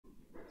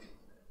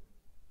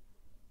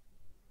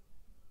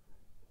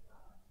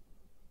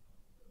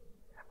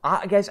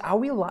Guys, are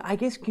we live? I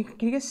guess, can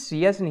you guys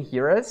see us and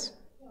hear us?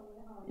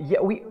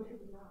 Yeah, we...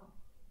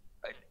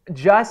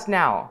 Just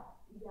now.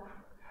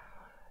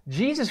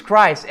 Jesus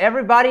Christ,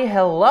 everybody,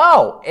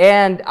 hello!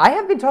 And I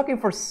have been talking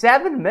for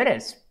 7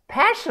 minutes,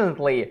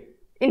 passionately,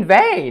 in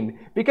vain,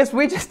 because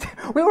we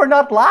were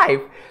not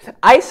live.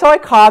 I saw a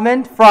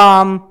comment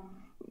from...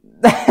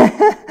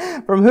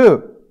 from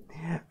who?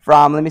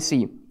 From, let me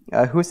see,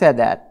 who said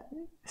that?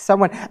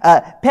 Someone,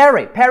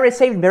 Perry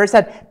saved me. Perry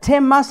said,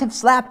 Tim must have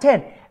slapped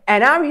in.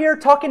 And I'm here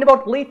talking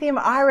about lithium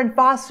iron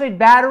phosphate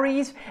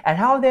batteries and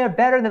how they're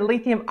better than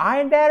lithium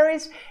ion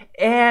batteries.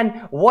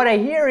 And what I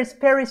hear is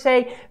Perry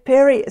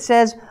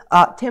says,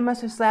 Tim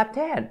must have slapped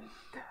in.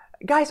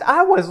 Guys,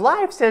 I was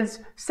live since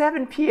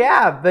 7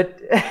 p.m., but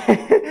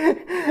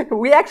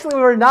we actually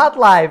were not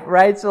live,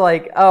 right? So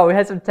like, oh, we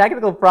had some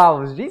technical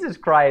problems. Jesus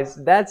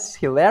Christ, that's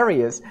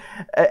hilarious.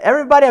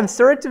 Everybody, I'm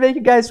sorry to make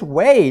you guys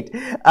wait.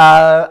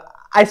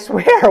 I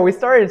swear, we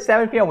started at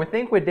 7 p.m. We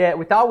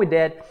thought we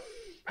did.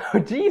 Oh,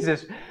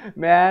 Jesus,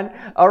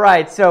 man. All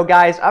right, so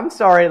guys, I'm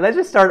sorry. Let's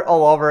just start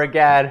all over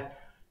again.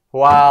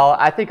 Wow,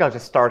 I think I'll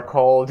just start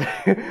cold.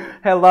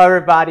 Hello,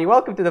 everybody.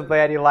 Welcome to the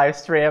BLUETTI live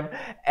stream.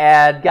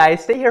 And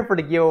guys, stay here for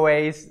the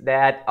giveaways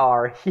that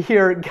are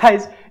here.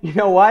 Guys, you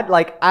know what?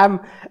 Like,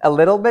 I'm a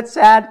little bit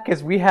sad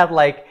because we had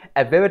like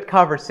a vivid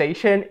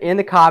conversation in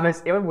the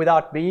comments, even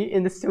without me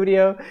in the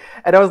studio.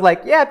 And I was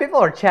like, yeah, people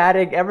are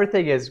chatting.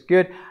 Everything is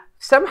good.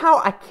 Somehow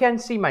I can't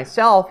see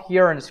myself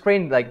here on the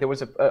screen. Like, there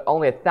was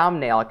only a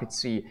thumbnail I could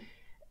see.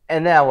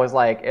 And then I was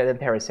like, and then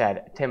Perry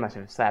said, Tim must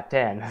have slapped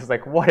in. I was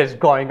like, what is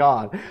going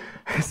on?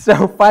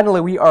 So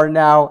finally we are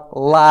now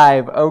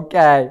live.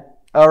 Okay.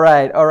 All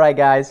right,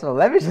 guys. So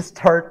let me just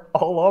start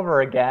all over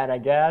again, I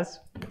guess.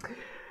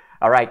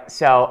 All right.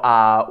 So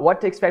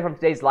what to expect from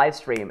today's live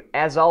stream?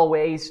 As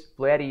always,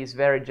 BLUETTI is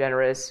very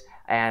generous.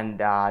 And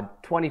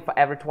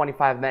every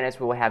 25 minutes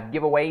we will have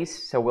giveaways.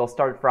 So we'll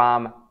start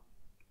from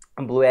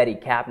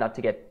BLUETTI cap, not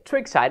to get too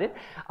excited.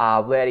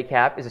 BLUETTI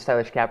cap is a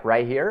stylish cap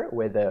right here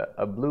with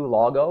a blue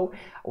logo.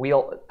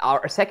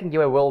 Our second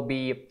giveaway will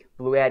be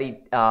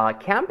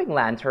BLUETTI camping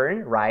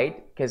lantern,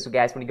 right? Because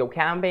guys, when you go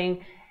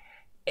camping,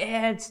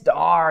 it's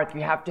dark.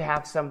 You have to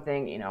have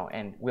something, you know,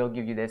 and we'll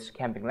give you this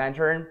camping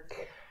lantern.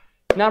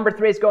 Number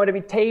 3 is going to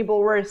be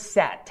tableware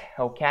set,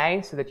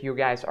 okay? So that you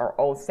guys are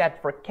all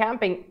set for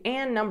camping.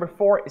 And number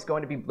 4 is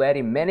going to be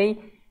BLUETTI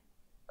mini.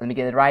 Let me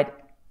get it right.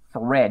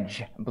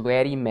 Fridge,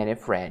 BLUETTI mini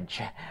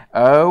fridge.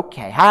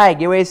 Okay, hi,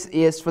 giveaways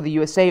is for the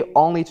USA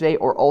only today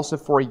or also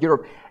for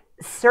Europe.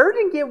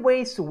 Certain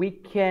giveaways we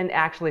can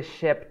actually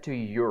ship to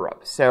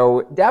Europe.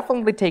 So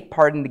definitely take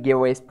part in the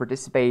giveaways,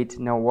 participate,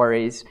 no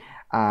worries.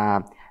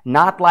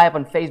 Not live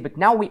on Facebook.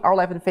 Now we are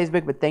live on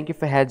Facebook, but thank you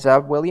for heads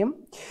up, William.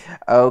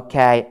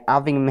 Okay,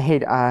 Alvin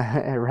made,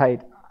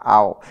 right.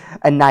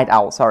 A night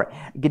owl, sorry.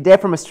 Good day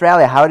from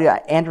Australia. How do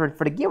I enter it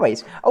for the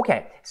giveaways?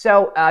 Okay,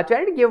 so to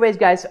enter the giveaways,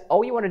 guys,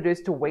 all you want to do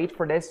is to wait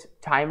for this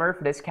timer,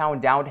 for this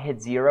countdown to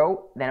hit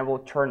 0. Then it will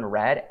turn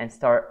red and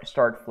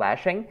start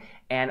flashing.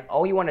 And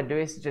all you want to do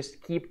is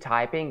just keep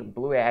typing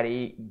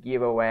BLUETTI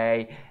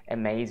giveaway,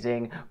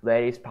 amazing,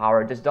 BLUETTI's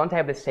power. Just don't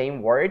type the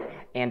same word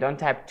and don't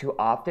type too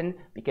often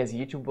because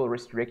YouTube will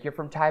restrict you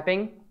from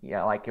typing.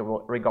 Yeah, like it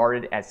will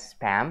regard it as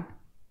spam.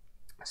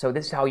 So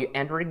this is how you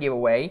enter the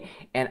giveaway,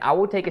 and I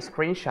will take a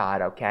screenshot,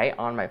 okay,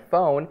 on my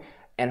phone,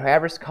 and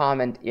whoever's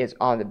comment is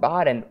on the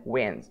bottom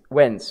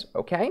wins,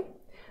 okay?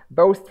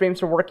 Both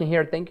streams are working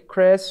here. Thank you,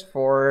 Chris,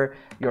 for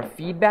your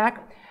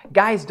feedback.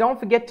 Guys, don't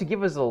forget to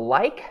give us a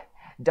like.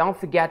 Don't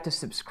forget to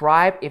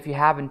subscribe if you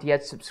haven't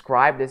yet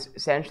subscribed. This is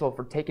essential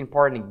for taking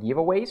part in the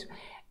giveaways.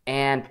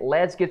 And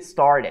let's get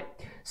started.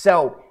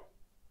 So,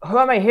 who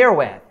am I here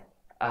with?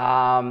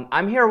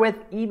 I'm here with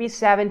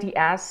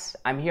EB70S,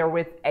 I'm here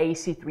with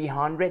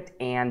AC300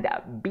 and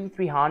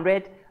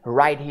B300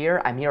 right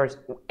here. I'm here as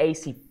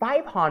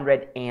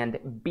AC500 and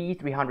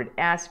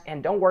B300S,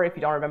 and don't worry if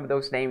you don't remember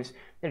those names,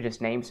 they're just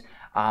names.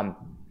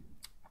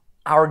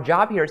 Our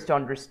job here is to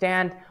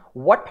understand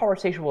what power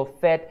station will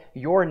fit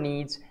your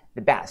needs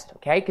the best,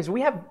 okay? Because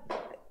we have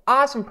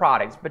awesome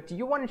products, but do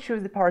you want to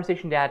choose the power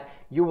station that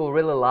you will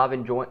really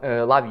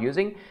love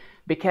using?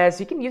 Because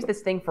you can use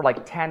this thing for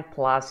like 10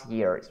 plus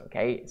years,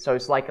 okay? So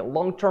it's like a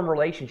long-term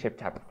relationship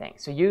type of thing.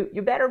 So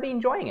you better be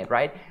enjoying it,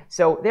 right?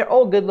 So they're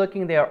all good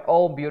looking, they're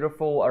all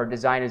beautiful, our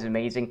design is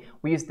amazing.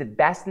 We use the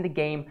best in the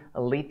game,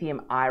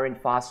 lithium iron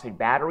phosphate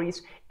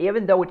batteries,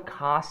 even though it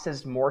costs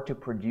us more to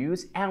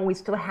produce, and we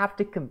still have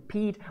to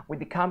compete with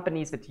the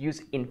companies that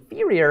use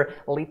inferior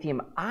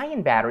lithium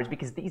ion batteries,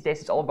 because these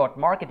days it's all about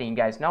marketing, you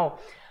guys know.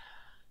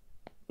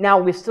 Now,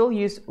 we still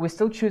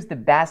choose the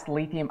best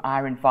lithium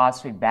iron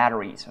phosphate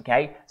batteries,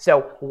 okay?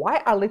 So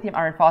why are lithium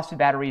iron phosphate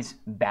batteries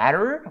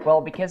better? Well,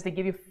 because they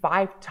give you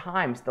 5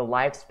 times the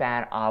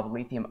lifespan of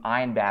lithium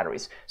ion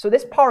batteries. So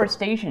this power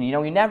station, you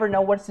know, you never know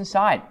what's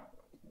inside.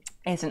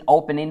 It's an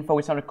open info,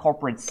 it's not a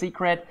corporate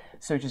secret,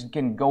 so you just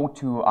can go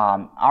to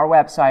our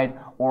website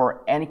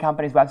or any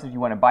company's website you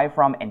want to buy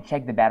from and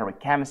check the battery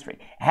chemistry.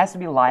 It has to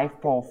be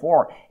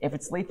LiFePro4. If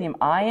it's lithium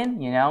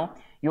ion, you know,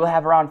 you'll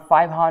have around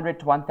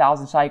 500 to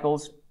 1,000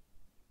 cycles.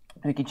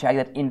 You can check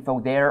that info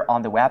there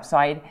on the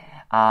website.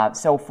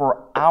 So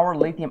for our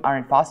lithium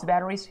iron phosphate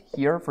batteries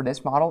here for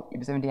this model,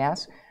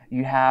 𝗵70S,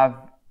 you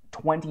have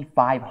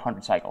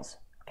 2,500 cycles,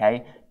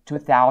 okay?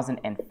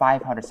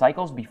 2,500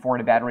 cycles before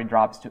the battery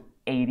drops to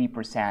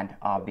 80%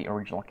 of the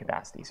original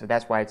capacity. So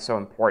that's why it's so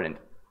important.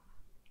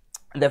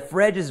 The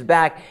fridge is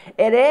back.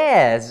 It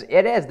is.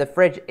 The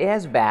fridge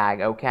is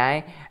back,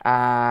 okay?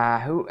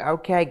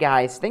 Okay,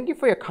 guys, thank you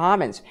for your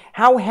comments.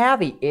 How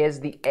heavy is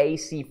the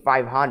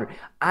AC500?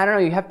 I don't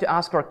know, you have to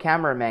ask our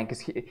cameraman,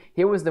 because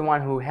he was the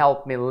one who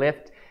helped me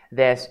lift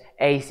this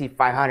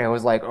AC500. I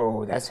was like,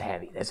 oh, that's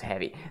heavy, that's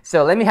heavy.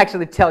 So let me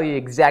actually tell you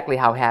exactly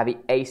how heavy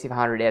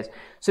AC500 is.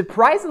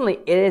 Surprisingly,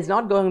 it is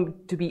not going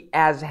to be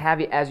as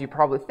heavy as you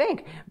probably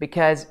think,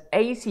 because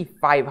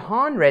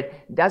AC500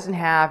 doesn't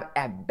have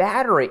a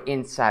battery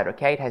inside,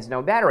 okay? It has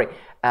no battery.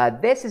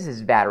 This is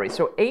his battery.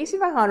 So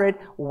AC500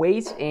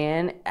 weighs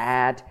in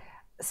at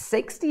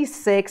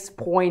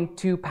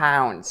 66.2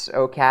 pounds,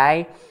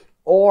 okay?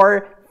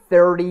 Or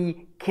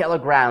 30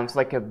 kilograms,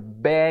 like a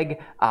big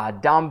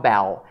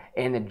dumbbell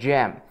in the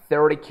gym,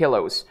 30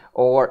 kilos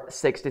or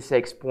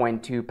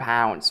 66.2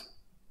 pounds.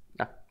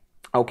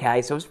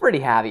 Okay, so it's pretty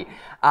heavy.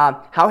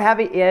 How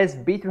heavy is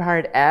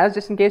B300S?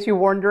 Just in case you're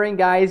wondering,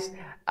 guys,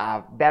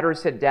 better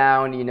sit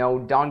down, you know,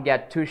 don't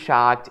get too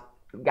shocked.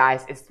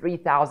 Guys, it's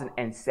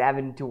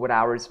 3,007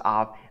 watt-hours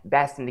of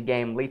best in the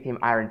game lithium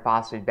iron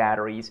phosphate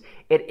batteries.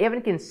 It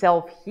even can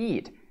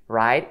self-heat,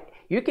 right?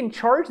 You can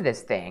charge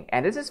this thing,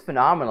 and this is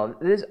phenomenal.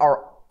 This is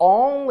our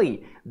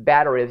only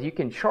battery that you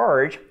can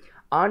charge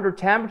under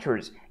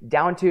temperatures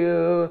down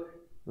to,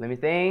 let me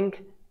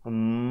think,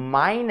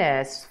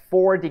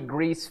 -4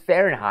 degrees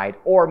Fahrenheit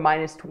or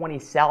 -20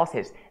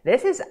 Celsius.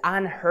 This is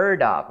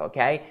unheard of,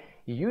 okay?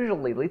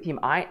 Usually lithium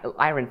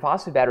iron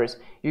phosphate batteries,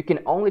 you can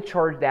only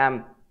charge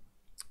them,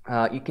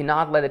 you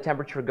cannot let the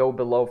temperature go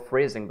below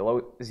freezing,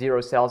 below 0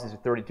 Celsius or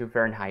 32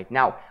 Fahrenheit.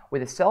 Now,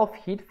 with the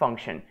self-heat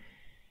function,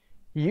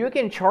 you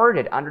can charge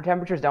it under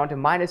temperatures down to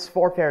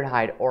 -4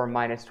 Fahrenheit or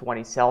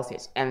 -20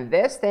 Celsius. And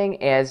this thing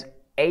is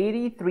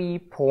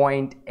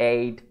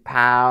 83.8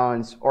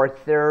 pounds or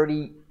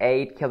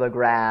 38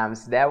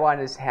 kilograms. That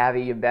one is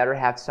heavy. You better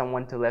have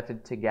someone to lift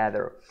it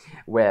together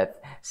with.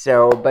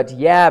 So, but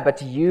yeah,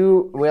 but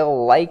you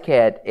will like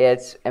it.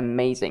 It's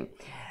amazing.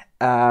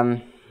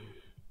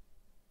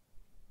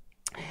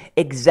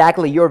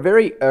 Exactly, you're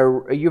very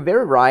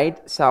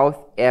right, South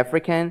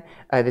African.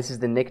 This is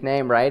the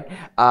nickname, right?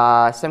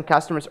 Some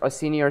customers are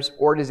seniors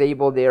or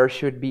disabled. There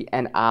should be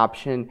an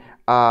option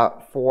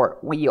for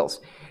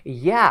wheels.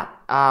 Yeah,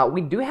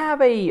 we do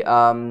have a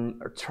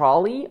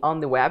trolley on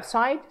the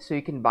website, so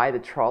you can buy the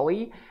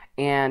trolley,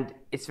 and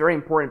it's very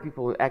important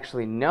people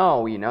actually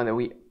know, you know, that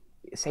we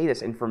say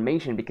this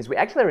information, because we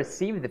actually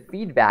received the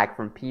feedback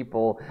from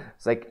people.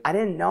 It's like, I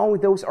didn't know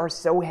those are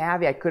so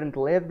heavy, I couldn't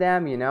lift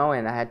them, you know,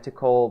 and I had to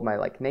call my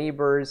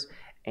neighbors.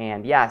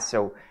 And yeah,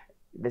 so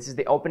this is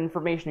the open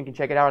information. You can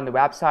check it out on the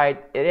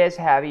website. It is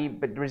heavy,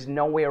 but there's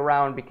no way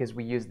around, because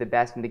we use the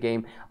best in the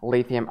game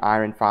lithium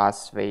iron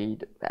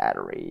phosphate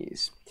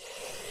batteries.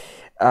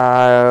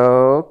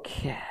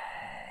 Okay.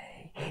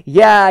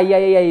 Yeah,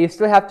 you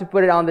still have to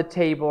put it on the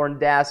table or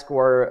desk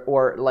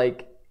or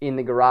like in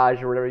the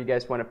garage or wherever you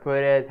guys want to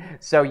put it.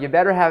 So you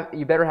better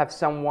have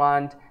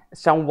someone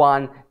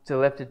to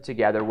lift it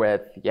together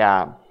with.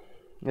 Yeah,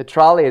 the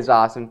trolley is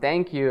awesome.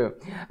 Thank you.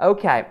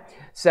 Okay,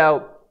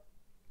 so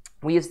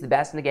we use the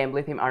best in the game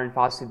lithium iron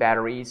phosphate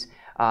batteries.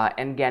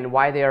 And again,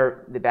 why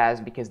they're the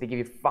best? Because they give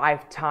you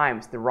 5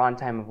 times the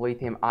runtime of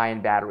lithium ion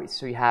batteries.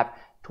 So you have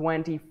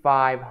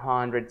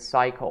 2,500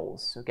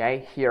 cycles.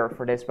 Okay, here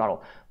for this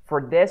model.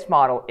 For this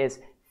model is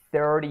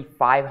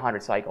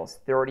 3,500 cycles,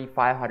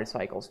 3,500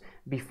 cycles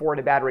before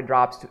the battery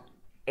drops to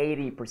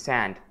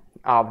 80%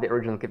 of the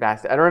original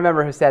capacity. I don't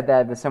remember who said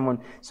that, but some of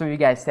you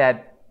guys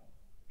said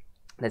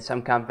that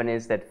some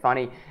companies, that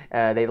funny,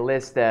 they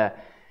list the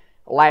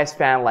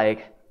lifespan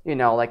like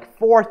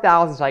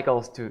 4,000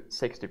 cycles to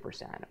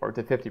 60% or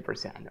to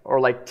 50% or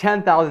like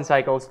 10,000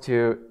 cycles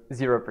to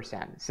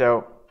 0%.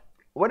 So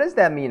what does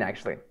that mean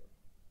actually?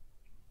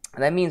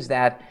 That means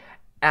that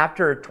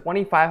after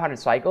 2,500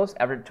 cycles,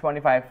 after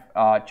 25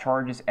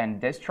 charges and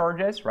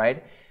discharges,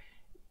 right,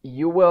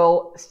 you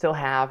will still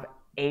have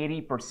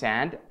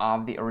 80%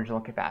 of the original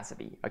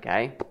capacity,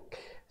 okay?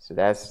 So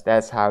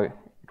that's how it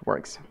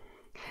works.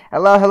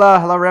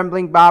 Hello,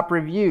 Rambling Bob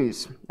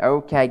Reviews.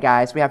 Okay,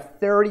 guys, we have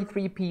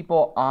 33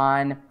 people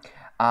on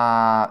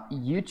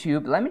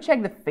YouTube. Let me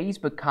check the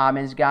Facebook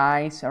comments,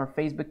 guys. Our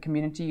Facebook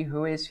community,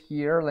 who is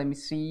here? Let me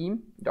see.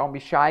 Don't be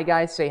shy,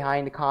 guys. Say hi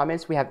in the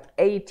comments. We have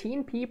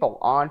 18 people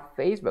on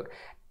Facebook.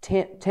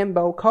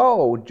 Timbo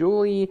Co,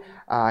 Julie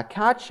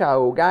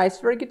Kacho,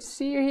 guys, very good to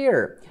see you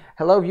here.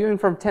 Hello, viewing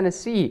from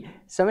Tennessee.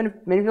 So many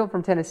people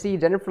from Tennessee.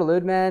 Jennifer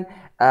Ludman.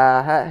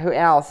 Who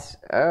else?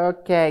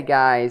 Okay,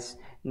 guys,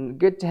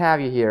 good to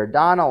have you here.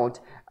 Donald,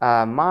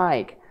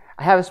 Mike.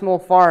 I have a small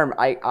farm.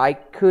 I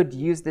could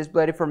use this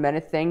BLUETTI for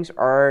many things.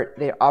 Are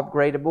they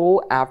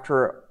upgradable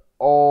after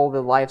all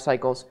the life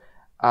cycles?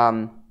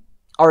 Are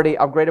they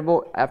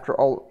upgradable after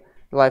all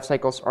the life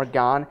cycles are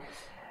gone.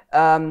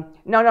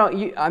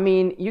 I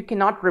mean, you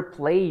cannot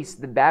replace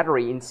the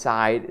battery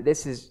inside.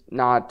 This is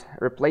not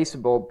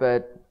replaceable,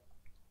 but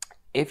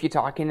if you're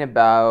talking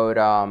about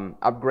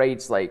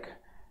upgrades like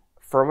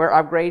firmware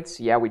upgrades,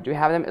 yeah, we do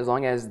have them as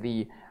long as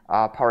the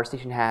power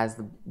station has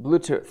the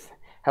Bluetooth.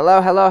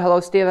 Hello,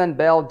 Steven,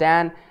 Bill,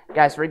 Dan.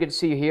 Guys, very good to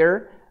see you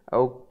here.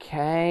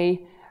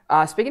 Okay.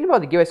 Speaking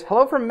about the US,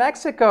 hello from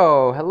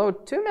Mexico. Hello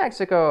to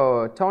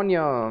Mexico.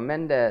 Tonio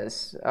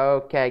Mendez.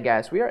 Okay,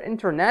 guys, we are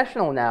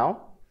international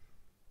now.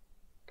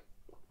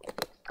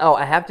 Oh,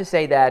 I have to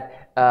say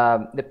that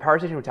the power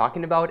station we're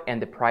talking about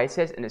and the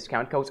prices and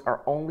discount codes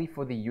are only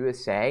for the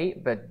USA,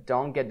 but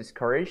don't get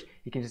discouraged.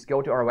 You can just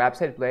go to our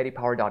website,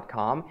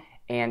 BLUETTIpower.com,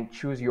 and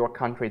choose your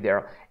country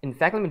there. In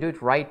fact, let me do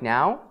it right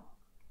now.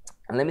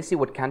 And let me see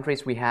what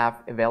countries we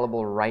have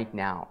available right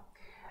now.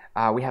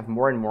 We have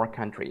more and more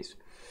countries.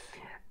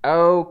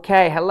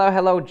 Okay,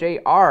 hello,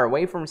 JR,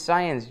 Way from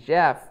Science,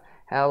 Jeff.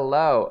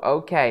 Hello.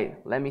 Okay,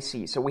 let me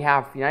see. So we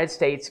have United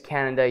States,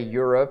 Canada,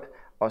 Europe,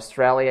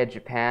 Australia,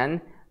 Japan,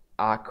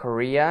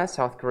 Korea,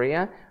 South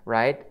Korea,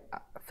 right?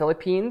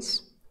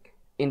 Philippines,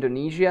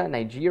 Indonesia,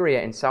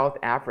 Nigeria, and South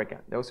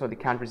Africa. Those are the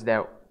countries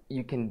that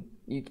you can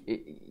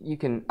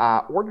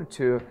order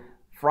to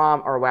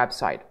from our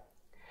website.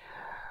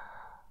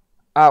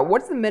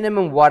 What's the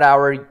minimum watt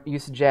hour you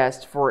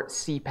suggest for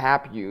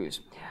CPAP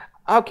use?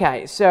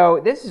 Okay, so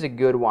this is a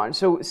good one.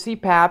 So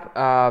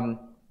CPAP,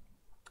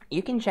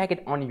 you can check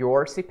it on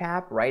your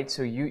CPAP, right?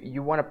 So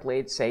you want to play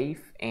it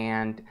safe,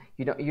 and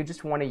you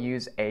just want to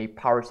use a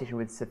power station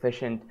with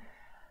sufficient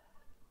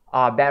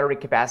battery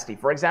capacity.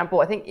 For example,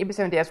 I think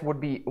𝗵70S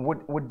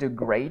would do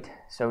great.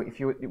 So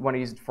if you want to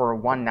use it for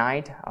one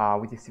night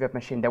with your CPAP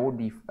machine, that would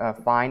be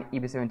fine.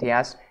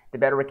 𝗵70S, the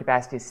battery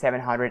capacity is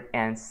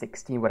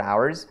 716 watt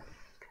hours.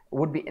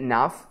 Would be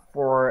enough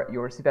for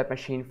your CPAP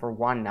machine for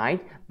one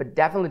night, but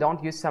definitely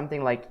don't use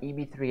something like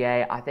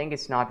𝗵3A. I think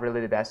it's not really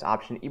the best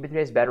option.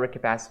 𝗵3A's battery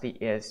capacity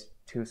is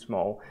too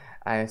small.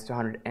 It's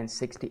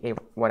 268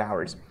 watt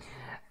hours.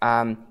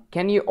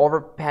 Can you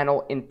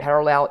overpanel in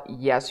parallel?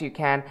 Yes, you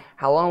can.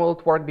 How long will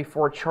it work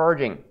before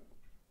charging?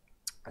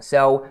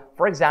 So,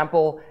 for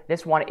example,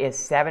 this one is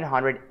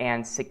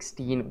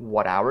 716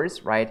 watt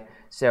hours, right?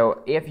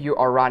 So if you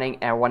are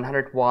running a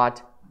 100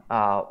 watt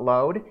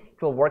load,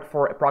 it will work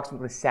for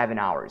approximately 7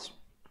 hours,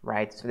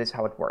 right? So this is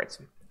how it works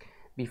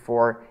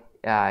before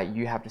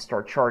you have to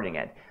start charging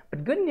it.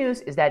 But good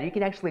news is that you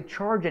can actually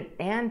charge it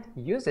and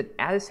use it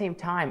at the same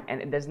time, and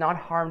it does not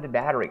harm the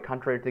battery,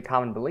 contrary to the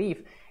common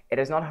belief. It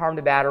does not harm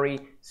the battery,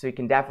 so you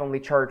can definitely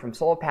charge from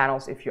solar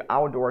panels. If you're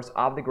outdoors,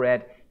 off the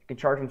grid, you can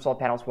charge from solar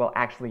panels while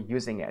actually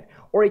using it.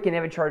 Or you can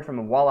even charge from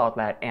a wall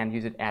outlet and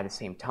use it at the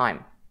same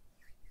time.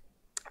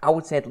 I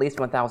would say at least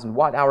 1000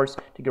 watt hours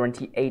to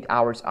guarantee 8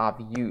 hours of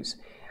use.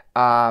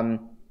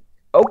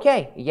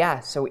 Okay, yeah,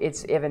 so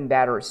it's even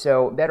better.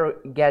 So better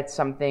get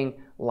something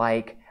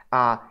like,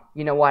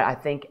 you know what, I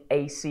think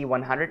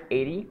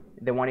AC180,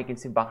 the one you can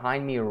see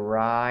behind me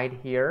right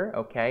here,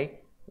 okay?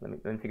 Let me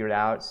figure it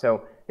out.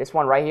 So this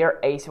one right here,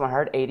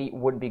 AC180,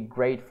 would be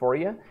great for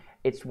you.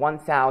 It's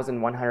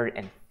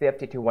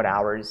 1152 watt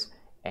hours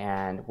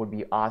and would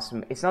be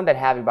awesome. It's not that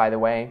heavy, by the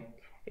way.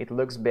 It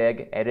looks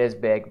big, it is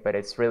big, but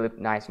it's really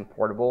nice and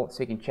portable.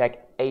 So you can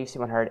check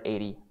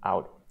AC180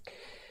 out.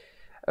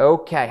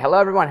 Okay, hello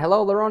everyone.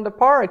 Hello, Laurent de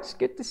Parks.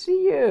 Good to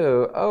see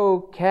you.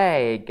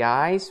 Okay,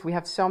 guys, we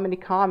have so many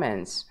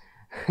comments.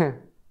 We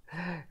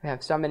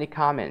have so many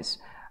comments.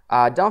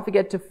 Don't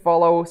forget to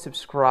follow,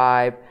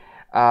 subscribe.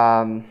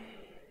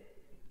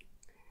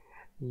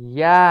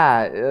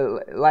 Yeah,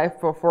 Life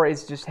for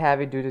is just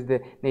heavy due to the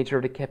nature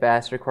of the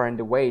capacitor requiring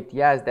the weight.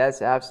 Yes,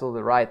 that's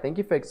absolutely right. Thank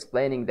you for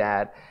explaining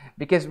that,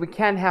 because we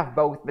can have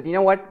both. But you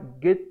know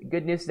what?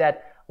 Good news is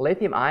that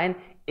lithium ion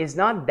is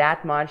not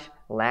that much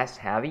less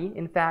heavy,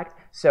 in fact.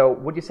 So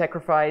would you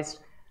sacrifice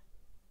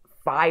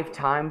 5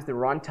 times the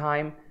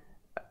runtime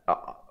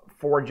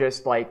for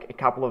just like a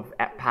couple of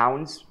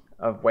pounds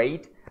of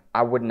weight?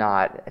 I would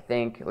not. I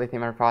think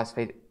lithium iron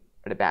phosphate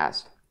are the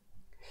best.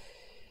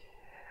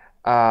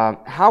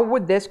 How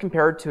would this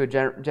compare to a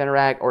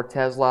Generac or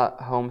Tesla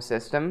home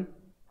system?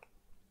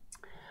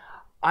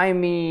 I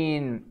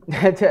mean,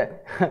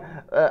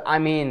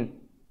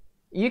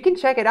 you can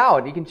check it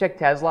out. You can check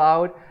Tesla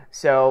out.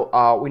 So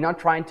we're not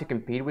trying to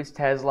compete with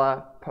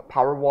Tesla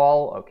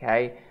Powerwall,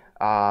 okay?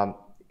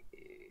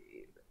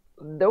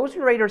 Those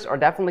generators are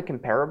definitely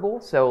comparable.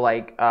 So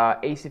like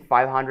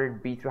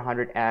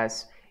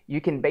AC300&B300, you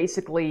can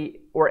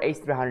basically, or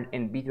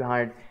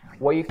AC300&B300,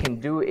 what you can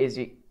do is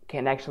you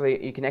can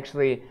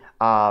actually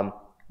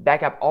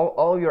back up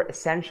all your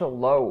essential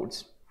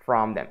loads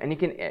from them, and you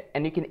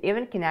can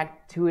even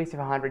connect 2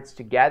 AC300s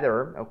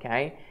together,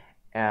 okay?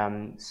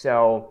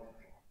 So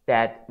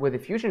that with the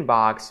Fusion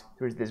box,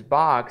 there's this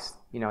box,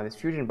 this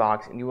Fusion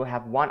box, and you will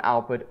have one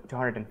output,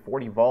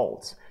 240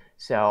 volts.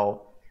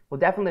 So we'll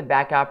definitely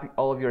back up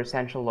all of your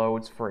essential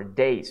loads for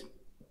days.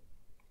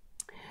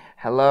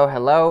 Hello,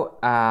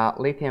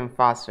 lithium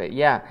phosphate.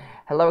 Yeah,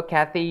 hello,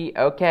 Kathy.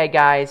 Okay,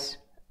 guys.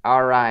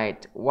 All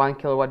right, 1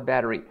 kilowatt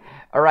battery.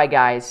 Alright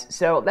guys,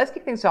 so let's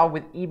kick things off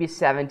with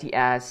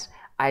𝗵70S.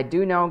 I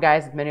do know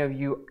guys that many of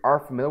you are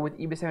familiar with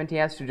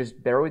𝗵70S, so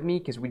just bear with me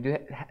because we do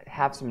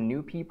have some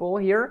new people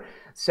here.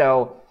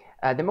 So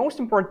the most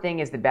important thing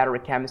is the battery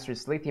chemistry,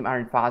 is lithium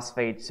iron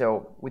phosphate.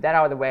 So with that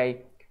out of the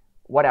way,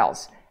 what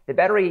else? The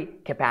battery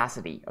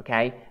capacity,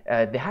 okay?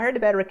 The higher the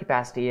battery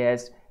capacity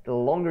is, the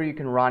longer you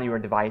can run your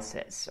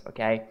devices,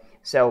 okay?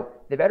 So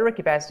the battery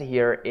capacity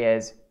here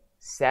is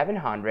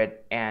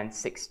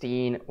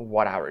 716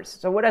 watt hours.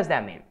 So what does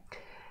that mean?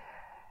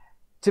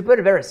 To put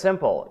it very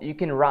simple, you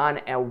can run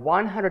a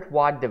 100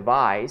 watt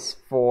device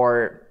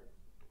for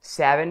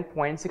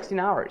 7.16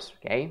 hours,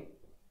 okay?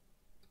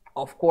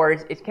 Of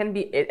course, it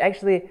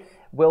actually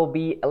will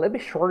be a little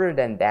bit shorter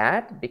than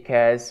that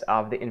because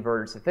of the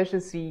inverter's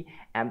efficiency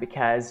and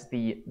because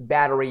the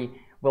battery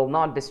will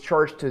not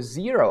discharge to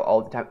 0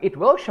 all the time. It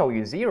will show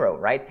you 0,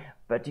 right?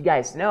 But you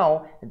guys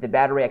know that the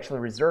battery actually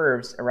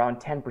reserves around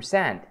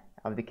 10%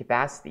 of the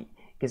capacity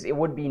because it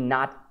would be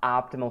not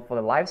optimal for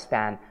the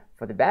lifespan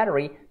for the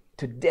battery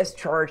to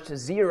discharge to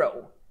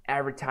 0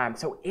 every time.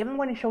 So even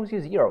when it shows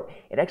you 0,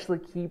 it actually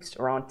keeps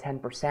around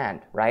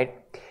 10%, right?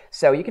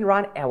 So you can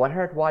run a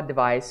 100 watt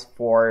device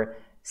for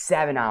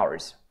 7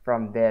 hours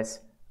from this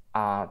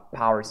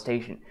power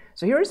station.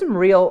 So here are some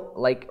real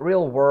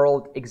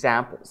world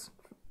examples.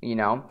 You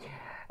know,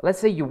 let's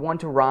say you want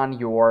to run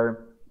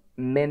your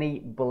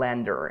mini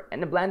blender,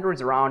 and the blender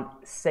is around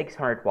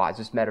 600 watts.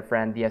 Just met a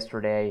friend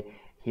yesterday.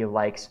 He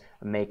likes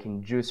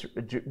making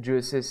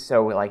juices,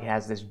 so like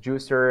has this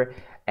juicer,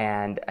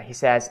 and he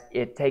says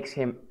it takes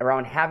him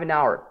around half an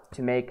hour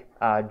to make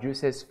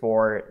juices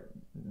for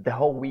the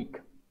whole week.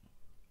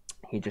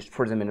 He just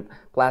pours them in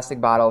plastic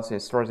bottles and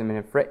stores them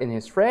in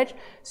his fridge.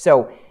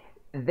 So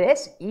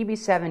this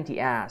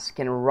𝗵70S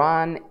can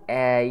run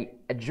a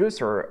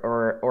juicer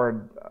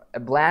or a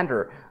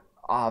blender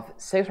of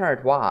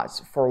 600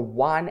 watts for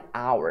 1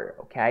 hour,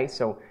 okay?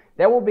 So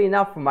that will be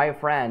enough for my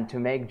friend to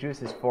make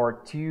juices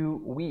for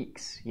 2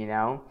 weeks, you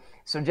know?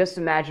 So just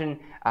imagine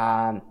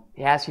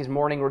he has his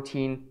morning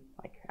routine,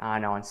 like, I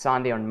don't know, on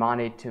Sunday, on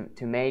Monday,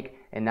 to make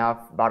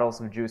enough bottles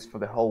of juice for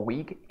the whole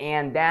week.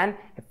 And then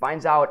he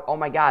finds out, oh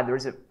my God,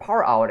 there's a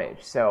power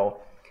outage. So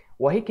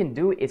what he can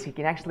do is he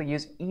can actually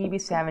use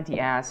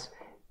𝗵70S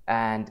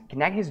and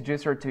connect his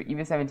juicer to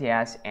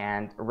𝗵70S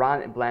and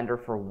run a blender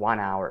for 1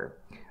 hour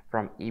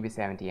from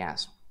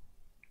𝗵70S.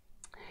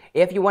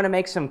 If you want to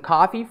make some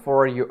coffee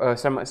for you,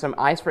 some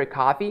ice for your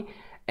coffee,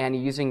 and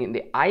you're using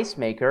the ice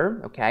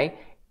maker, okay,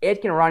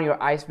 it can run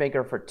your ice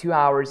maker for 2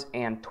 hours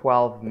and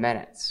 12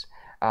 minutes.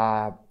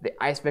 The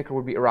ice maker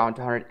would be around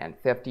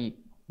 250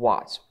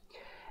 watts.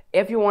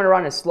 If you want to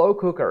run a slow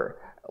cooker,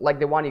 like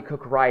the one you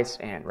cook rice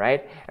in,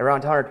 right,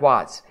 around 100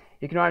 watts,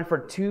 you can run for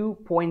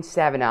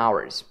 2.7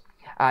 hours.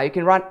 You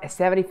can run a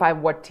 75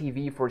 watt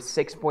TV for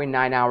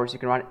 6.9 hours. You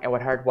can run a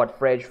 100 watt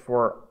fridge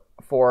for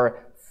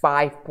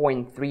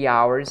 5.3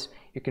 hours.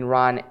 You can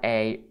run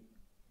a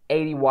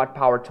 80 watt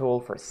power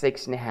tool for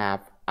 6.5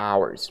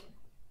 hours.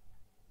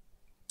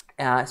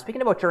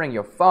 Speaking about charging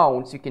your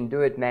phones, you can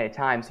do it many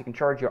times. You can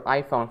charge your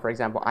iPhone, for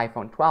example,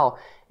 iPhone 12.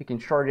 You can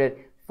charge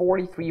it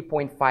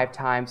 43.5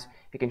 times.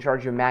 You can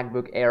charge your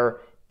MacBook Air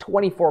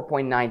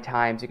 24.9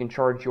 times. You can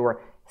charge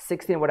your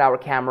 16 watt hour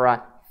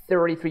camera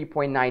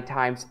 33.9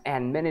 times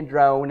and mini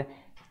drone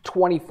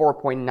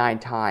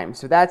 24.9 times.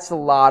 So that's a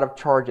lot of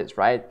charges,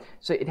 right?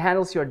 So it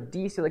handles your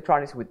DC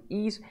electronics with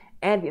ease,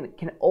 and it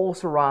can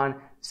also run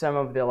some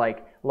of the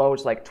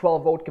loads like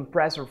 12-volt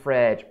compressor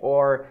fridge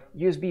or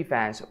USB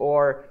fans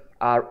or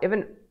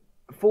even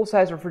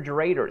full-size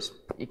refrigerators.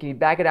 You can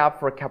back it up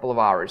for a couple of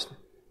hours.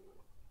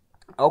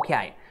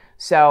 Okay,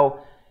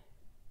 so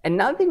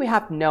another thing we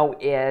have to know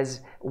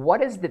is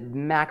what is the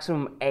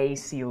maximum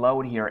AC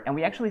load here? And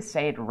we actually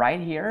say it right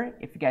here.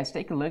 If you guys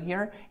take a look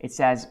here, it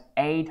says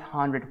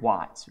 800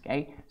 watts,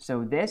 okay?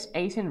 So this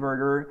AC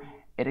inverter,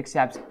 it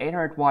accepts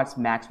 800 watts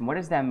maximum. What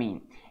does that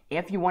mean?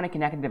 If you want to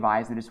connect a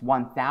device that is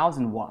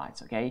 1000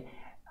 watts, okay,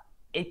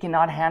 it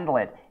cannot handle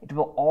it. It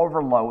will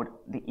overload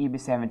the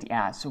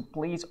𝗵70S. So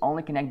please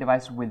only connect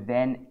devices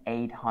within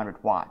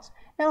 800 watts.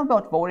 Now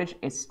about voltage,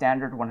 it's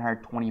standard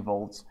 120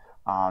 volts.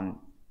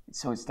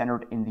 So it's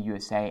standard in the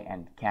USA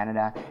and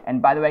Canada.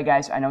 And by the way,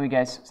 guys, I know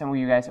some of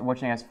you guys are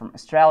watching us from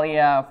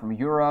Australia, from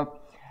Europe.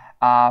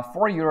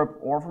 For Europe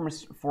or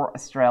for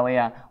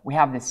Australia, we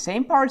have the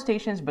same power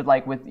stations, but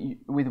like with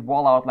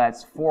wall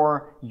outlets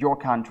for your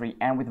country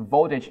and with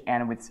voltage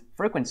and with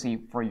frequency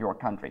for your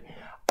country.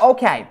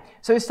 Okay,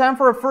 so it's time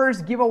for our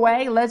first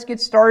giveaway. Let's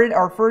get started.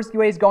 Our first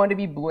giveaway is going to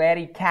be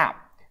BLUETTI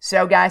cap.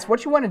 So guys,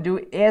 what you want to do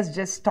is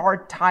just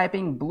start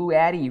typing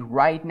BLUETTI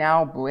right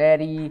now,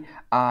 BLUETTI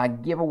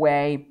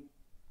giveaway.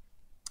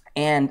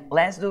 And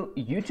let's do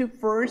YouTube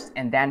first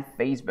and then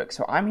Facebook.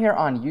 So I'm here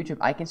on YouTube.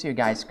 I can see you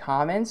guys'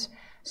 comments.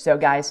 So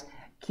guys,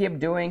 keep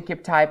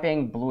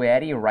typing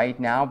BLUETTI right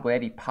now.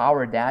 BLUETTI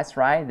power, that's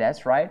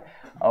right.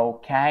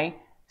 Okay,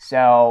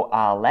 so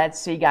let's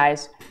see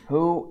guys,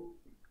 who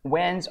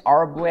wins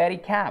our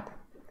BLUETTI cap.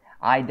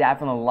 I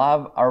definitely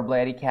love our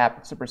BLUETTI cap.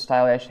 It's super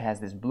stylish. It has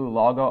this blue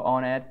logo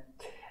on it.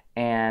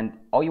 And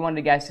all you want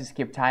to do, guys, is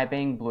keep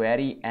typing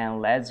BLUETTI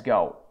and let's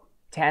go.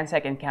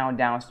 10-second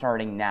countdown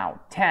starting now.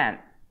 10,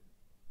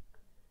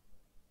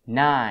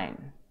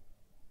 9,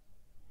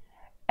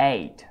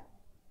 8,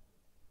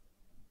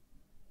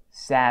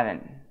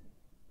 7,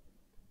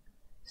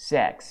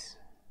 6,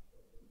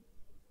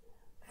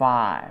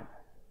 5,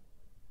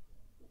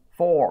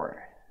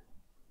 4,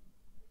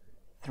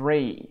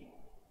 3,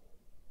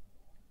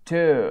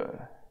 2,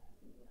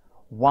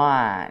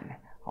 1.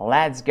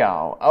 Let's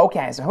go.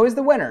 Okay, so who's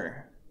the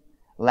winner?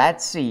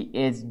 Let's see.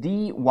 It's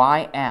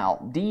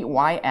DYL.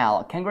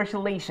 DYL.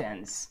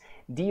 Congratulations.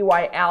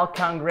 DYL,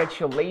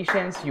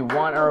 congratulations. You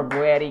won our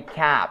BLUETTI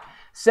cap.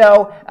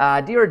 So,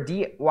 dear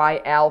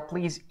DYL,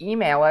 please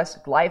email us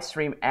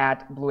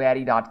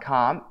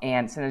livestream@bluetti.com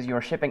and send us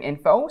your shipping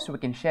info so we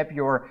can ship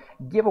your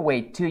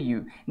giveaway to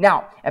you.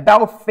 Now,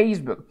 about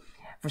Facebook.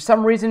 For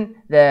some reason,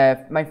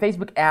 my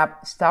Facebook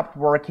app stopped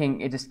working.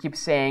 It just keeps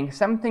saying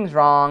something's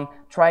wrong,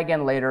 try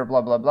again later,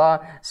 blah, blah, blah.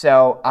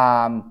 So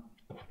I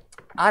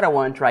don't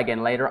want to try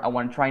again later. I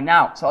want to try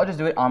now. So I'll just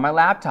do it on my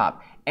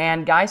laptop.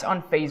 And guys,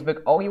 on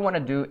Facebook, all you want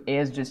to do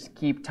is just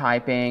keep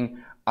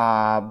typing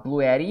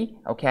BLUETTI,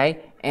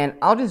 okay? And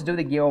I'll just do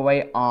the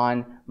giveaway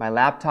on my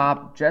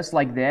laptop just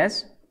like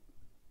this.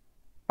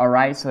 All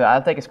right, so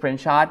I'll take a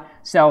screenshot.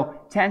 So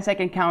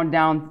 10-second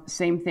countdown,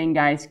 same thing,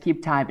 guys.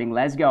 Keep typing.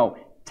 Let's go.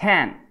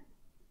 10,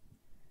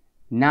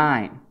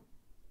 9,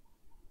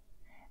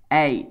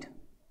 8,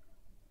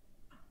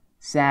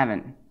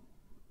 7,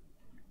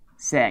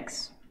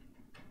 6,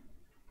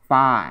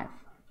 5,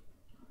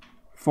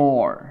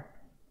 4,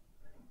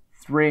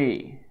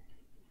 3,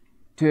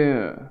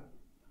 2,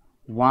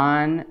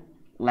 1.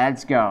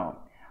 Let's go.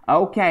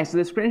 Okay, so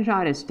the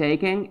screenshot is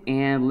taken,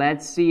 and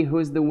let's see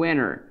who's the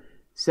winner.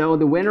 So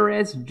the winner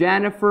is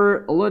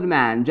Jennifer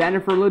Ludman.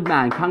 Jennifer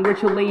Ludman,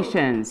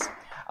 congratulations.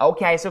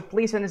 Okay, so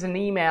please send us an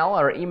email.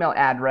 Our email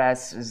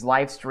address is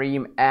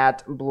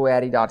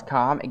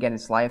livestream@bluetti.com. Again,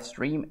 it's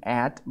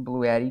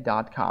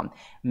livestream@bluetti.com.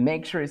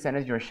 Make sure you send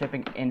us your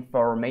shipping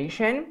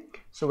information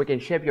so we can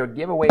ship your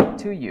giveaway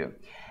to you.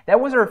 That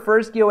was our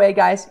first giveaway,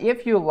 guys.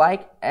 If you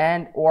like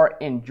and or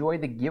enjoy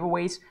the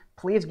giveaways,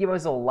 please give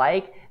us a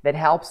like. That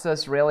helps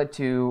us really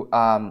to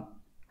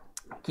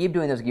keep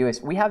doing those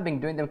giveaways. We have been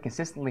doing them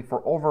consistently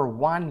for over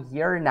 1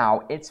 year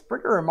now. It's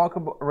pretty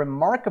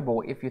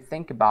remarkable if you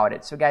think about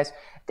it. So guys,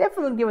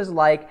 definitely give us a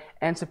like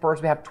and support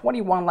us. We have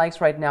 21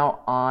 likes right now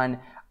on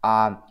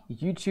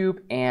YouTube,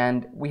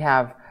 and we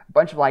have a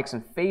bunch of likes on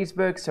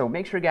Facebook. So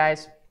make sure,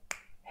 guys,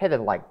 hit the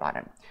like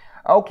button.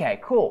 Okay,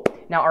 cool.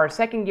 Now our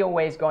second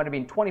giveaway is going to be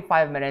in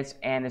 25 minutes,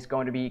 and it's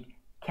going to be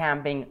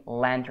camping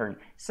lantern.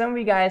 Some of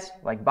you guys,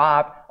 like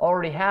Bob,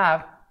 already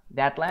have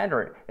that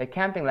lantern, the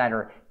camping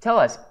lantern. Tell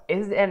us,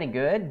 is it any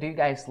good? Do you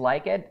guys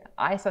like it?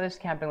 I saw this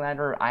camping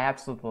lantern. I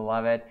absolutely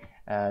love it.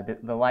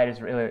 The light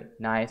is really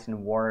nice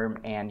and warm,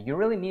 and you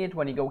really need it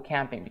when you go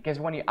camping, because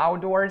when you're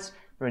outdoors,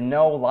 there are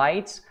no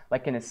lights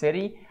like in a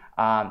city.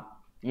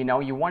 You know,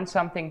 you want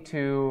something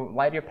to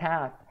light your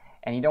path,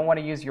 and you don't want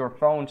to use your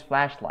phone's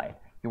flashlight.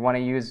 You want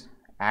to use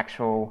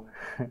actual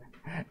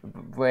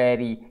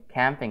BLUETTI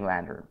camping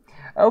lantern.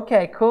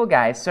 Okay, cool,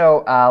 guys.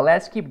 So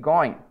let's keep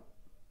going.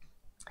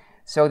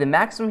 So the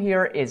maximum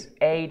here is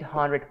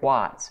 800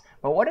 watts.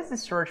 But what is the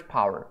surge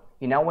power?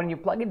 You know, when you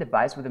plug a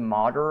device with a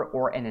motor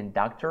or an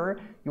inductor,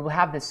 you will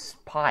have this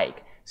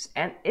spike.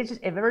 And it's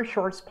just a very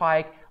short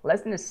spike,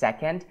 less than a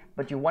second,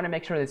 but you want to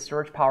make sure the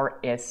surge power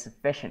is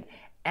sufficient.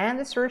 And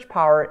the surge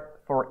power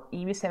for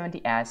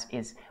EV70S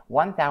is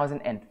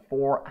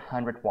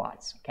 1,400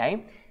 watts,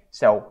 okay?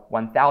 So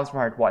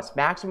 1,400 watts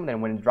maximum,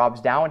 then when it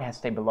drops down, it has to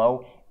stay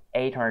below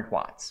 800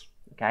 watts,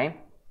 okay?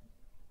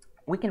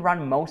 We can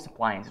run most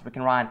appliances. We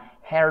can run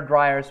hair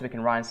dryers, we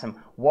can run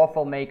some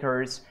waffle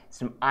makers,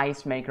 some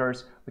ice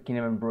makers, we can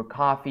even brew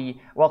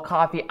coffee. Well,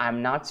 coffee,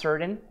 I'm not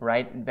certain,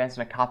 right? It depends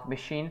on a coffee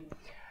machine.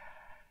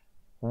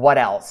 What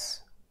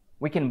else?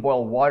 We can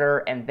boil water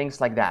and things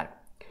like that.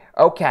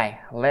 Okay,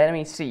 let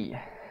me see.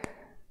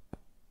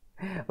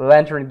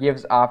 Lantern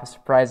gives off a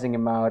surprising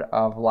amount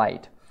of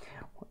light.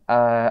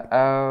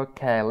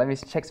 Okay, let me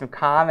check some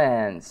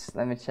comments.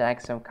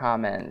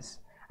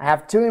 I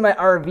have 2 in my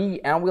RV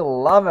and we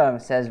love them,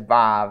 says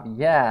Bob.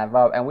 Yeah,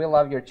 Bob, and we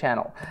love your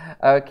channel.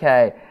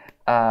 Okay.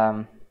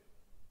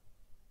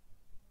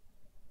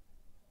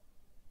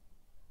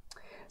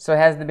 So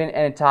has there been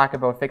any talk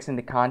about fixing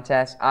the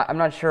contest? I'm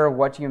not sure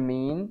what you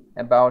mean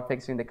about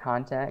fixing the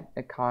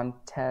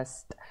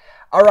contest.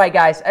 All right,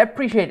 guys, I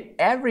appreciate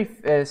every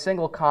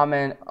single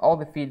comment, all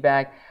the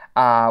feedback.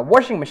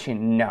 Washing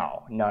machine,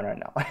 no, no,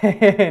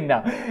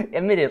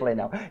 immediately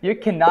no. You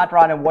cannot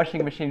run a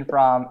washing machine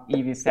from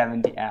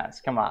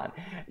EV70S, come on.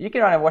 You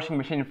can run a washing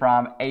machine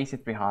from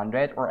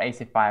AC300 or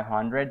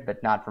AC500,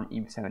 but not from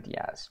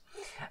EV70S.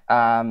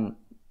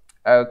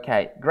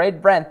 Okay,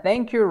 great, Brent,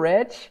 thank you,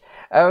 Rich.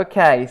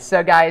 Okay,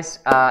 so guys,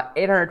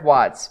 800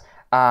 watts.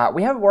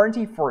 We have a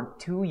warranty for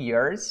 2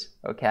 years,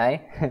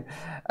 okay?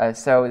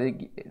 So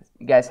you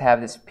guys have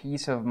this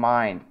peace of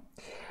mind.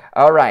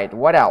 All right,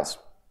 what else?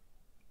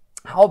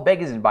 How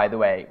big is it, by the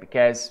way?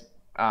 Because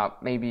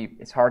maybe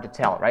it's hard to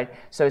tell, right?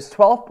 So it's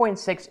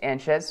 12.6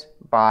 inches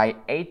by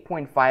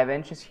 8.5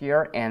 inches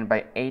here and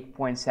by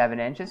 8.7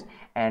 inches,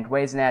 and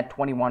weighs in at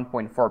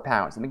 21.4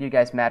 pounds. Let me give you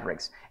guys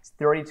metrics. It's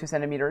 32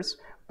 centimeters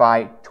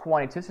by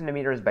 22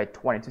 centimeters by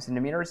 22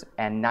 centimeters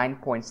and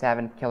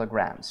 9.7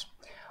 kilograms.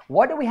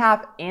 What do we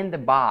have in the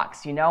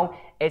box? You know,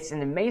 it's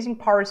an amazing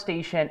power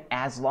station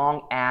as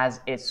long as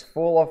it's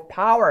full of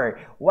power.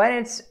 When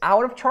it's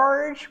out of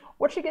charge,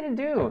 what you gonna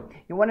do?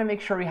 You wanna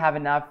make sure you have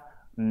enough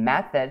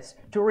methods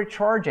to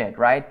recharge it,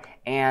 right?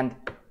 And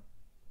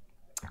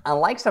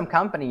unlike some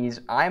companies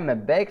I'm a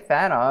big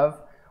fan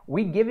of,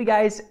 we give you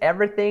guys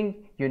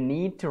everything you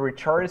need to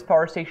recharge this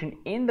power station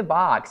in the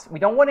box. We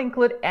don't want to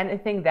include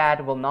anything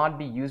that will not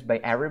be used by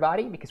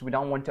everybody because we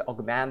don't want to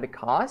augment the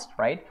cost,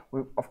 right?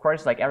 We, of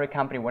course, like every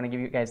company, want to give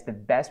you guys the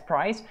best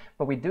price,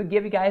 but we do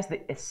give you guys the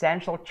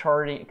essential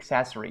charging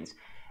accessories.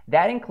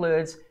 That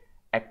includes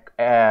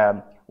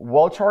a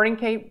wall charging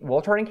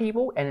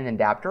cable and an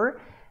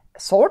adapter,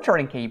 solar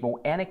charging cable,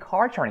 and a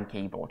car charging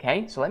cable,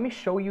 okay? So let me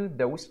show you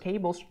those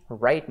cables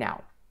right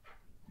now.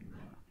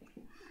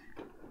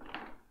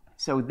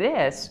 So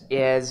this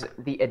is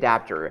the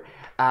adapter.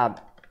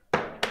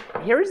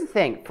 Here's the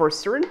thing, for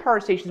certain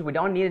power stations we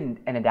don't need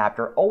an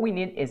adapter, all we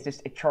need is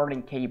just a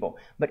charging cable.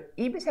 But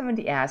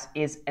𝗵𝗃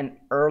is an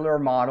earlier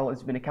model,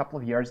 it's been a couple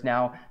of years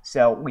now,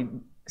 so we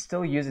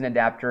still use an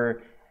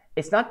adapter.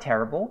 It's not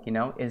terrible, you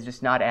know, it's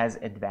just not as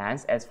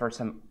advanced as for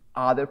some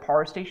other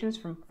power stations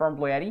from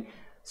BLUETTI.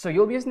 So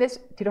you'll be using this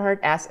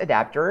T200S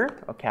adapter,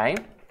 okay?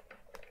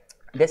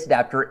 This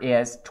adapter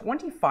is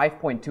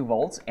 25.2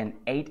 volts and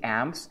 8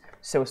 amps,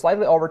 so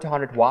slightly over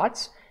 200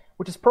 watts,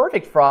 which is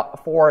perfect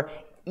for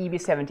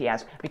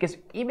𝗵𝗃s because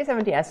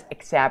𝗵𝗃s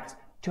accepts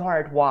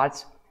 200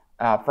 watts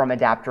from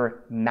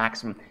adapter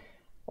maximum.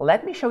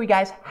 Let me show you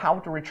guys how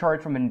to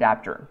recharge from an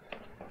adapter.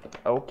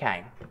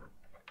 Okay.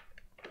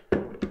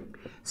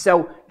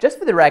 So just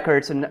for the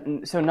record,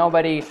 so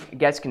nobody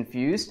gets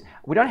confused,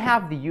 we don't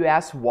have the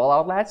US wall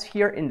outlets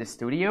here in the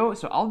studio,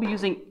 so I'll be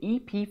using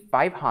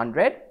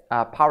EP500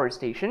 power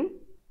station.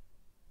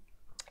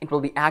 It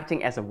will be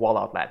acting as a wall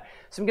outlet.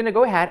 So I'm going to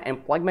go ahead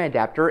and plug my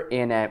adapter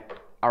in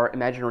our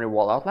imaginary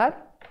wall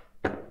outlet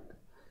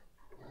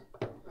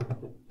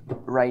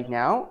right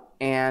now,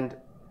 and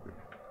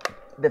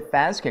the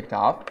fan's kicked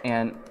off,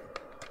 and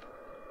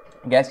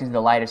I guess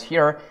the light is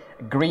here.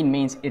 Green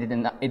means it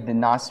did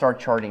not start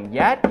charging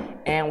yet,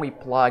 and we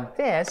plug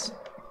this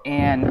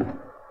and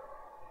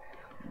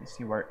let me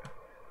see where.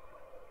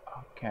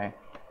 Okay,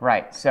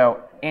 right.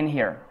 So in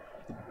here,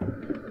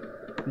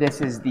 this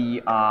is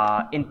the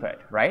input,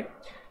 right?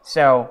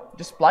 So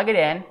just plug it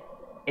in.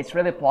 It's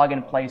really plug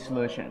and play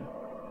solution.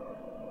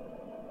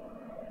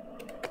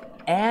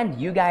 And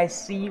you guys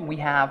see we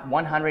have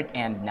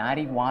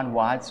 191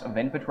 watts of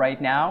input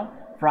right now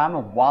from a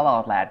wall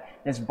outlet.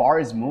 This bar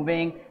is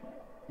moving.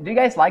 Do you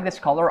guys like this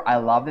color? I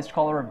love this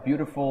color,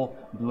 beautiful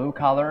blue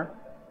color.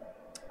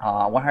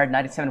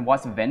 197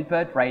 watts of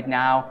input right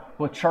now.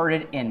 We'll charge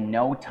it in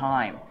no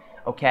time,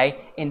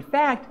 okay? In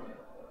fact,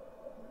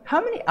 how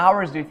many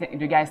hours do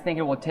you guys think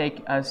it will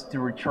take us to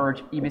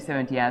recharge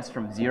𝗵𝗃s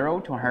from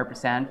 0 to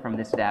 100% from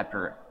this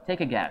adapter?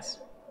 Take a guess.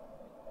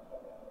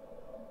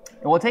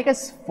 It will take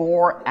us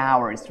 4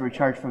 hours to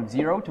recharge from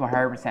 0 to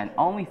 100%,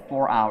 only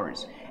 4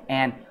 hours.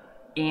 And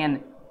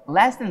in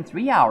less than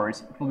 3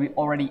 hours, it will be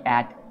already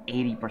at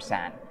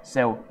 80%.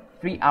 So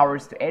 3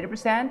 hours to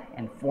 80%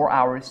 and 4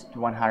 hours to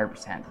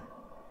 100%.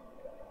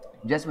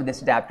 Just with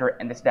this adapter,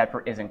 and this adapter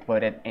is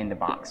included in the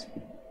box.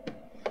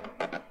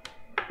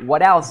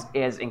 What else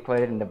is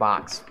included in the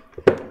box?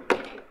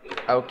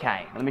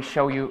 Okay, let me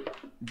show you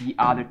the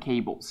other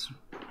cables.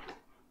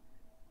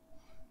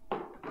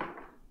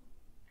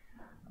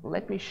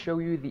 Let me show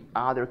you the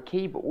other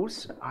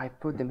cables. I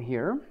put them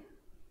here.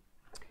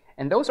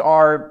 And those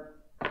are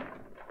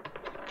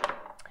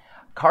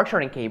car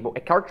charging cable,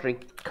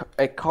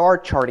 a car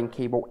charging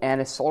cable,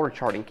 and a solar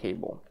charging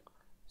cable.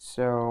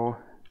 So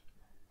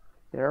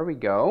there we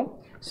go.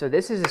 So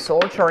this is a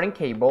solar charging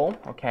cable.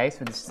 Okay,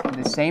 so this is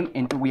the same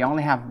input. We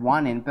only have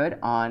one input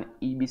on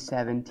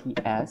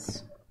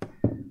𝗵𝗃s.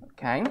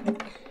 Okay,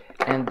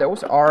 and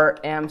those are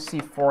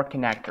MC4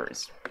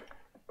 connectors.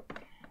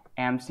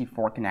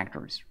 MC4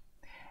 connectors.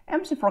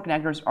 MC4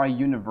 connectors are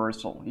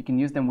universal. You can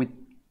use them with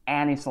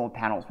any solar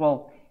panels.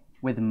 Well,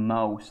 with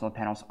most solar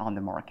panels on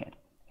the market.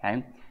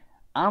 Okay.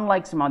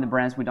 Unlike some other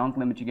brands, we don't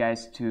limit you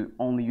guys to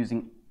only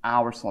using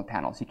our solar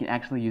panels. You can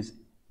actually use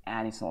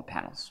any solar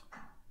panels.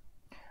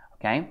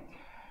 Okay.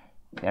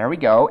 There we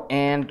go.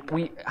 And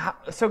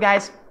so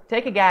guys,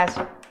 take a guess.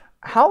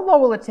 How long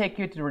will it take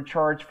you to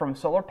recharge from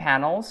solar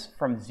panels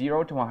from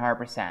 0 to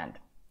 100%?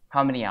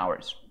 How many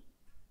hours?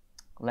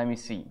 Let me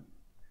see.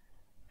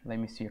 Let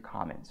me see your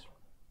comments.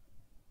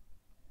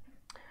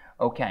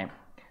 Okay.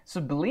 So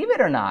believe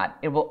it or not,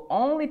 it will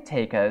only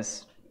take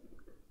us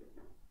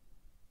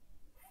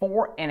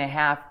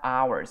 4.5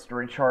 hours to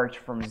recharge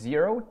from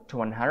 0 to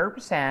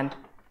 100%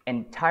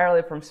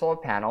 entirely from solar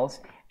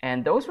panels,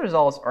 and those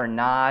results are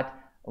not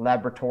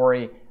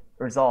laboratory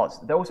results.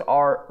 Those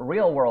are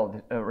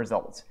real-world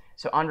results.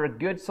 So under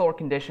good solar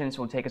conditions, it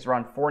will take us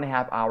around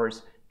 4.5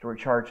 hours to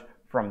recharge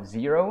from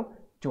 0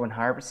 to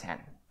 100%.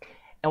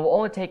 And will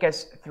only take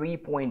us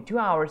 3.2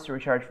 hours to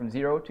recharge from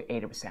 0 to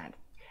 80%.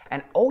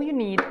 And all you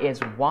need is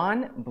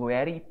one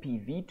BLUETTI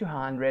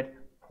PV200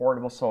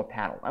 portable solar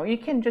panel. Now you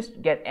can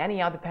just get any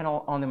other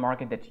panel on the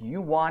market that you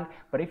want,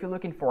 but if you're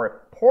looking for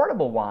a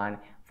portable one,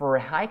 for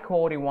a high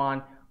quality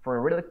one, for a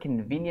really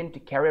convenient to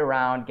carry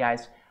around,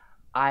 guys,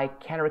 I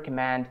can't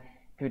recommend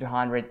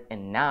PV200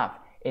 enough.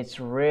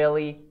 It's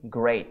really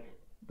great.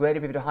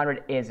 BLUETTI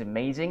PV200 is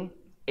amazing.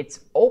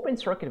 Its open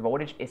circuit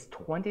voltage is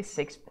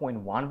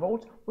 26.1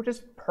 volts, which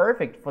is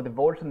perfect for the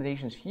voltage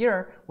limitations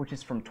here, which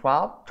is from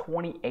 12 to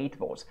 28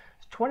 volts.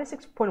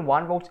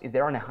 26.1 volts is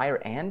there on a higher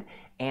end,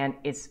 and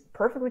it's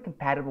perfectly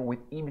compatible with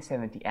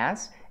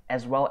𝗵𝗶𝘃𝗵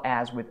as well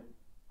as with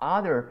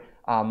other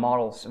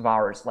models of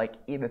ours like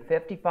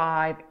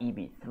𝗵𝗶𝘃𝗵,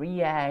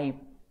 𝗵𝗶3A,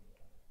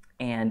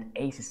 and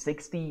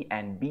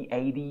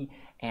AC300&B300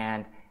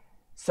 and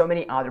so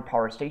many other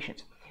power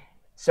stations.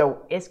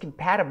 So it's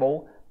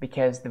compatible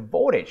because the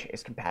voltage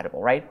is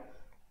compatible, right?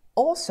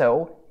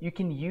 Also, you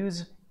can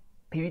use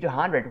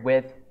PV200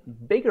 with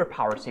bigger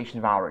power stations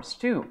of ours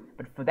too,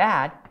 but for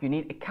that you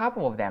need a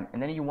couple of them, and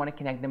then you want to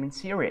connect them in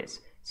series.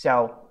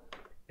 So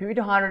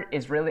PV200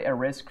 is really a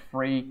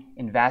risk-free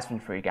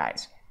investment for you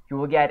guys. You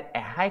will get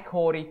a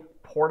high-quality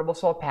portable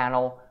solar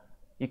panel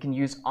you can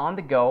use on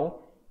the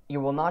go. You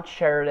will not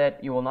share it,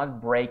 you will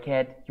not break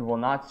it, you will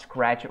not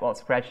scratch it. Well,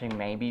 scratching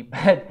maybe,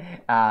 but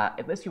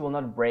at least you will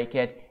not break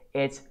it.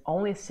 It's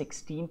only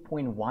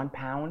 16.1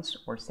 pounds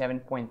or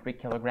 7.3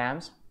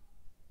 kilograms.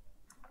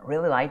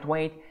 Really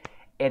lightweight.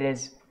 It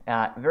is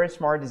very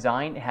smart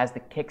design. It has the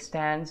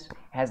kickstands,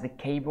 has the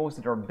cables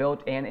that are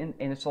built in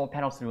the solar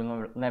panels, so you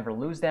will never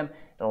lose them.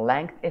 The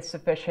length is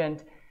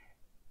sufficient.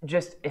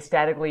 Just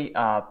aesthetically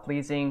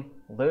pleasing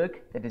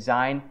look. The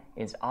design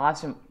is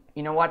awesome.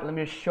 You know what? Let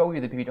me just show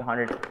you the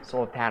PV200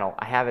 solar panel.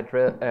 I have it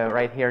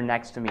right here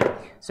next to me.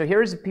 So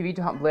here's the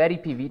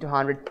BLUETTI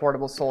PV200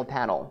 portable solar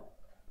panel.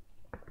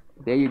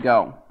 There you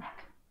go.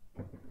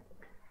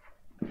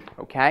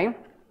 Okay,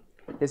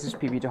 this is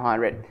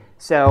PV200.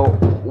 So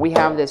we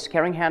have this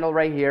carrying handle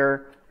right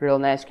here, real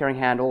nice carrying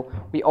handle.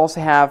 We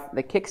also have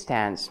the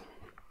kickstands.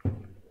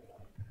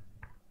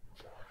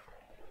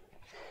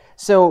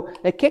 So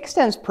the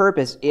kickstand's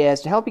purpose is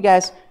to help you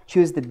guys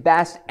choose the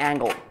best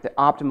angle, the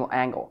optimal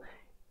angle.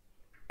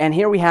 And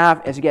here we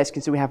have, as you guys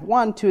can see, we have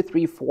 1, 2,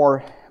 3,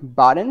 4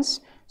 buttons.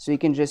 So you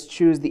can just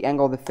choose the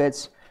angle that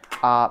fits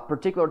a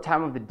particular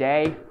time of the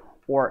day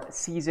or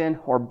season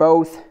or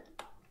both.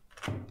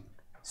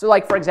 So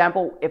like for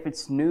example, if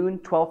it's noon,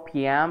 12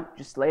 p.m.,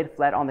 just lay it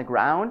flat on the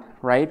ground,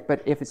 right?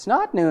 But if it's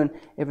not noon,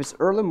 if it's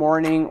early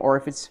morning or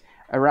if it's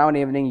around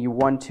evening, you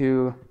want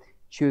to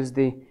choose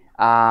the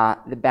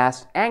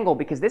best angle,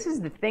 because this is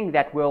the thing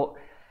that will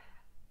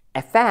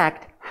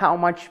affect how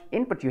much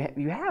input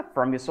you have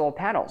from your solar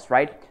panels,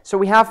 right? So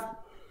we have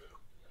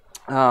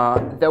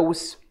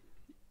those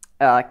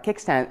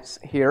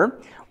kickstands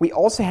here. We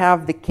also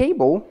have the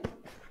cable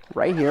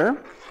right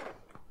here.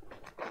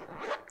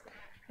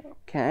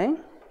 Okay.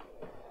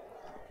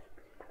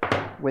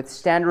 With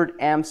standard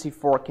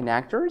MC4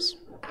 connectors.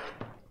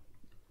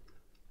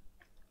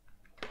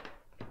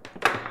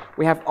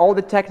 We have all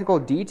the technical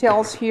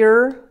details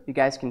here. You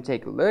guys can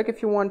take a look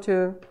if you want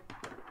to.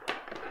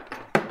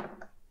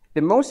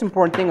 The most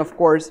important thing, of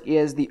course,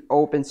 is the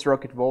open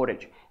circuit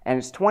voltage, and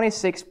it's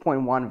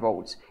 26.1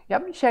 volts. You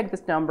have to check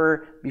this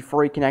number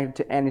before you connect it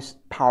to any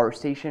power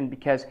station,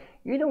 because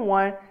you don't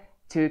want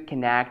to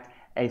connect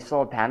a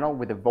solar panel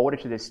with a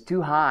voltage that is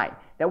too high.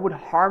 That would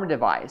harm the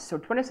device. So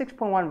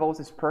 26.1 volts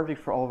is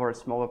perfect for all of our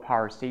smaller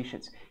power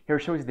stations. Here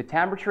it shows you the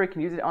temperature you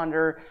can use it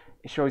under.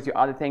 It shows you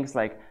other things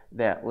like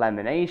the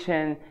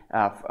lamination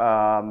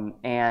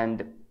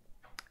and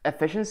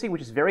efficiency,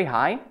 which is very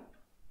high.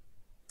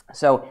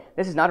 So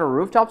this is not a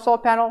rooftop solar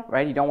panel,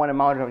 right? You don't want to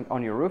mount it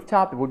on your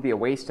rooftop. It would be a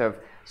waste of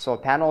solar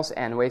panels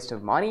and waste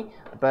of money.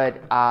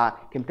 But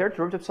compared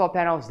to rooftop solar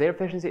panels, their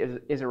efficiency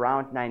is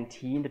around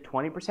 19 to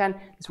 20%.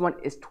 This one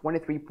is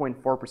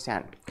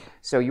 23.4%.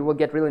 So you will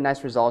get really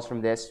nice results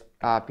from this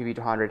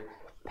PV200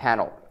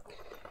 panel.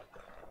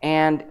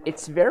 And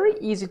it's very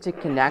easy to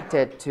connect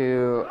it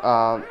to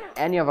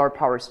any of our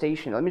power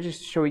stations. Let me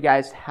just show you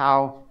guys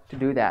how to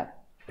do that.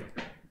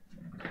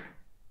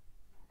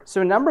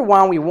 So number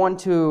one, we want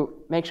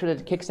to make sure that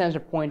the kickstands are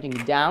pointing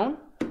down,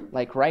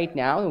 like right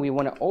now, and we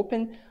want to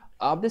open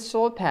up the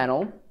solar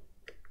panel.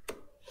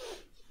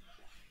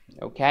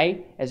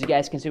 Okay, as you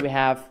guys can see, we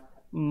have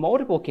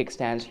multiple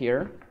kickstands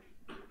here.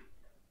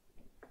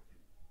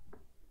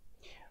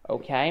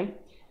 Okay,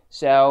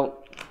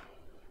 so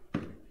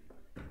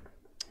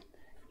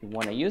you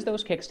want to use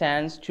those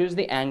kickstands, choose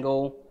the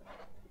angle,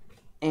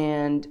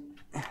 and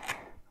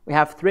we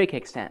have 3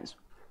 kickstands.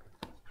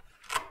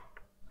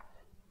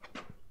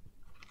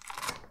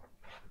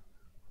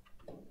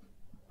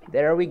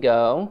 There we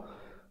go.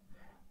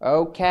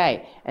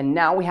 Okay, and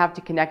now we have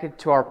to connect it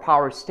to our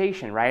power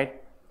station,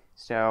 right?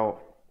 So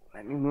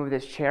let me move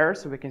this chair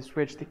so we can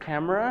switch the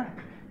camera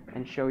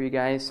and show you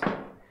guys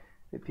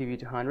the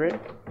PV200.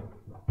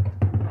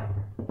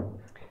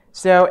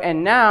 So,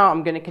 and now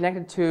I'm going to connect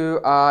it to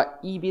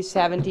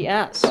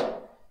𝗵70S.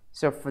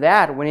 So for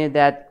that, we need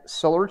that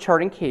solar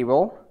charging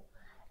cable.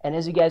 And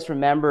as you guys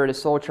remember, the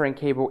solar charging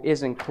cable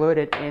is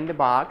included in the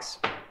box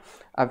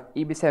of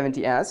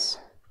𝗵70S.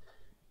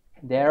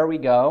 There we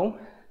go.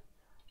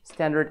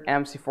 Standard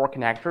MC4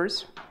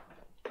 connectors.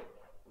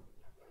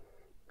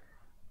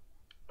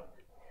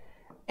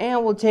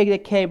 And we'll take the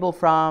cable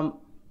from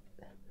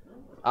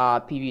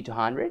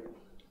PV200.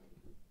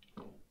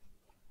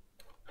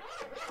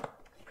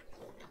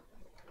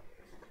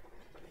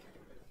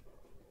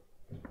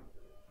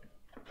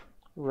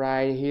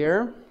 Right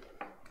here.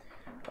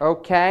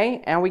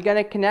 Okay, and we're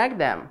gonna connect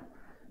them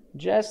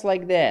just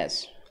like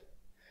this.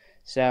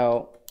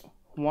 So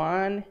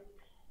 1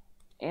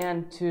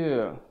 and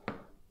 2.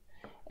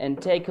 And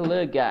take a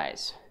look,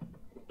 guys.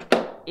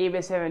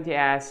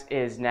 𝗵70S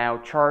is now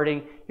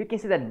charging. You can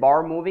see that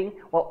bar moving.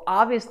 Well,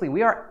 obviously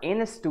we are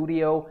in a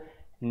studio,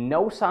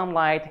 no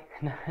sunlight,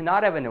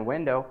 not even a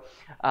window.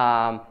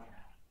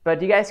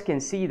 But you guys can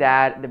see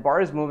that the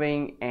bar is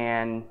moving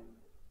and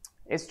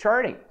it's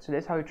charging. So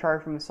that's how you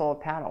charge from a solar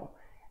panel.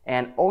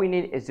 And all you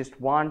need is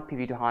just one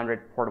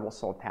PV200 portable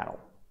solar panel.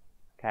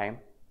 Okay.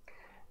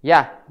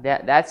 Yeah,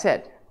 that's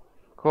it.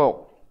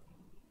 Cool.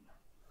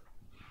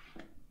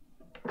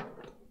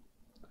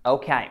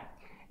 Okay.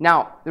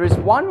 Now, there is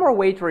one more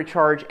way to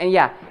recharge, and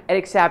yeah, it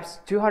accepts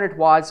 200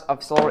 watts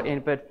of solar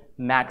input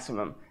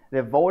maximum.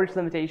 The voltage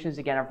limitations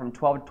again are from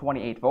 12 to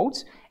 28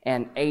 volts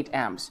and 8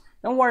 amps.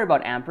 Don't worry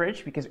about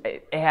amperage because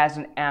it has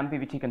an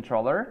MPPT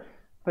controller,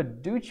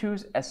 but do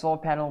choose a solar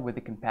panel with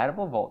a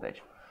compatible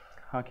voltage.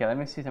 Okay, let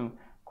me see some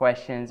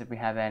questions if we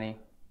have any.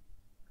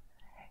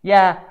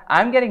 Yeah,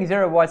 I'm getting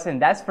 0 watts in,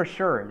 that's for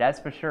sure,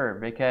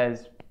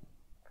 because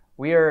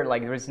we are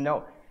like, there's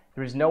no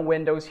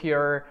windows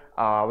here.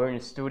 We're in a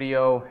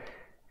studio,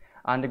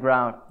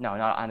 underground. No,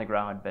 not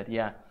underground, but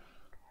yeah.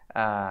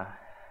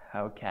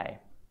 Okay.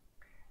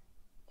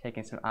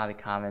 Taking some other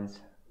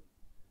comments.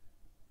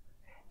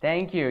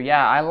 Thank you.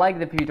 Yeah, I like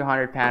the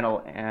PV200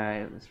 panel.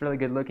 It's really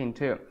good looking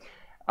too.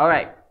 All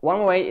right.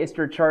 One way is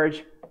to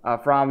recharge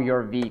from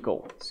your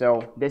vehicle.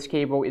 So this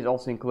cable is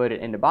also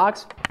included in the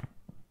box.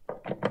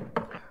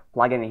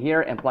 Plug it in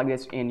here and plug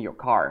this in your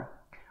car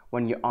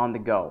when you're on the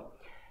go.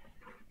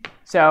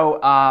 So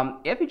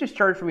if you just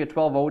charge from your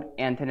 12-volt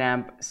and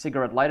 10-amp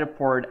cigarette lighter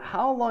port,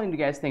 how long do you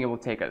guys think it will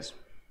take us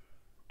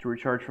to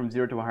recharge from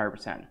 0 to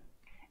 100%?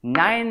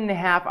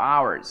 9.5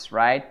 hours,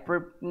 right?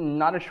 For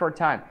not a short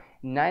time.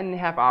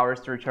 9.5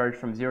 hours to recharge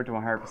from 0 to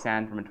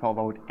 100% from a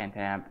 12-volt and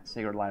 10-amp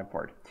cigarette lighter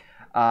port.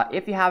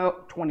 If you have a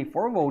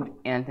 24-volt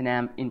and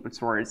 10-amp input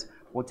source, it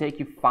will take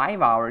you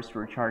 5 hours to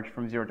recharge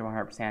from 0 to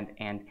 100%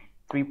 and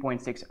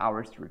 3.6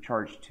 hours to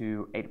recharge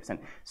to 80%.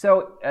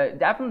 So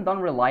definitely don't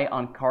rely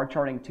on car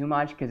charging too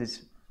much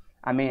because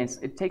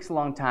it takes a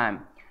long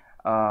time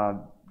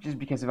just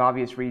because of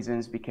obvious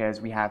reasons, because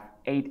we have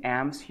 8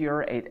 amps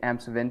here, 8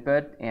 amps of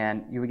input,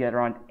 and you will get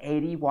around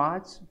 80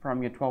 watts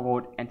from your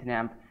 12-volt and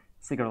 10-amp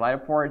cigarette lighter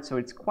port, so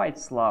it's quite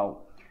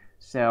slow.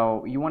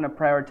 So you want to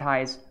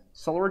prioritize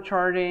solar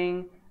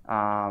charging,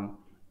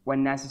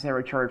 when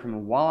necessary charge from a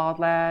wall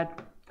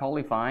outlet,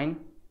 totally fine.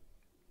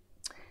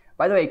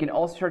 By the way, you can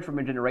also charge from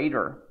a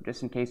generator,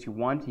 just in case you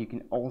want. You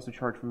can also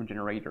charge from a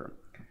generator.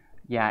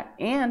 Yeah,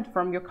 and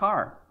from your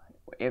car.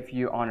 If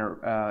you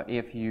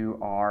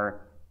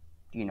are,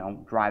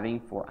 driving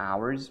for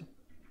hours,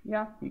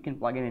 yeah, you can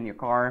plug it in your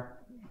car.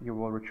 You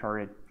will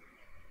recharge it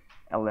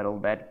a little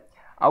bit.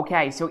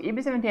 Okay, so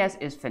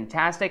𝗵70S is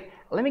fantastic.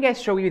 Let me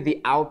guys show you the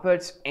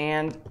outputs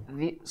and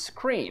the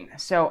screen.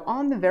 So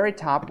on the very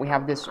top, we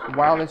have this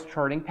wireless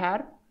charging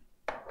pad,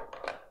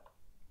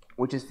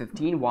 which is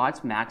 15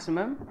 watts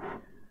maximum.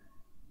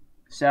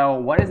 So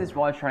what is this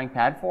wireless charging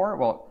pad for?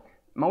 Well,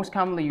 most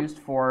commonly used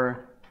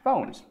for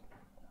phones,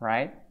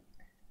 right?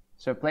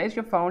 So place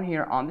your phone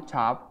here on the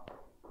top.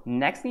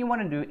 Next thing you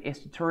want to do is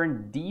to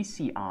turn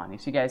DC on. You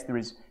see guys,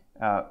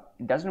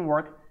 it doesn't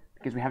work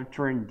because we have to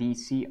turn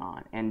DC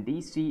on. And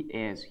DC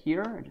is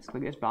here. Just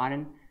click this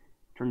button,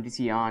 turn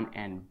DC on,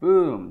 and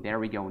boom, there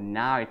we go.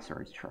 Now it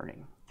starts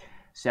charging.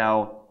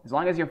 So as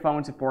long as your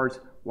phone supports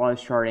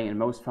wireless charging, and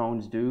most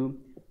phones do,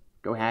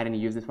 go ahead and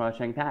use this wireless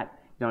charging pad.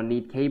 You don't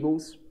need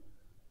cables,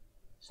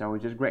 so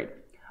it's just great.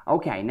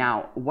 Okay,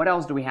 now what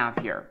else do we have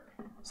here?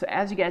 So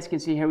as you guys can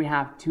see here, we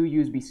have 2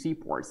 USB-C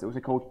ports. Those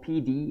are called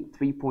PD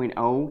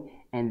 3.0,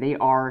 and they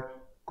are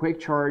quick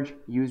charge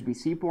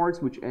USB-C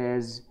ports, which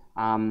is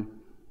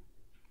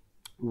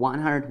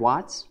 100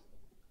 watts,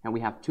 and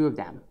we have 2 of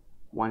them,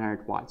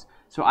 100 watts.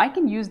 So I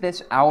can use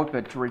this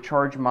output to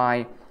recharge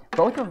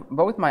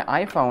both my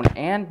iPhone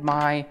and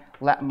my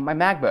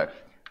MacBook.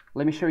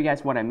 Let me show you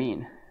guys what I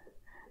mean.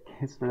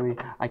 It's really,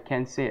 I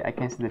can't see it. I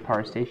can't see the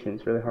power station.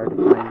 It's really hard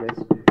to find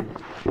this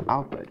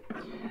output.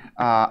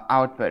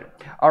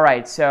 All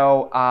right,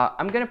 so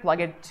I'm gonna plug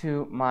it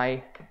in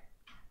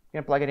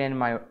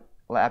my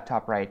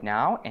laptop right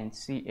now and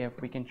see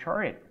if we can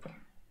charge it.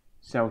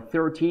 So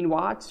 13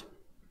 watts,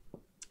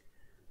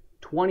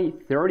 20,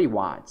 30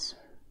 watts,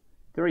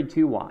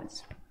 32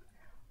 watts.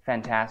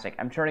 Fantastic.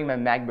 I'm charging my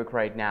MacBook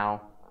right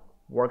now.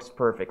 Works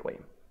perfectly.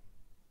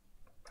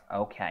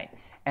 Okay.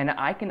 And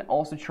I can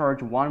also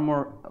charge one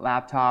more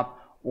laptop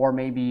or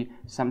maybe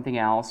something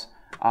else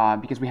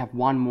because we have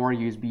one more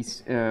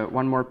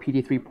one more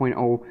PD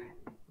 3.0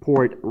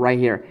 port right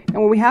here.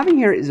 And what we have in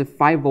here is a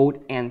 5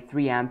 volt and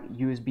 3 amp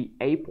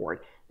USB-A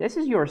port. This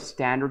is your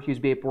standard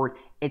USB-A port.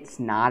 It's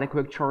not a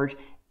quick charge.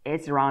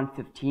 It's around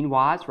 15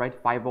 watts, right?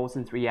 5 volts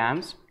and 3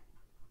 amps.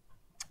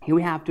 Here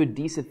we have two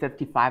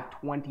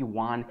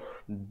DC5521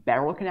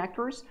 barrel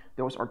connectors.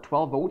 Those are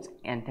 12 volts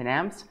and 10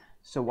 amps,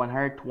 so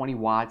 120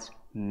 watts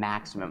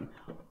maximum.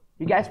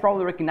 You guys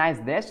probably recognize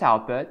this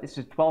output. This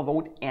is 12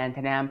 volt and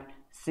 10 amp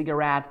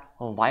cigarette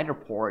lighter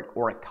port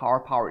or a car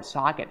powered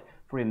socket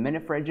for your mini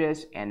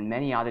fridges and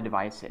many other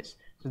devices.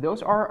 So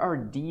those are our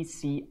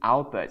DC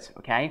outputs,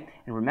 okay?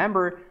 And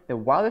remember, the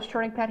wireless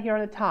charging pad here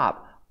on the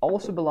top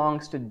also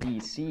belongs to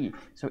DC.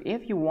 So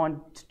if you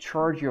want to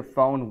charge your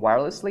phone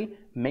wirelessly,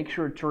 make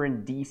sure to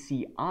turn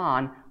DC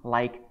on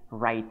like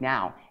right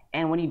now.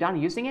 And when you're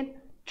done using it,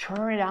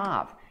 turn it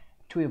off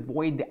to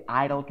avoid the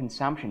idle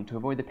consumption, to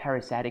avoid the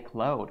parasitic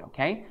load,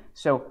 okay?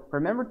 So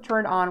remember to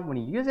turn on when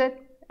you use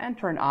it and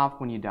turn off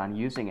when you're done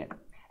using it.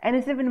 And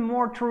it's even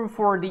more true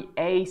for the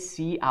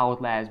AC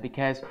outlets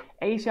because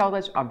AC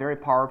outlets are very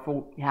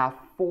powerful. You have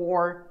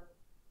 4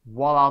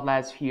 wall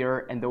outlets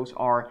here, and those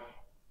are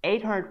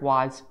 800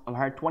 watts,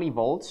 120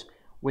 volts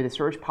with a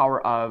surge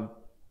power of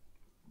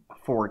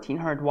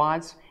 1400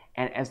 watts.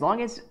 And as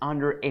long as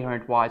under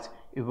 800 watts,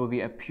 it will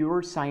be a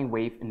pure sine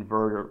wave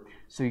inverter.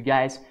 So you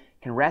guys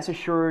can rest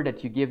assured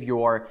that you give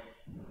your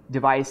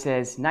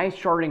devices nice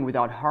charging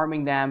without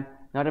harming them.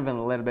 Not even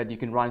a little bit. You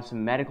can run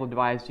some medical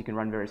device, you can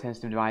run very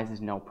sensitive devices,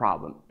 no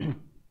problem.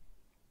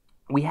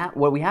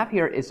 What we have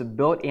here is a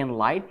built-in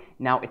light.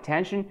 Now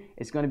attention,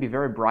 it's going to be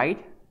very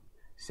bright,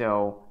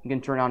 so you can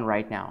turn on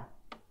right now.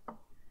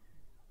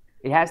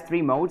 It has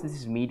 3 modes. This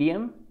is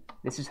medium,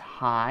 this is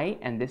high,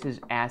 and this is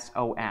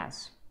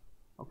SOS.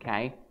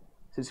 Okay,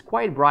 so it's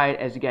quite bright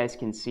as you guys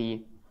can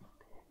see,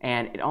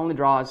 and it only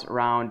draws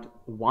around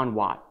 1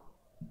 watt.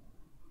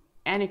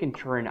 And you can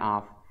turn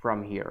off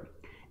from here.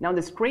 Now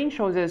the screen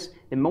shows us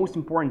the most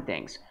important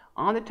things.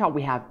 On the top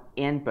we have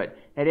input,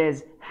 that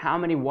is how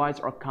many watts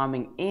are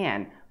coming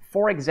in.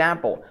 For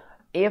example,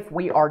 if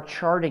we are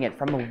charging it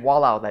from a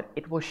wall outlet,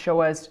 it will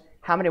show us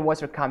how many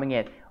watts are coming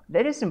in.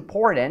 That is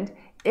important,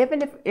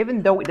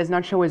 even though it does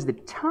not show us the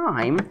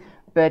time,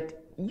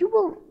 but you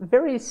will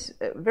very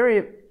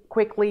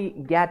quickly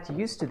get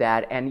used to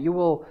that, and you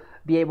will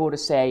be able to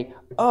say,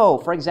 oh,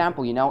 for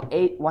example, you know,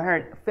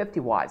 150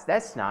 watts,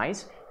 that's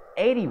nice.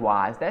 80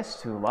 watts,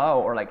 that's too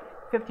low, or like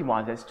 50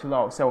 watts, that's too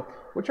low. So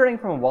we're turning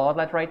from a wall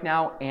outlet right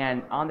now,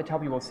 and on the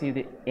top you will see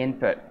the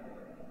input.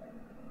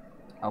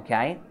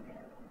 Okay.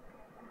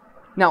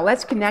 Now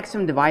let's connect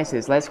some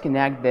devices. Let's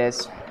connect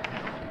this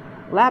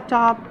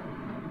laptop.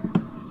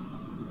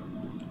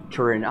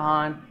 Turn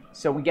on.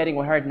 So we're getting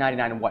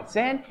 199 watts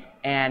in,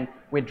 and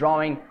we're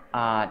drawing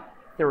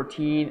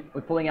 13.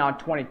 We're pulling out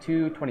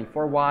 22,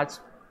 24 watts.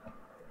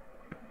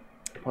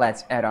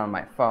 Let's add on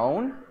my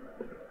phone.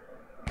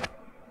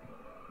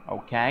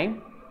 Okay.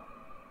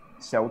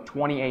 So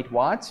 28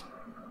 watts,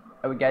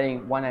 and we're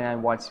getting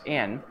 199 watts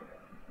in.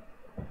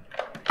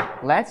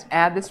 Let's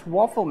add this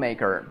waffle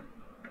maker.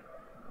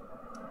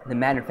 The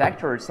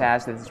manufacturer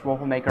says that this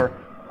waffle maker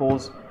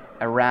pulls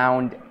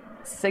around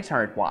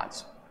 600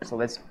 watts. So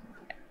let's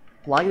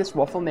plug this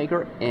waffle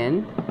maker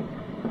in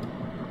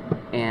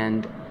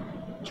and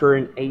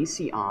turn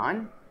AC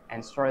on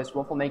and start this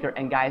waffle maker.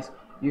 And guys,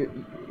 you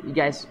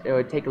guys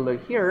take a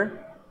look here.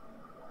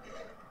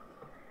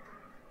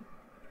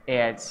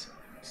 It's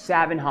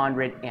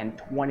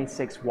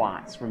 726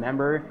 watts.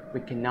 Remember, we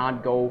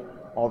cannot go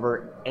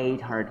over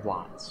 800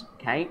 watts.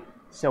 Okay,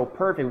 so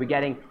perfect.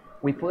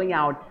 We're pulling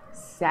out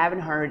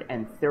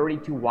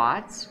 732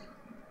 watts,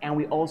 and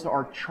we also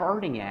are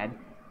charging it.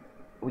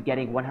 We're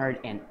getting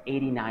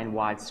 189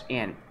 watts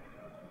in.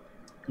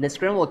 The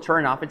screen will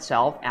turn off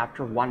itself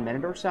after 1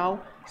 minute or so.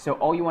 So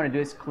all you want to do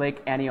is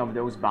click any of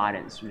those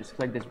buttons. You just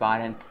click this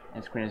button,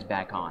 and the screen is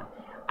back on.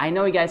 I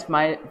know you guys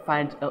might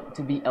find it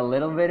to be a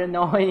little bit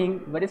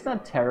annoying, but it's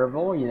not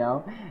terrible, you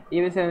know.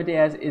 Even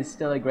 70S is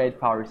still a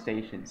great power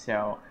station.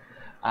 So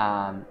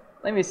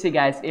let me see,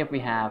 guys, if we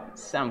have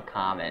some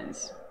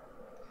comments.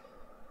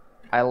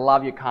 I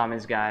love your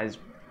comments, guys.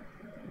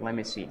 Let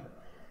me see.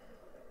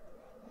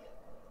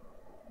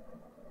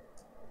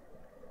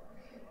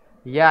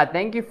 Yeah,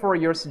 thank you for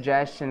your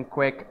suggestion,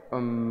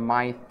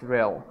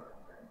 𝗥𝗲𝗹.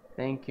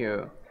 Thank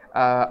you.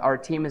 Our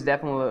team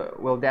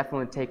will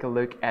definitely take a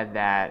look at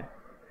that.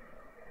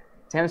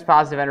 Tim's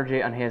positive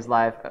energy on his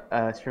life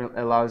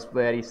allows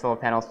BLUETTI solar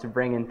panels to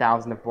bring in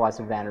thousands of watts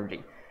of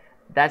energy.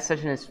 That's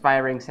such an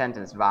inspiring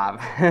sentence,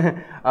 Bob.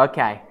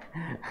 Okay.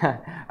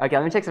 Okay,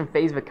 let me check some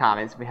Facebook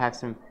comments. We have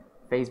some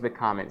Facebook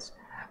comments.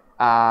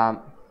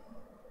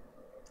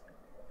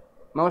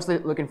 Mostly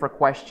looking for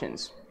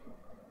questions.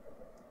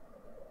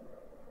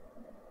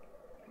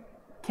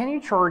 Can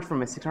you charge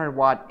from a 600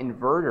 watt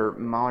inverter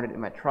mounted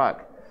in my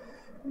truck?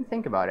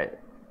 Think about it.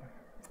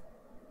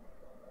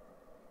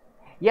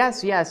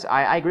 Yes,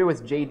 I agree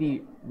with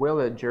JD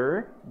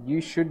Villager.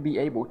 You should be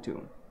able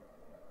to.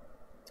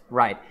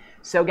 Right.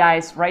 So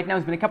guys, right now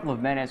it's been a couple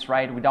of minutes,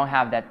 right? We don't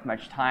have that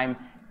much time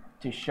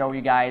to show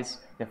you guys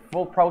the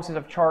full process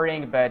of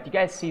charging, but you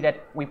guys see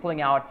that we're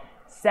pulling out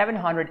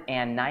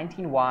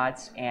 719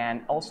 watts,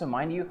 and also,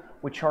 mind you,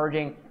 we're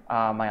charging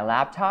my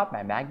laptop,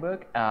 my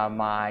MacBook,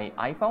 my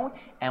iPhone,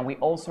 and we're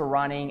also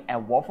running a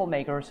waffle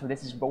maker, so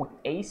this is both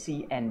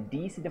AC and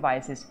DC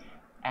devices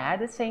at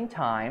the same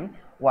time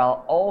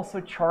while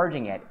also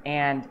charging it.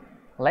 And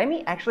let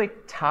me actually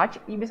touch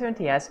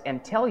𝗵70S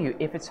and tell you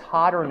if it's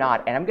hot or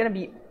not, and I'm gonna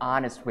be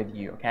honest with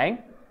you, okay?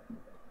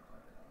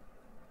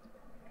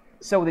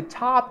 So the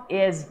top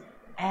is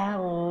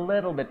a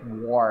little bit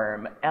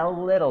warm, a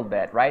little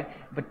bit, right?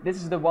 But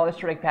this is the wireless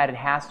charging pad, it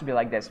has to be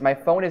like this. My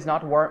phone is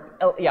not warm.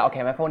 Oh, yeah,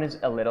 okay, my phone is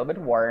a little bit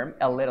warm,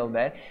 a little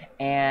bit,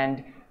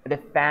 and the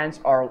fans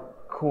are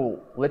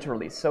cool,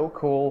 literally so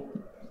cool.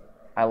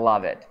 I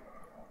love it.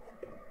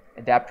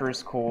 Adapter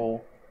is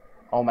cool.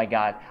 Oh my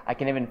god, I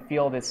can even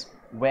feel this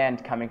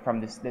wind coming from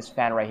this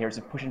fan right here. It's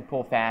a push and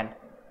pull fan,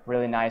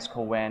 really nice,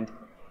 cool wind.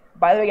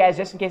 By the way, guys,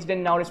 just in case you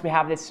didn't notice, we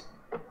have this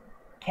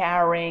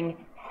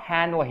carrying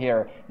handle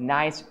here.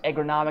 Nice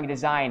ergonomic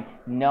design,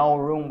 no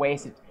room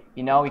wasted.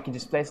 You know, you can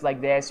just place it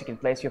like this. You can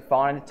place your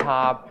phone on the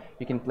top.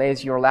 You can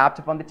place your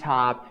laptop on the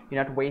top.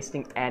 You're not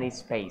wasting any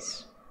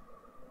space.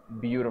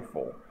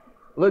 Beautiful.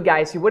 Look,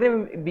 guys, you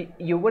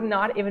would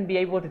not even be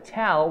able to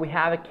tell we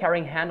have a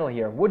carrying handle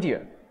here, would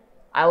you?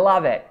 I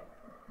love it.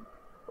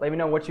 Let me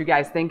know what you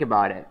guys think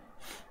about it.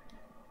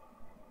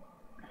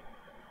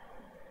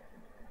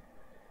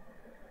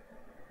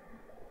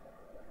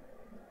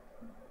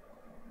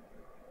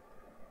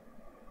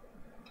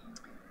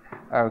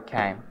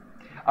 Okay.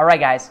 All right,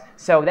 guys.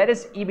 So that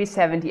is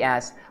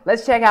𝗵70S.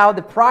 Let's check out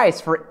the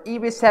price for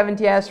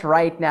𝗵70S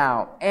right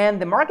now. And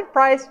the market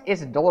price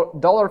is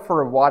 $1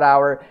 for a watt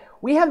hour.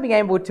 We have been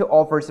able to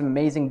offer some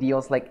amazing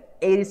deals like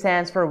 80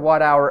 cents for a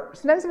watt hour,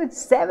 sometimes even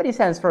 70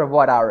 cents for a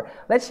watt hour.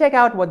 Let's check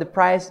out what the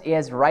price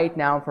is right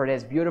now for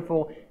this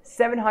beautiful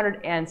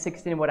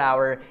 716 watt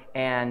hour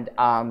and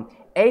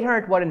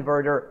 800 watt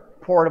inverter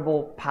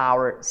portable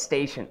power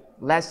station.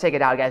 Let's check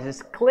it out, guys.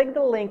 Just click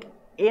the link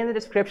in the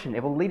description.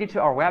 It will lead you to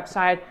our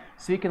website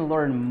so you can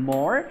learn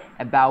more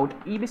about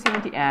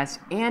𝗵70S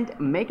and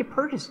make a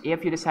purchase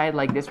if you decide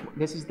like this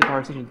is the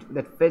power station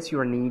that fits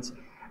your needs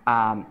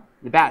the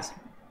best.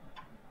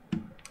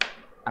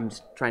 I'm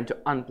just trying to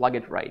unplug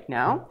it right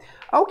now.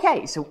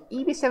 Okay, so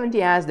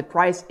𝗵70S, the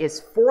price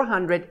is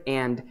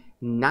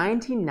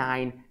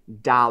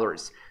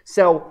 $499.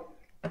 So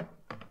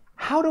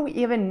how do we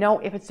even know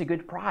if it's a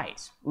good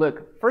price?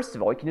 Look, first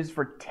of all, you can use it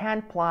for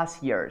 10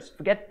 plus years.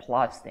 Forget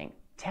plus thing,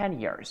 10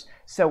 years.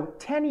 So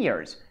 10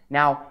 years.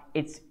 Now,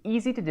 it's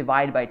easy to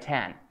divide by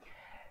 10.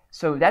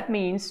 So that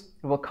means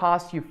it will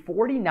cost you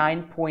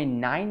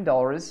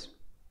 $49.9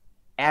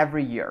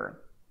 every year.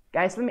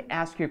 Guys, let me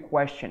ask you a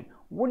question.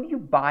 Would you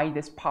buy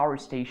this power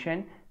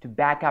station to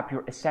back up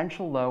your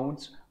essential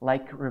loads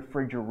like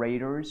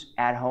refrigerators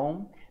at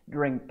home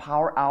during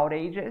power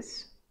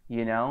outages?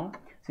 You know,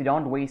 so you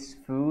don't waste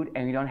food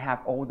and you don't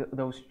have all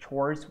those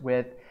chores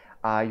with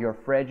your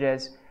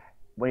fridges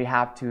where you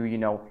have to, you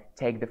know,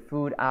 take the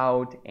food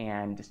out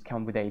and just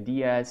come with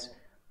ideas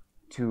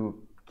to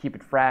keep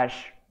it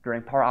fresh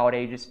during power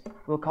outages.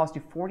 It will cost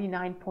you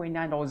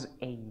 $49.9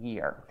 a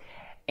year.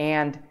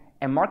 And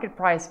a market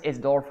price is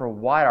 $1 for a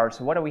watt hour.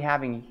 So what are we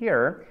having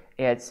here?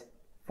 It's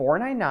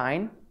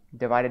 $499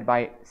 divided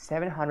by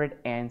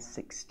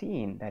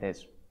 716. That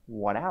is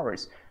watt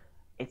hours.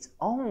 It's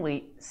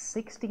only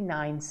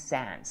 69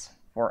 cents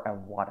for a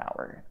watt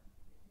hour.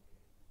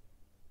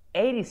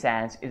 80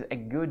 cents is a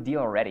good deal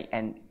already,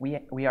 and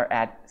we are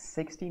at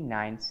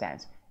 69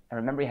 cents. And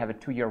remember, you have a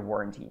 2-year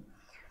warranty.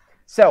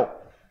 So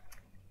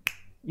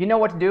you know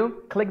what to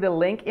do. Click the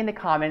link in the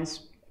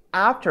comments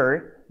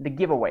after the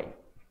giveaway.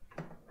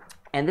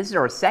 And this is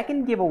our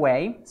second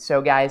giveaway.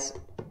 So guys,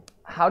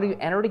 how do you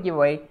enter the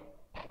giveaway?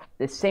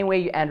 The same way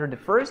you entered the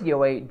first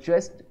giveaway,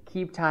 just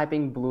keep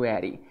typing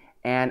BLUETTI.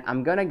 And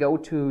I'm gonna go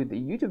to the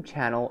YouTube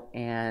channel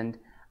and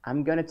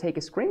I'm gonna take a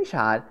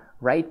screenshot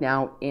right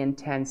now in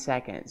 10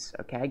 seconds.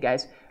 Okay,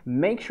 guys,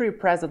 make sure you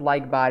press that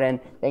like button.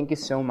 Thank you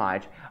so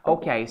much.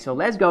 Okay, so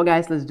let's go,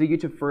 guys. Let's do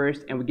YouTube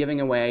first, and we're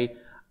giving away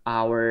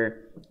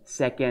our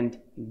second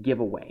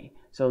giveaway.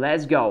 So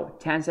let's go.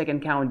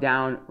 10-second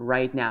countdown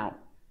right now.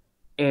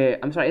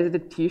 I'm sorry, is it a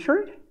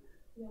t-shirt?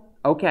 Yeah.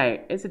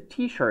 Okay, it's a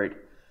t-shirt.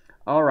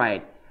 All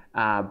right,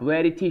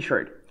 BLUETTI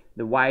t-shirt,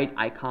 the white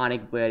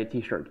iconic BLUETTI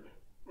t-shirt.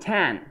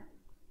 10,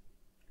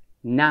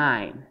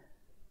 9,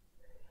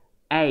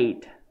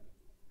 8,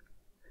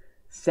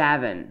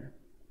 7,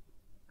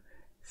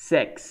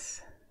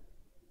 6,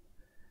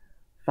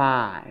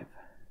 5,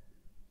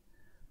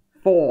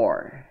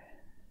 4,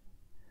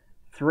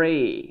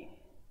 3,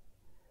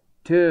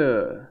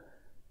 2,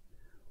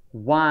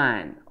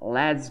 1.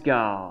 Let's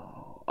go.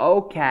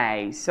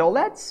 Okay, so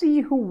let's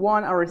see who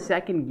won our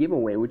second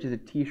giveaway, which is a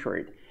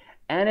t-shirt.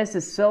 And it's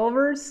a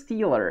silver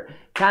stealer.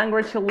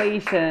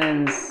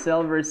 Congratulations,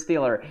 silver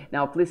stealer.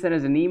 Now, please send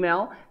us an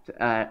email,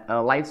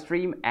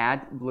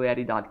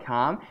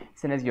 livestream@bluetti.com.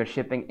 Send us your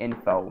shipping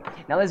info.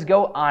 Now, let's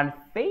go on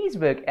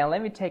Facebook. And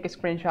let me take a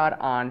screenshot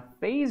on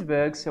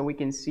Facebook so we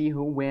can see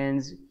who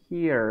wins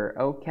here.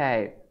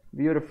 Okay,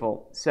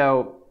 beautiful.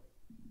 So,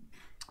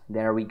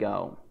 there we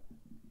go.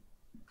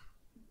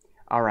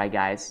 All right,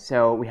 guys.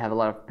 So, we have a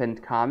lot of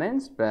pinned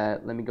comments,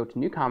 but let me go to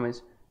new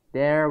comments.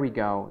 There we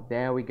go.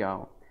 There we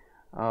go.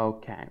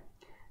 Okay,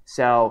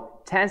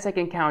 so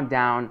 10-second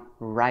countdown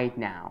right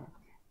now.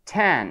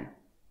 10,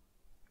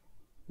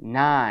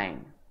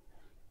 9,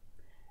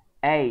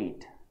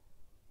 8,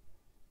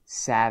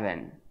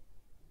 7,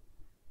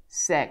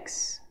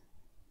 6,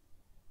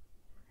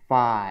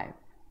 5,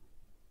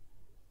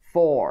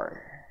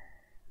 4,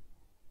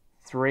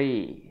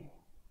 3,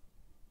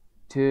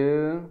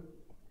 2,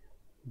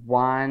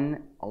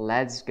 1,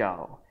 let's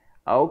go.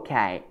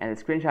 Okay, and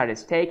the screenshot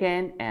is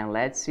taken, and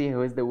let's see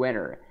who is the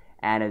winner.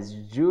 And it's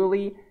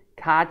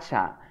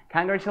𝗤𝗶𝘃𝗆.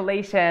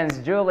 Congratulations,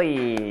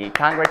 Julie.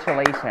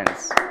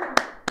 Congratulations.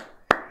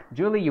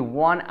 Julie, you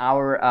won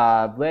our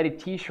BLUETTI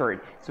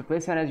t-shirt. So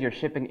please send us your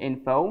shipping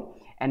info.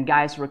 And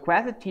guys,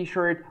 request a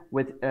t-shirt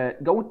with,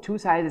 go 2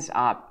 sizes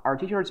up. Our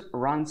t-shirts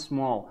run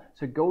small.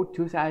 So go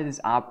 2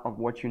 sizes up of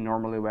what you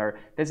normally wear.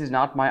 This is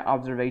not my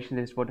observation.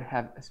 This is what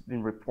has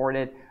been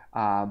reported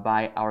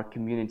by our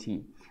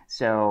community.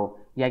 So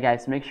yeah,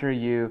 guys, make sure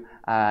you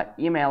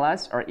email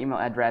us. Our email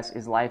address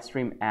is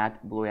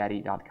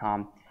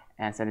livestream@bluetti.com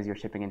and send us your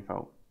shipping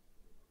info.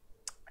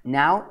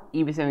 Now,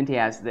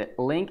 𝗶70S, the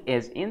link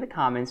is in the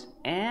comments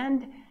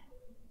and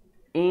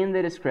in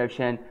the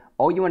description.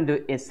 All you want to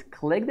do is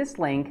click this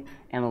link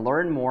and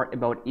learn more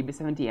about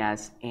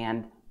𝗶70S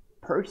and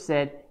purchase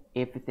it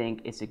if you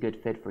think it's a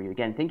good fit for you.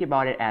 Again, think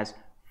about it as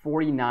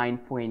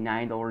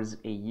 $49.9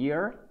 a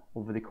year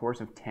over the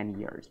course of 10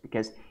 years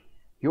because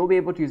you'll be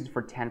able to use it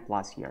for 10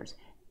 plus years.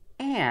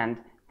 And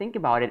think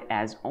about it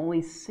as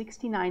only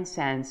 69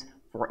 cents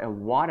for a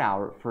watt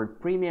hour for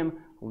premium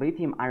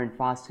lithium iron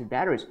phosphate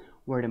batteries,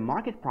 where the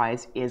market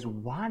price is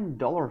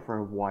 $1 for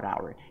a watt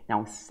hour.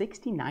 Now,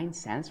 69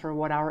 cents for a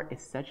watt hour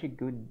is such a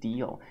good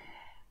deal.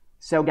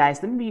 So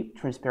guys, let me be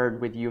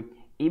transparent with you.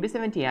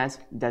 𝗶70S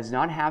does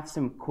not have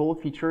some cool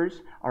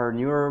features our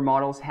newer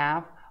models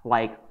have,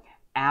 like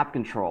app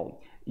control,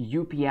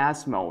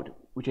 UPS mode,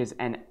 which is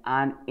an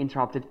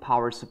uninterrupted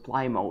power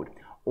supply mode,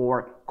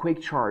 or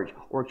quick charge,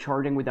 or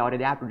charging without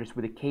adapter, just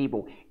with a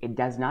cable. It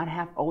does not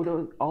have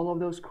all of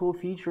those cool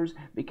features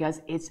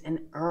because it's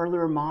an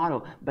earlier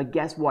model. But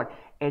guess what?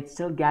 It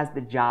still gets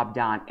the job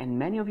done. And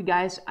many of you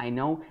guys, I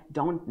know,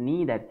 don't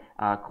need that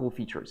cool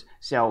features.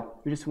 So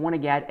you just want to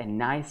get a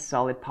nice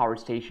solid power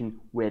station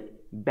with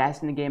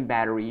best-in-the-game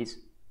batteries.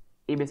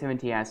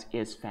 𝗶70S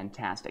is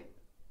fantastic.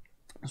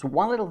 So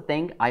one little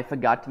thing I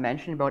forgot to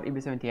mention about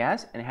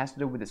𝗶70S, and it has to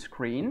do with the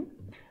screen,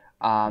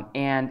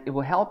 and it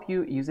will help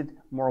you use it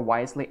more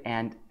wisely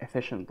and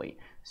efficiently.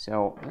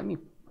 So let me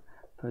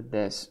put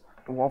this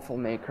waffle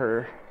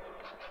maker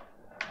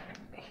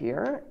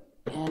here,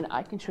 and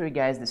I can show you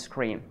guys the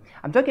screen.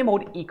 I'm talking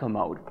about eco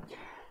mode.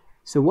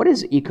 So what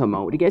is eco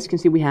mode? You guys can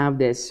see we have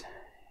this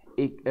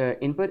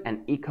input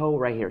and eco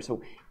right here.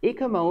 So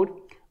eco mode,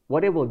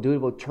 what it will do,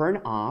 it will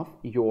turn off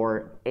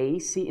your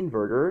AC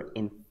inverter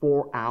in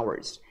 4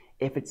 hours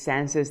if it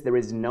senses there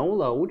is no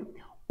load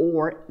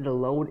or the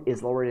load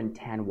is lower than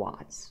 10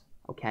 watts,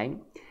 okay?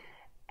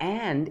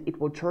 And it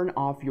will turn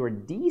off your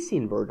DC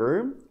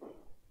inverter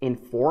in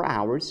 4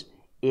 hours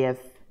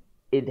if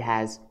it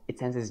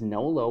senses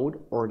no load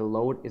or the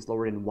load is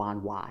lower than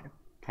 1 watt,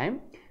 okay?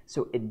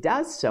 So it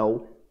does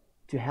so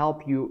to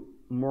help you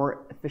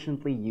more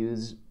efficiently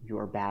use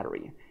your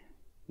battery.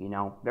 You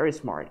know, very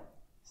smart.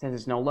 Since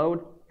there's no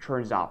load,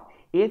 turns off.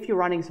 If you're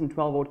running some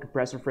 12-volt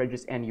compressor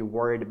fridges and you're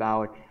worried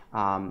about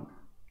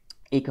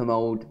eco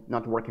mode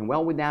not working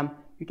well with them,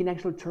 you can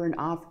actually turn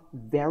off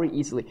very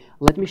easily.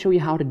 Let me show you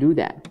how to do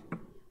that.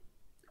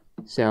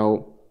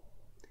 So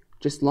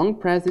just long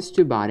press these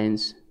 2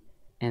 buttons,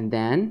 and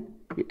then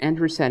you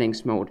enter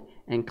settings mode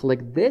and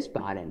click this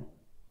button,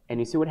 and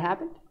you see what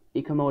happened?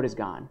 Eco mode is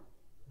gone.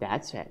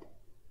 That's it.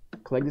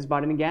 Click this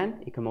button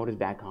again, eco mode is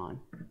back on.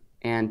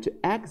 And to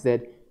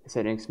exit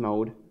settings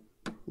mode,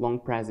 long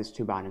press these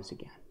 2 buttons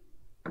again.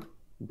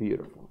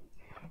 Beautiful.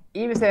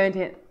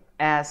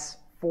 𝗶70S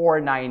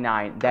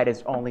 499, that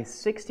is only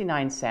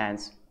 69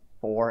 cents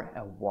for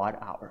a watt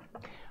hour.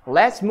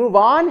 Let's move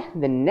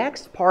on. The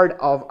next part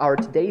of our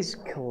today's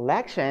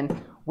collection,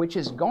 which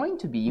is going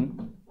to be,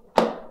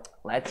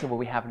 let's see what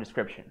we have in the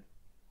description.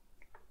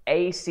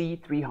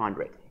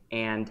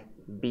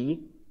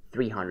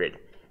 AC300&B300,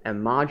 a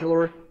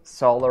modular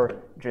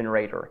solar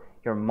generator.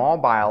 Your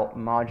mobile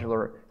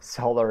modular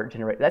solar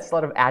generator. That's a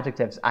lot of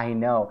adjectives, I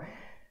know.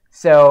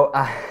 So,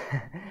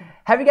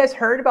 have you guys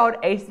heard about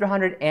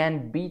AC300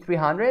 and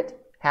B300?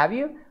 Have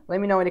you? Let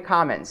me know in the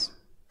comments.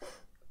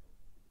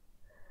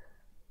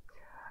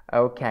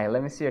 Okay,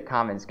 let me see your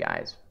comments,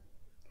 guys.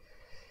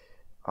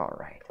 All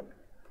right.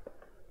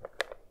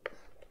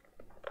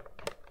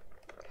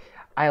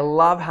 I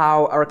love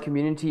how our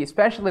community,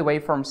 especially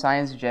Waveform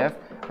Science Jeff,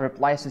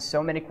 replies to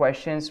so many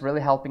questions,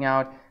 really helping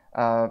out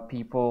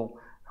people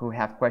who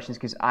have questions,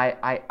 because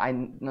I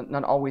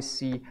not always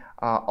see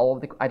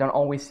I don't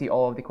always see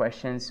all of the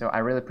questions, so I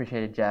really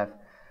appreciate it, Jeff.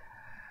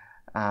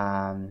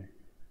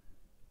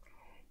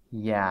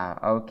 Yeah,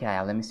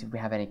 okay, let me see if we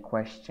have any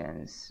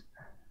questions.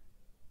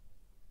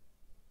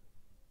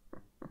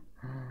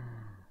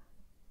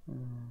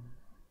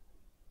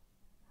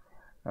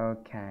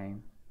 Okay.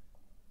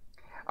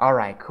 All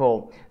right,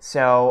 cool.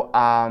 So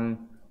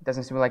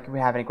doesn't seem like we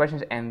have any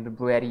questions, and the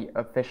BLUETTI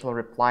official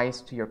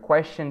replies to your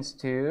questions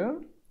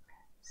too.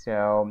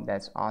 So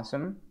that's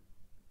awesome.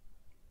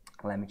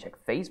 Let me check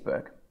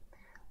Facebook.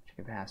 Check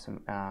if we have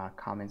some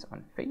comments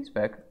on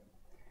Facebook.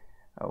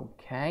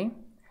 Okay.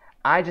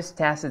 I just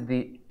tested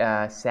the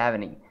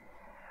 70.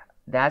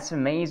 That's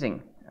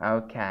amazing.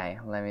 Okay,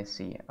 let me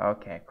see.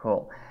 Okay,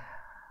 cool.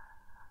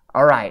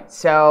 All right,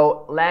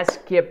 so let's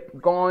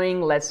keep going.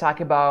 Let's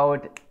talk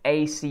about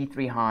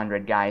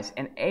AC300, guys.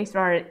 And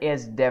AC300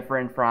 is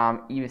different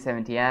from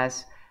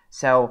EV70S.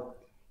 So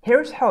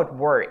here's how it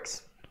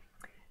works.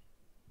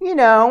 You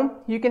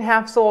know, you can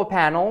have solar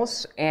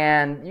panels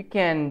and you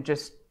can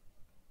just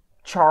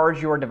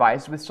charge your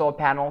device with solar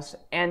panels.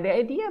 And the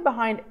idea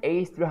behind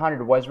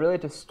AC300 was really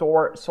to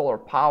store solar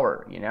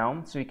power, you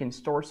know. So you can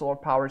store solar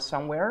power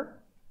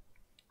somewhere.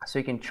 So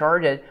you can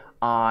charge it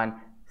on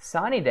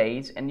sunny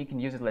days, and you can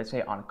use it, let's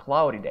say, on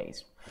cloudy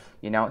days,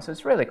 you know, so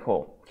it's really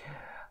cool.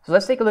 So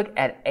let's take a look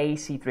at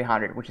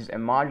AC300, which is a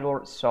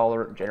modular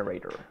solar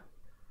generator.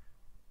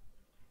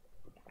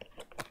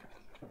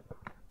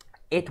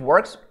 It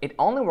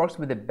only works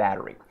with a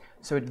battery,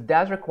 so it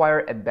does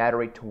require a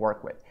battery to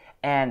work with,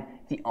 and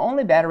the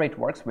only battery it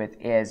works with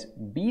is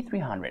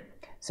B300.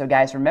 So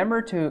guys,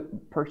 remember to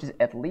purchase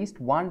at least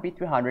one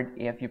B300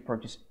 if you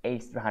purchase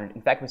AC300.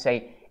 In fact, we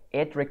say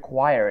it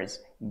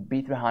requires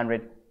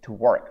B300 to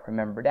work.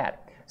 Remember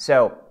that.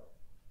 So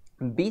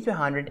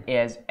B300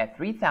 is a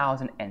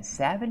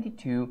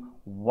 3072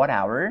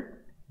 watt-hour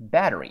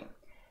battery.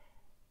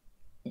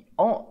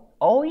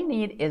 All you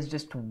need is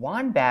just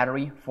one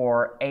battery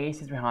for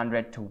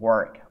AC300 to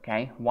work,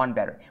 okay? One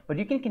battery. But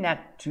you can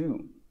connect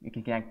two. You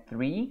can connect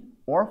 3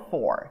 or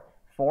 4.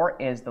 4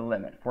 is the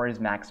limit. 4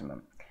 is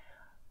maximum.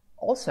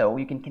 Also,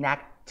 you can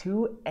connect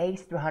two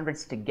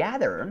AC300s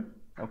together,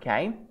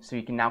 okay? So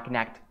you can now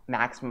connect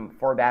maximum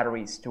 4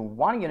 batteries to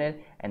one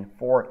unit and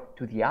 4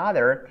 to the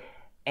other,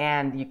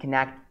 and you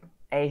connect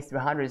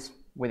AC300s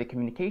with a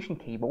communication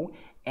cable,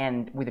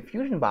 and with a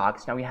fusion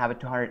box now we have a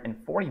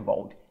 240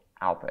 volt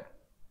output.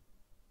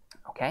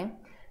 Okay,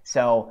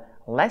 so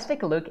let's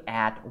take a look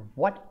at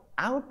what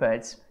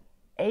outputs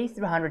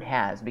AC300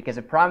 has, because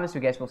I promise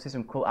you guys will see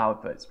some cool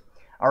outputs.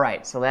 All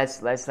right, so let's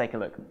take a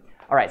look.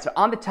 All right, so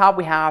on the top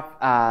we have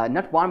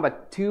not one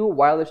but 2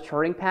 wireless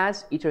charging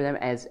pads. Each of them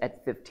is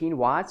at 15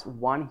 watts,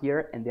 one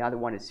here and the other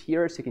one is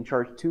here, so you can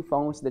charge 2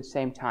 phones at the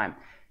same time.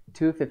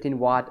 2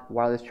 15-watt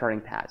wireless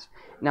charging pads.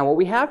 Now what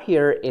we have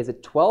here is a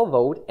 12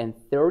 volt and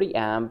 30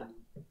 amp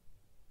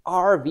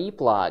RV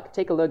plug.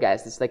 Take a look,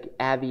 guys. It's like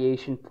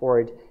aviation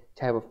port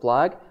type of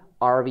plug,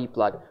 RV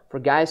plug. For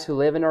guys who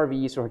live in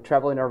RVs or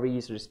travel in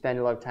RVs or spend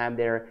a lot of time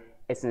there,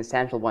 it's an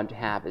essential one to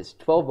have. It's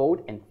 12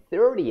 volt and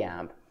 30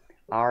 amp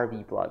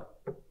RV plug.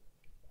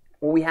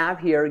 What we have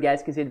here, you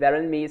guys can see it better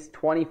than me, is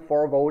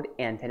 24 volt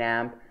and 10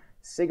 amp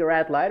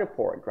cigarette lighter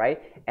port,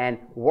 right? And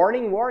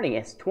warning, warning,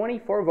 it's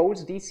 24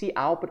 volts DC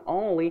output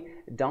only.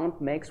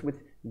 Don't mix with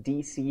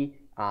DC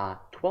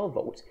 12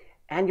 volts.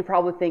 And you're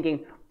probably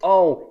thinking,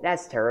 oh,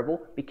 that's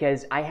terrible,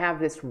 because I have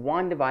this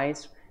one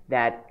device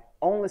that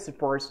only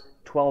supports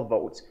 12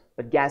 volts.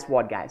 But guess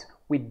what, guys?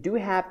 We do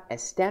have a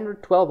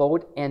standard 12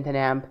 volt and 10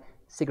 amp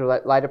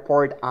cigarette lighter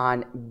port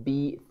on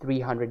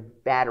B300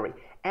 battery.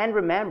 And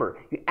remember,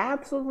 you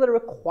absolutely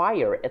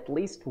require at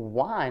least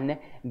one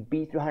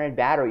B300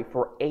 battery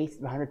for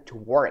AC300 to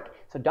work.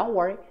 So don't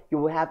worry, you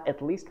will have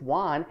at least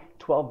one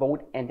 12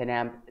 volt and 10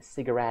 amp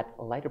cigarette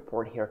lighter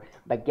port here.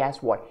 But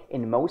guess what?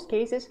 In most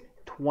cases,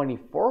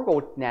 24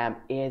 volt amp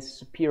is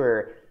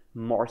superior,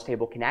 more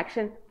stable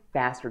connection,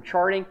 faster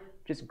charging,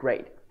 just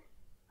great.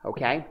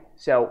 Okay,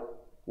 so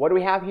what do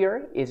we have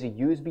here is a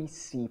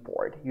USB-C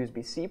port.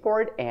 USB-C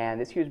port,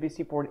 and this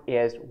USB-C port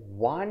is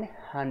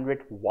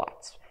 100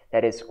 watts.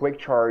 That is quick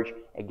charge,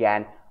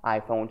 again,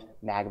 iPhones,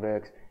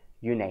 MacBooks,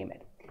 you name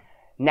it.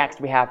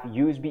 Next, we have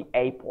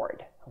USB-A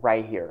port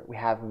right here. We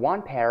have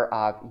one pair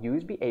of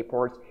USB-A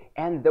ports,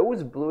 and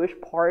those bluish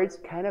parts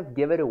kind of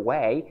give it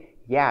away.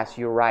 Yes,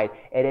 you're right.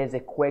 It is a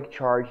quick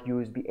charge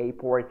USB-A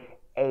port,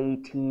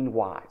 18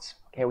 watts.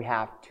 Okay, we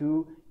have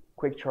 2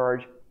 quick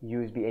charge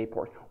USB-A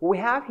ports. What we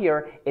have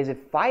here is a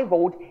 5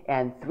 volt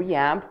and 3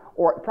 amp,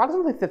 or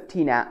approximately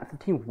 15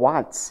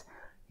 watts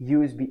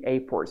USB-A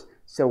ports.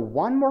 So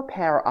one more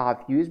pair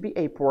of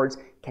USB-A ports.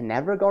 Can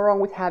never go wrong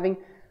with having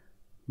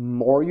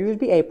more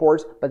USB-A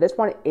ports, but this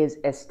one is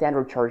a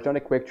standard charge, not a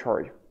quick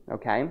charge,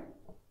 okay?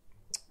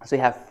 So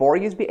you have 4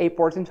 USB-A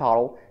ports in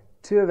total.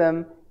 2 of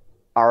them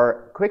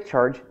are quick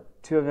charge,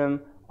 2 of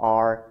them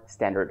are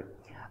standard.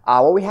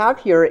 What we have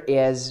here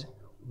is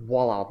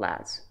wall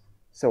outlets.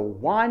 So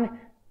 1,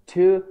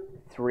 2,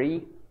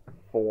 3,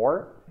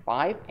 4,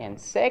 5, and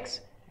 6,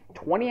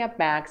 20 amp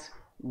max,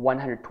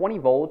 120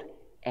 volt,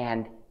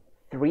 and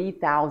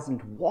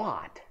 3000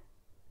 watt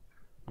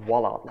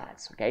wall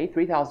outlets, okay?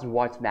 3000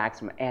 watts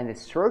maximum, and the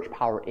surge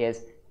power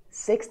is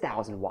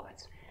 6000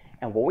 watts.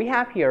 And what we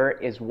have here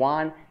is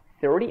one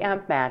 30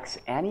 amp max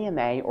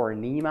NEMA or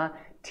NEMA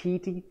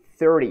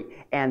TT30,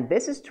 and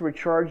this is to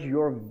recharge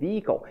your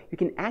vehicle. You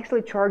can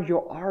actually charge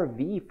your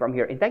RV from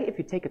here. In fact, if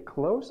you take a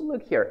closer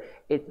look here,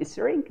 it's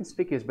very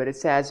inconspicuous, but it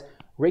says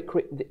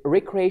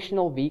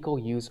recreational vehicle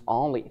use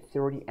only,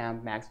 30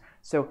 amp max.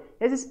 So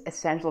this is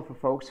essential for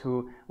folks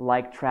who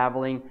like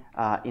traveling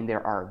in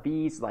their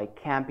RVs, like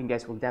camping.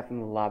 Guys will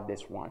definitely love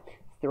this one.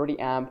 30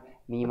 amp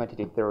NEMA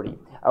TT30.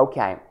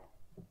 Okay.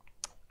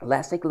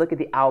 Let's take a look at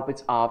the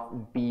outputs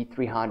of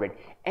B300.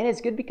 And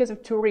it's good because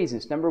of two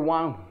reasons. Number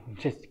one,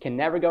 just can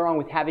never go wrong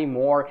with having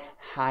more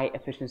high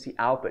efficiency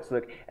outputs.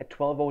 Look, a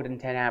 12 volt and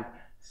 10 amp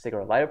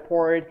cigarette lighter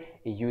port,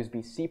 a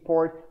USB-C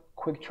port,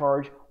 quick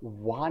charge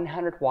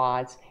 100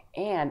 watts,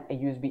 and a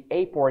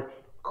USB-A port,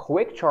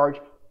 quick charge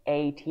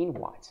 18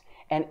 watts.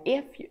 And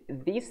if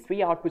these three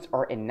outputs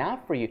are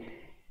enough for you,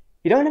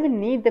 you don't even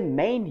need the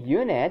main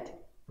unit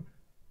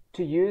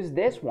to use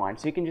this one.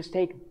 So you can just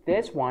take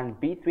this one,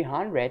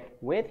 B300,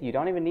 with you. You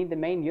don't even need the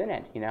main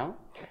unit, you know?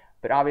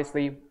 But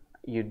obviously,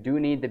 you do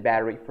need the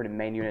battery for the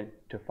main unit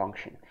to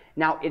function.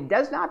 Now, it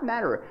does not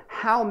matter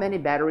how many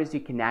batteries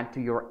you connect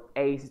to your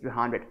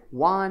AC300,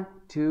 1,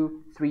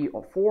 2, 3,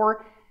 or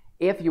 4.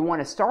 If you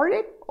want to start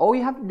it, all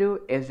you have to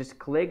do is just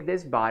click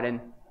this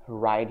button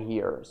right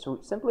here. So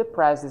simply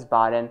press this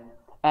button,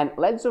 and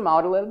let's zoom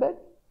out a little bit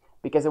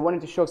because I wanted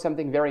to show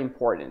something very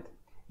important.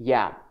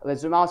 Yeah,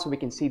 let's zoom out so we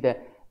can see the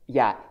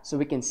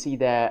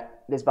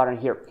this button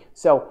here.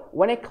 So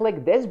when I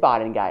click this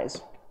button,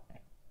 guys,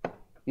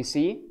 you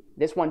see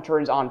this one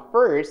turns on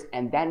first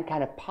and then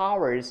kind of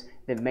powers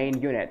the main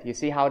unit. You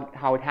see how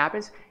it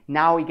happens?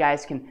 Now you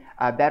guys can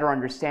better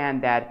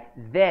understand that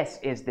this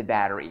is the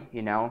battery,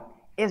 you know?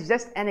 It's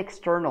just an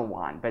external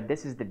one, but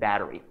this is the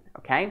battery,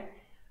 okay?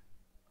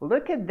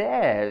 Look at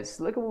this.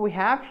 Look at what we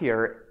have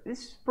here.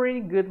 This is pretty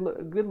good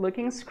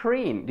looking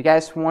screen. Do you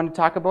guys want to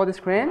talk about the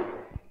screen?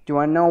 Do you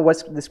want to know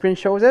what the screen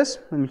shows us?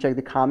 Let me check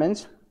the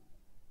comments.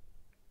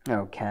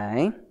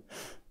 Okay.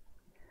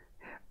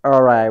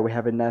 All right, we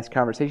have a nice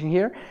conversation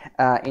here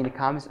in the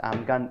comments.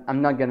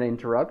 I'm not gonna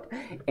interrupt.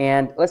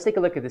 And let's take a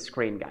look at the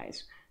screen,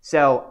 guys.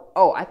 So,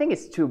 oh, I think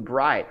it's too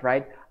bright,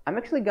 right? I'm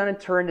actually gonna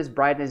turn this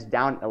brightness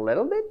down a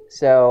little bit.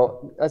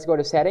 So let's go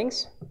to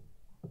settings.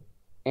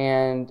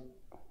 And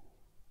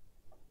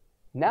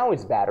now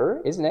it's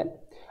better, isn't it?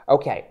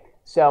 Okay,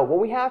 so what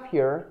we have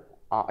here,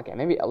 okay,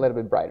 maybe a little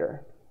bit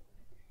brighter.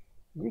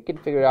 You can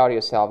figure it out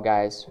yourself,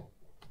 guys.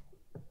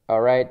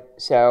 All right,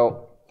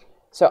 so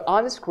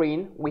on the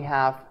screen we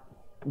have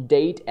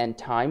date and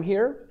time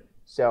here.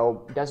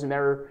 So it doesn't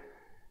matter,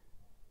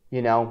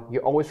 you know, you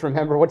always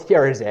remember what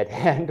year is it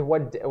and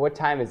what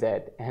time is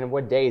it and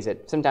what day is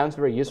it. Sometimes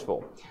very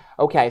useful.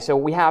 Okay, so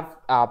we have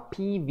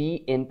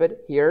PV input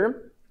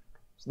here.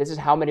 So this is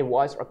how many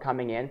watts are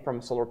coming in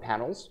from solar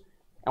panels,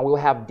 and we'll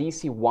have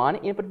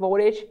DC1 input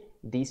voltage,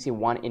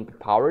 DC1 input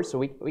power. So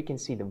we can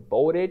see the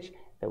voltage,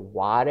 the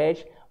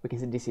wattage, we can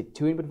see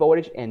DC2 input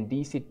voltage and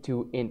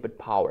DC2 input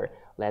power.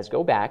 Let's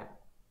go back.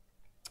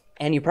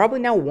 And you're probably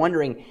now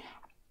wondering,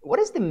 what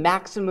is the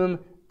maximum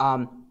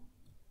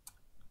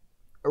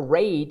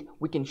rate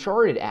we can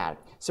charge it at?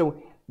 So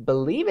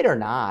believe it or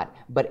not,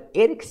 but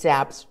it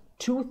accepts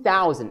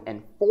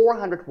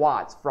 2,400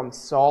 watts from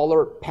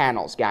solar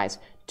panels, guys.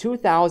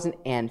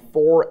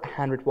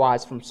 2,400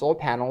 watts from solar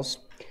panels.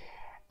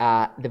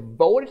 The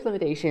voltage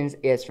limitations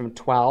is from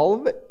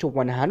 12 to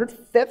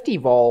 150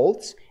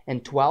 volts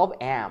and 12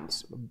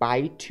 amps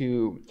by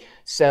 2.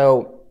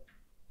 So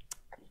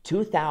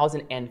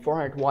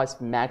 2,400 watts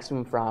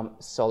maximum from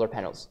solar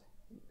panels.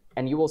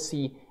 And you will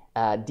see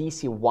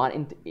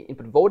DC1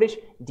 input voltage,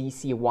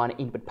 DC1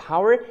 input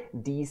power,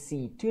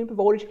 DC2 input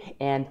voltage,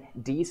 and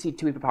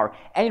DC2 input power.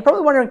 And you're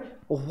probably wondering,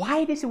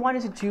 why DC1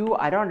 is 2?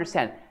 I don't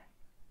understand.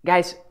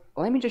 Guys,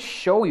 let me just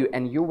show you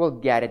and you will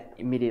get it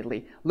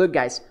immediately. Look,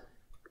 guys.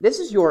 This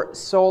is your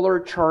solar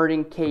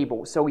charging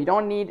cable, so we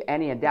don't need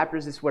any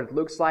adapters. This is what it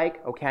looks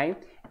like, okay?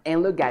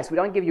 And look, guys, we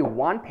don't give you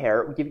one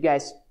pair, we give you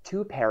guys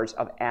 2 pairs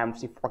of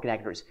MC4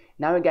 connectors.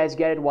 Now you guys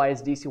get it why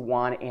it's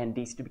DC1 and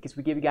DC2, because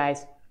we give you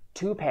guys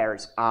 2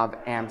 pairs of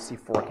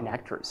MC4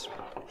 connectors.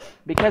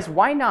 Because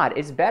why not?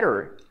 It's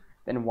better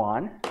than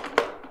 1,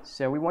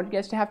 so we want you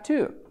guys to have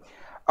 2.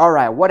 All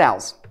right, what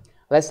else?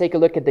 Let's take a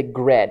look at the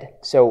grid.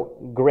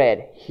 So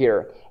grid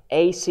here.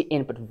 AC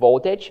input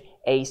voltage,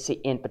 AC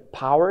input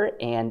power,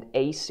 and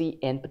AC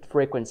input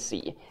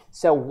frequency.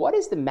 So what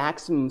is the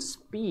maximum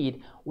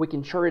speed we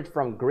can charge it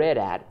from grid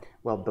at?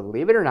 Well,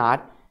 believe it or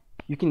not,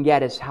 you can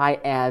get as high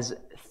as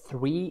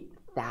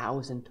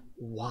 3,000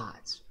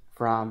 watts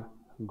from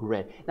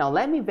grid. Now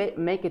let me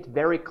make it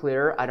very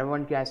clear. I don't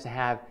want you guys to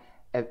have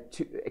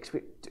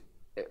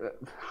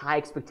high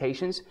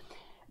expectations.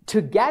 To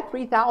get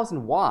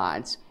 3,000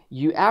 watts,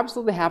 you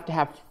absolutely have to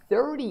have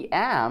 30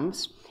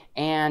 amps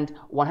and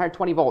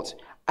 120 volts.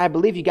 I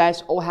believe you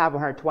guys all have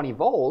 120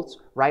 volts,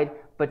 right?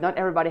 But not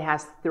everybody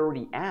has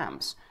 30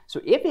 amps. So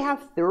if you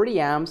have 30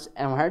 amps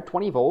and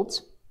 120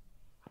 volts,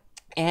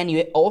 and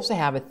you also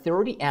have a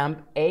 30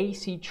 amp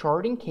AC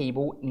charging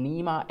cable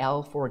NEMA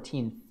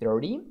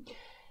L1430,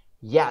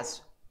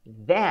 yes,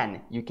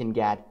 then you can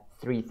get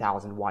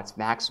 3000 watts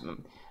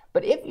maximum.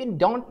 But if you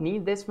don't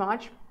need this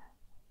much,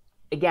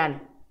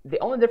 again, the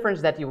only difference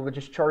is that you will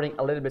just charging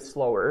a little bit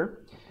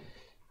slower.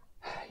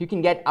 You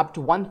can get up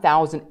to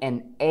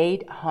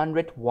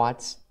 1800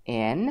 watts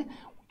in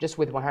just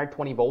with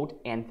 120 volt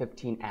and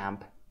 15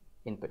 amp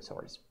input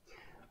source,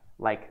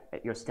 like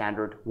your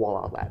standard wall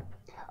outlet.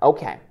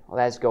 Okay,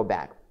 let's go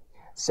back.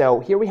 So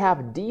here we have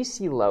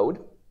DC load.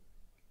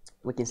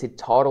 We can see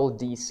total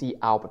DC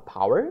output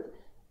power,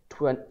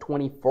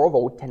 24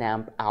 volt 10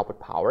 amp output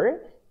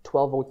power,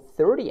 12 volt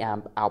 30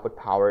 amp output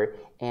power,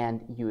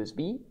 and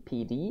USB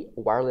PD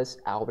wireless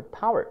output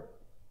power.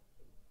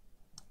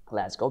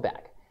 Let's go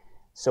back.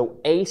 So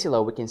AC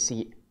load, we can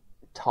see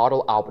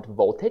total output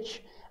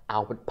voltage,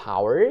 output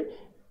power,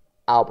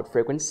 output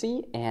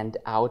frequency, and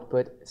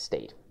output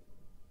state.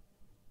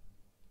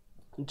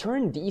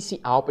 Turn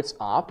DC outputs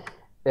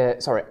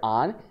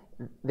on.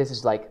 This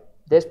is like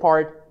this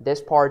part,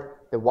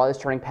 the wireless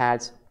charging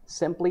pads.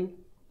 Simply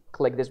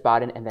click this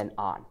button and then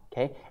on.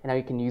 Okay, and now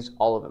you can use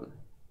all of them.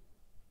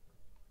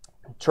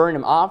 Turn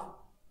them off.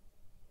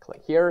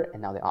 Click here,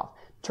 and now they're off.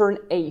 Turn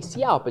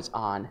AC outputs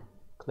on.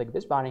 Click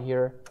this button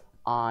here,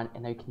 on,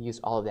 and now you can use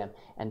all of them.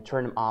 And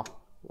turn them off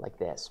like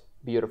this.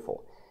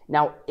 Beautiful.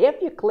 Now,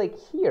 if you click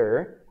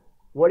here,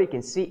 what you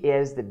can see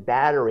is the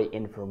battery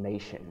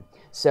information.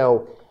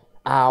 So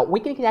we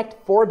can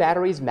connect 4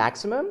 batteries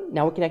maximum.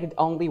 Now we connected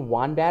only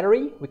 1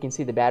 battery. We can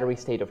see the battery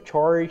state of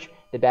charge,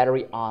 the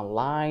battery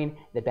online,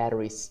 the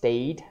battery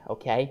state,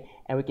 okay?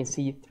 And we can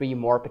see 3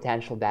 more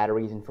potential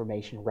batteries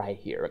information right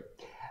here.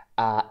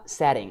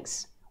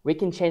 Settings. We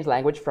can change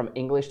language from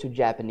English to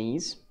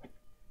Japanese.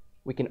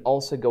 We can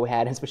also go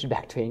ahead and switch it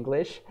back to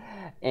English.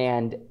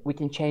 And we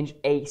can change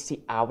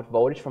AC output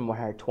voltage from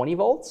 120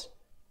 volts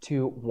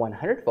to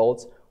 100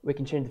 volts. We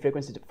can change the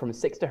frequency from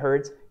 60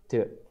 Hz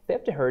to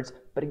 50 Hz.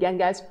 But again,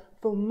 guys,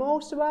 for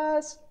most of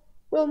us,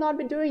 we'll not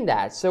be doing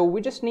that. So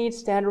we just need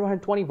standard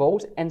 120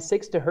 volts and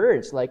 60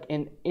 Hz, like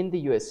in the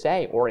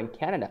USA or in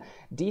Canada.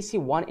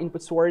 DC1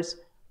 input source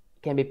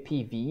can be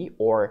PV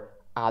or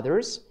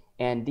others,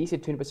 and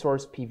DC2 input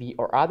source PV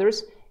or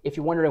others. If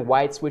you're wondering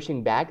why it's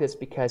switching back, that's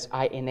because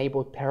I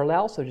enabled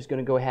parallel. So I'm just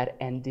going to go ahead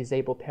and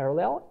disable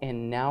parallel,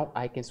 and now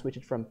I can switch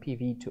it from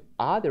PV to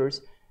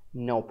others,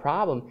 no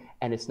problem,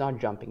 and it's not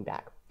jumping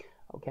back.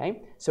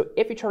 Okay, so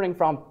if you're turning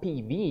from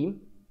PV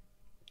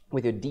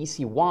with your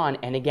DC1,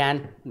 and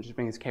again, I'm just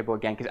bringing this cable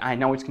again because I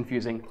know it's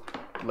confusing.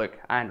 Look,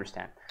 I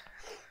understand.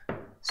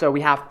 So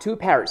we have 2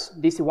 pairs,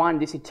 DC1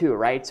 and DC2,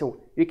 right?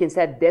 So you can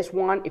set this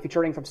one, if you're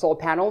turning from solar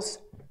panels,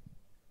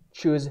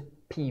 choose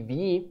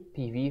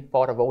PV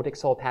photovoltaic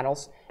solar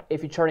panels.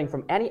 If you're turning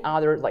from any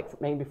other,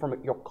 like maybe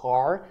from your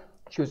car,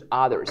 choose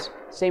others.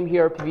 Same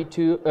here,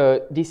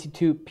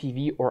 DC2,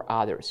 PV or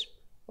others,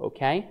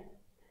 okay?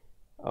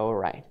 All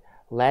right.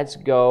 Let's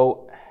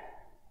go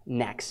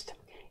next.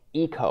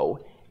 Eco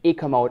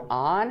mode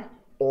on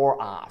or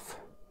off.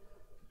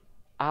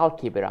 I'll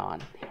keep it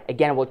on.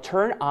 Again, we'll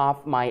turn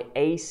off my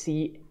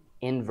AC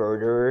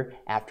inverter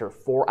after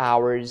 4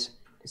 hours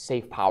to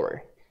save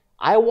power.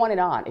 I want it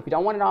on. If you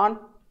don't want it on,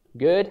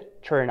 good,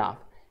 turn it off.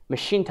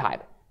 Machine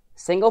type,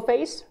 single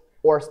phase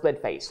or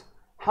split phase.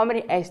 How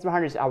many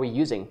AC300s are we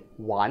using?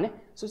 1,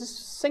 so it's a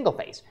single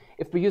phase.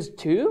 If we use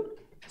 2,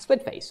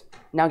 split phase.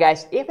 Now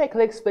guys, if I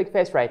click split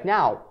phase right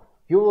now,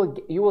 you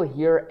will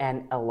hear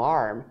an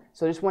alarm.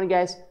 So I just want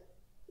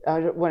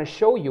to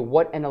show you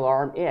what an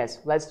alarm is.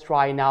 Let's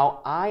try now.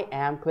 I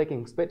am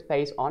clicking split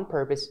phase on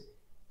purpose.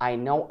 I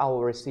know I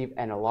will receive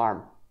an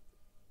alarm.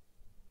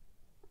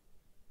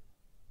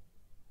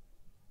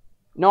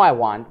 No, I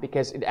won't,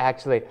 because it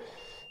actually,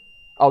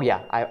 oh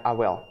yeah, I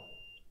will.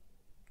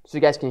 So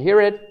you guys can hear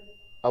it,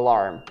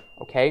 alarm,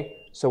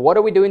 okay? So what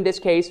do we do in this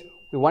case?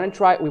 We want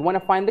to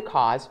find the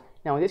cause.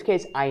 Now in this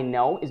case, I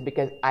know is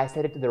because I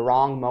set it to the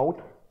wrong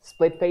mode,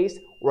 split phase,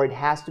 where it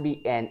has to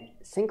be in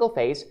single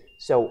phase.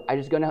 So I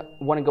just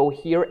want to go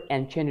here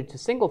and change it to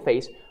single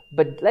phase.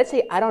 But let's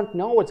say I don't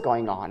know what's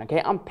going on,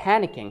 okay? I'm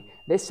panicking.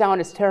 This sound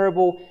is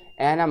terrible,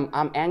 and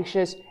I'm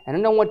anxious, and I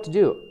don't know what to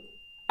do.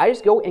 I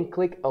just go and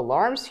click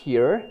alarms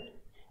here,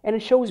 and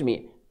it shows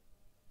me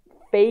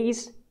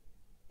phase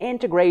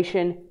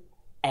integration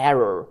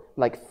error.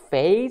 Like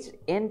phase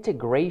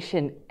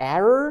integration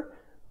error?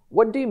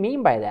 What do you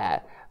mean by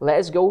that?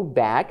 Let's go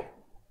back.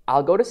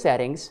 I'll go to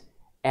settings,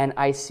 and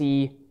I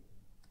see,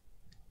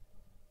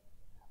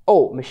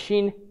 oh,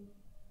 machine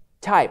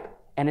type,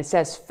 and it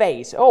says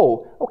phase.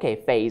 Oh, okay,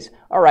 phase.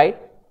 All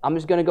right, I'm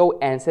just gonna go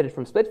and set it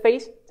from split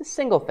phase to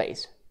single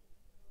phase.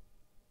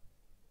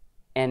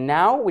 And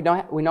now we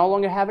no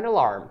longer have an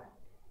alarm.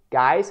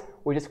 Guys,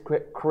 we just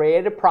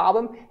created a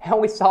problem and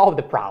we solved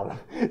the problem.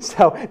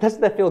 So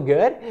doesn't that feel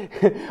good?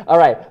 All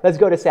right, let's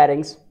go to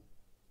settings.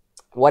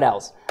 What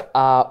else?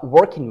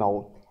 Working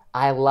mode.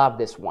 I love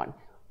this one.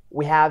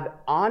 We have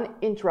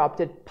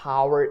uninterrupted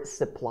power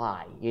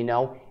supply, you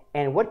know,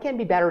 and what can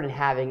be better than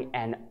having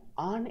an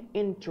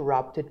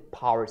uninterrupted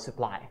power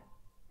supply?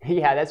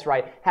 Yeah, that's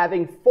right.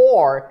 Having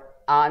 4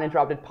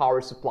 uninterrupted power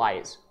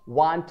supplies.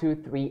 1, 2,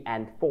 3,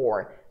 and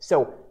 4.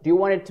 So do you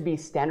want it to be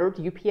standard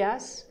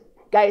UPS?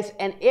 Guys,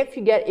 and if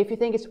you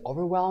think it's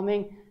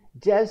overwhelming,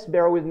 just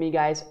bear with me,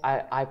 guys.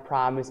 I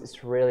promise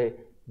it's really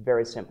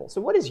very simple. So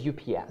what is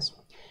UPS?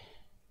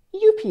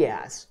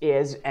 UPS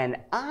is an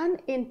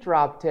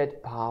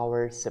uninterrupted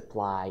power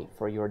supply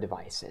for your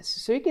devices.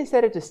 So you can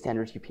set it to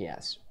standard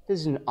UPS. This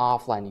is an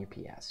offline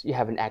UPS. You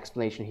have an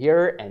explanation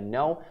here, and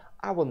no,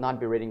 I will not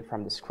be reading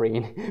from the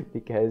screen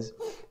because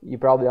you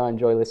probably don't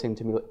enjoy listening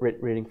to me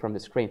reading from the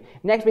screen.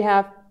 Next, we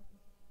have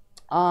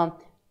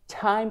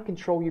time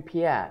control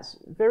UPS.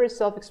 Very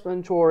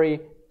self-explanatory.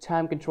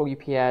 Time control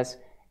UPS.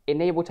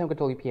 Enable time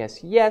control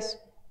UPS. Yes.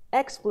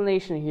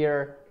 Explanation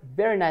here.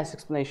 Very nice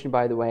explanation,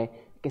 by the way.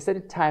 You can set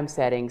the time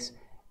settings.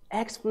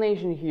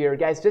 Explanation here,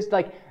 guys. Just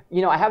like,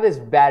 you know, I have this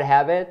bad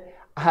habit.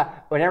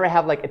 Whenever I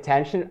have like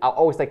attention, I'll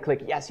always like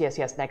click yes, yes,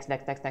 yes, next,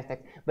 next, next, next,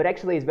 next. But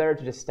actually, it's better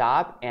to just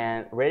stop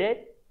and read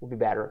it. Will be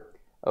better.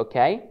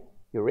 Okay,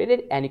 you read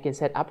it, and you can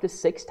set up to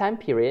 6 time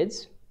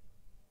periods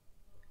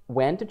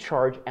when to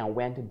charge and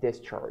when to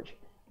discharge.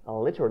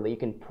 Literally, you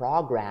can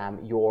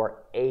program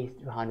your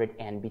AC300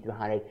 and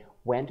B300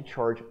 when to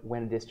charge,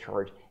 when to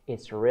discharge.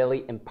 It's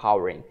really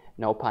empowering.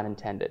 No pun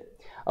intended.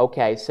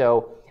 Okay,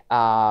 so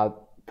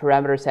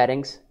parameter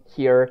settings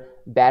here.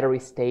 Battery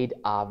state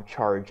of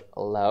charge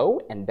low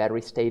and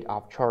battery state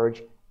of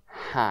charge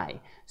high.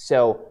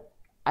 So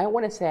I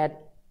want to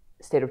set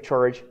state of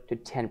charge to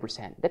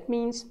 10%. That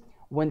means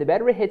when the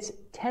battery hits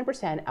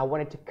 10%, I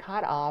want it to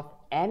cut off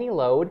any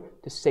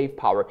load to save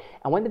power.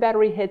 And when the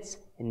battery hits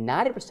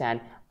 90%,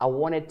 I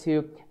want it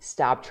to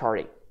stop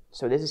charging.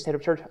 So this is state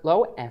of charge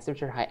low and state of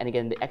charge high. And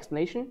again, the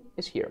explanation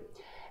is here.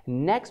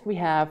 Next, we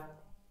have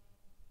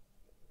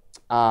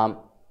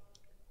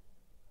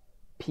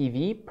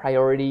PV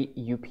priority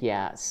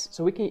UPS.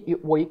 So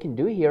what you can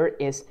do here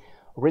is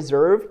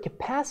reserve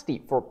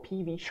capacity for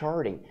PV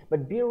charging.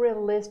 But be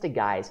realistic,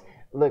 guys.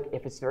 Look,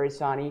 if it's very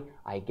sunny,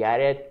 I get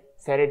it.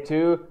 Set it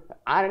to,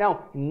 I don't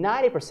know,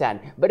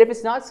 90%. But if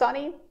it's not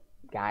sunny,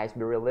 guys,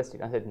 be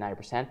realistic. Don't set it to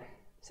 90%.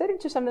 Set it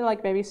to something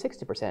like maybe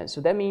 60%. So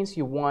that means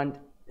you want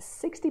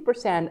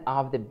 60%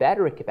 of the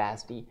battery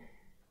capacity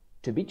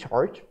to be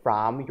charged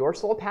from your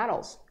solar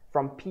panels,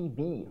 from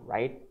PV,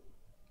 right?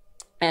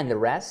 And the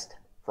rest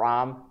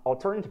from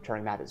alternative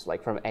charging methods,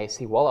 like from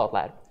AC wall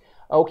outlet.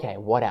 Okay,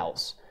 what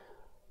else?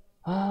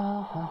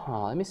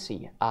 Let me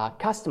see.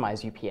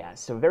 Customize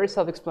UPS. So very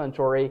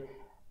self-explanatory.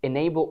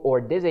 Enable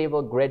or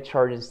disable grid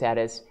charging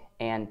status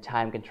and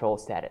time control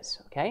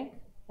status. Okay,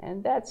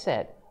 and that's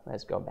it.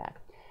 Let's go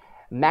back.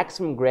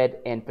 Maximum grid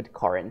input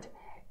current.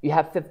 You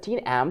have 15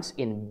 amps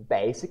in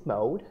basic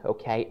mode,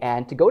 okay?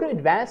 And to go to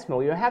advanced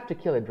mode, you don't have to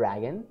kill a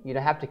dragon. You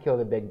don't have to kill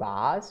the big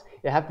boss. You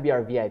don't have to be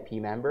our VIP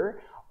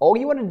member. All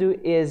you want to do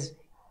is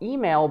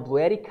email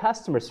BLUETTI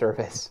customer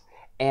service,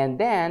 and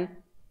then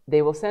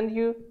they will send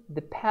you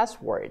the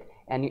password.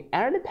 And you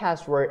enter the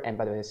password, and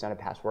by the way, it's not a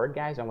password,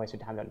 guys. Don't waste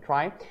your time, don't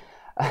try.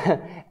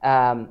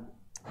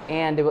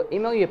 And they will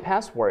email you a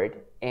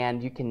password,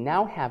 and you can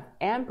now have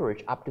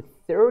amperage up to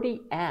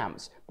 30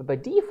 amps. But by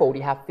default,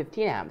 you have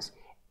 15 amps.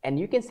 And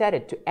you can set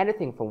it to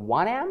anything from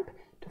 1 amp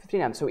to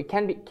 15 amps. So it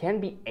can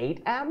be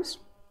 8 amps.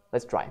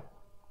 Let's try.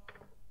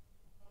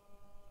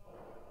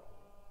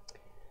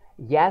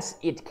 Yes,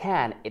 it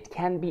can. It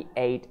can be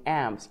 8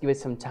 amps. Give it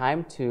some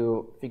time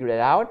to figure it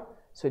out.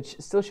 So it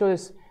still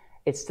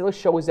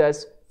shows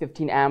us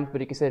 15 amps, but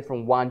you can set it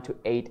from 1 to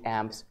 8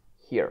 amps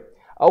here.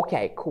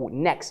 Okay, cool.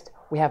 Next,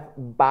 we have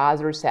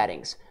buzzer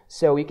settings.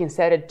 So you can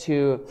set it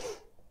to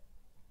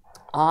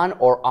on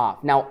or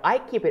off. Now, I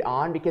keep it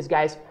on because,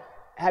 guys,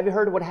 have you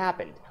heard what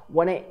happened?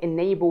 When I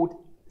enabled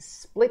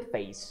split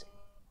phase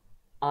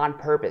on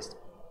purpose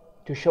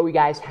to show you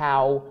guys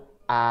how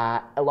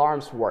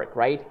alarms work,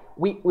 right?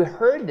 We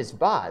heard this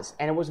buzz,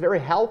 and it was very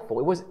helpful.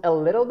 It was a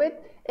little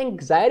bit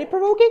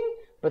anxiety-provoking,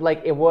 but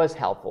like it was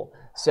helpful.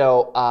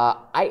 So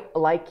I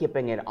like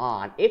keeping it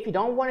on. If you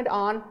don't want it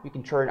on, you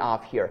can turn it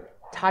off here.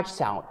 Touch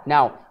sound.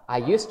 Now, I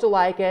used to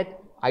like it.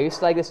 I used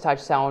to like this touch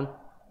sound.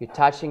 You're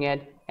touching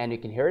it, and you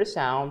can hear the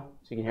sound,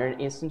 so you can hear an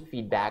instant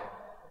feedback.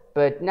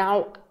 But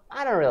now,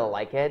 I don't really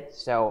like it,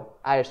 so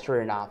I just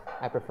turn it off.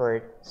 I prefer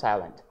it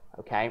silent,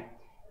 okay?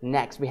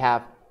 Next, we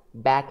have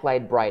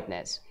backlight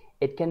brightness.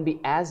 It can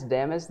be as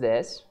dim as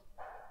this,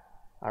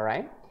 all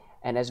right?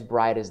 And as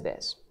bright as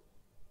this.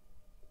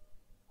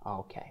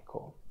 Okay,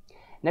 cool.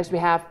 Next, we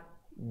have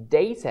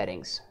day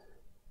settings.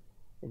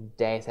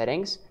 Day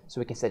settings. So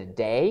we can set a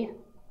day,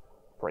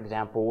 for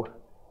example,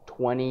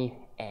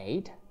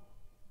 28,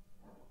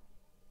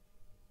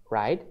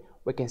 right?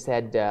 We can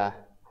set the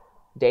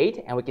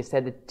date, and we can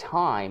set the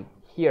time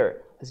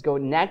here. Let's go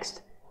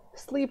next,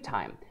 sleep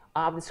time.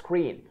 of the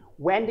screen.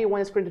 When do you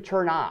want the screen to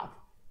turn off?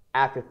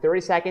 After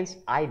 30 seconds?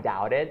 I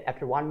doubt it.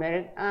 After 1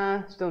 minute?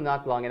 Still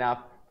not long enough.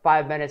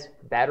 5 minutes?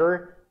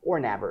 Better or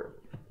never.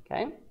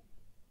 Okay?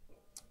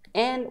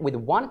 And with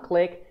one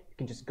click, you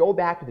can just go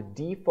back to the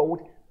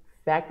default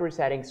factory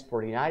settings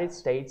for the United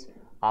States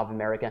of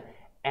America,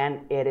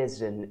 and it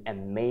is an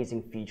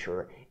amazing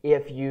feature.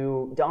 If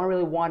you don't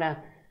really want to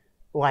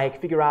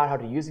figure out how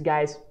to use it,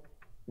 guys,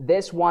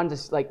 this one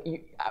just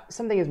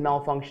something is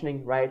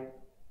malfunctioning, right?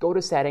 Go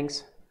to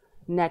settings,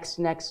 next,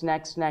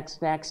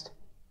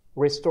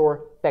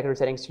 restore factory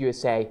settings. You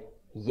say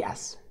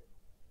yes,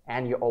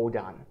 and you're all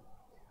done.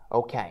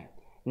 Okay,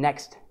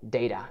 next,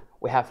 data.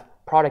 We have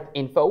product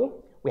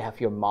info. We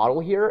have your model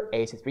here,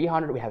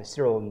 AC300. We have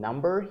serial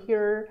number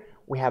here.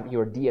 We have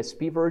your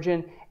DSP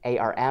version,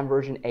 ARM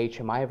version,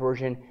 HMI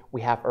version.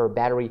 We have our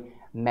battery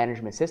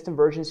management system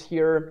versions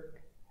here.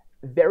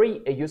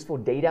 Very useful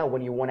data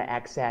when you want to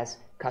access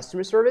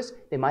customer service.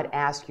 They might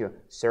ask you,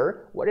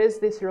 sir, what is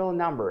the serial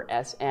number,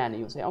 SN?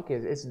 You'll say, okay,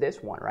 it's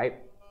this one,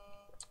 right?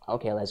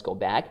 Okay, let's go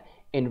back.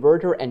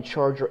 Inverter and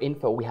charger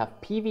info. We have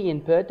PV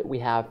input, we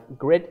have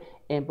grid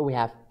input, we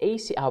have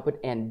AC output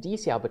and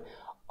DC output.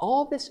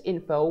 All this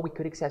info we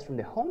could access from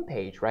the home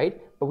page,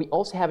 right? But we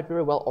also have it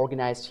very well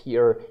organized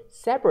here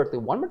separately.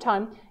 One more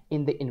time,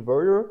 in the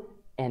inverter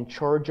and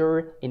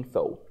charger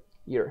info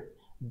here.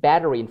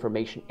 Battery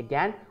information.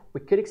 Again,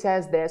 we could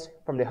access this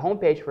from the home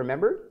page,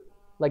 remember?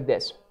 Like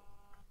this.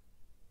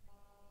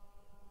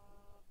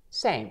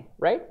 Same,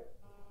 right?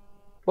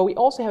 But we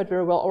also have it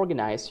very well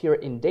organized here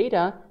in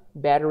data,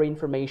 battery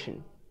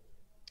information.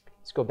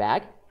 Let's go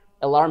back.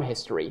 Alarm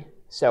history.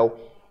 So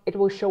it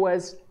will show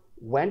us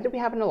when do we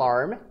have an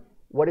alarm,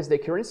 what is the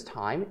occurrence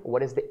time,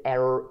 what is the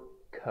error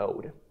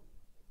code.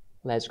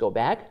 Let's go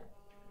back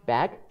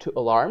to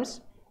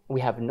alarms. We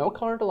have no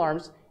current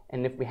alarms,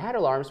 and if we had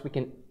alarms, we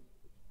can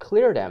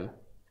clear them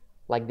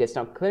like this.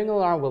 Now, clearing the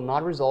alarm will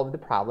not resolve the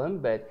problem,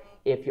 but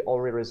if you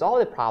already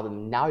resolved the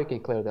problem, now you can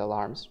clear the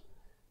alarms.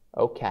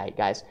 Okay,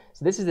 guys,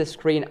 so this is the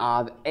screen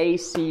of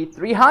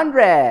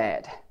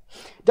AC300.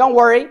 Don't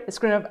worry, the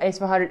screen of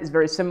AC500 is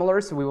very similar,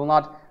 so we will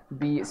not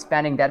be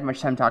spending that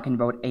much time talking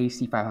about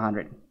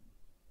AC500.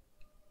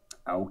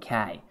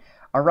 Okay.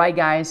 All right,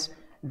 guys.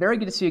 Very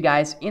good to see you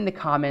guys in the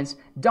comments.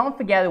 Don't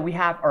forget that we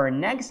have our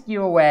next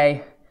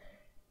giveaway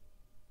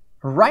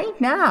right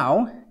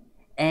now,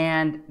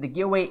 and the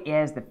giveaway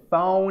is the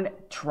phone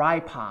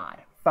tripod.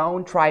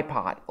 Phone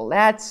tripod.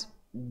 Let's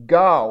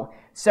go.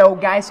 So,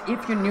 guys,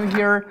 if you're new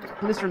here,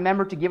 please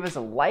remember to give us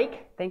a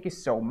like. Thank you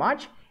so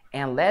much,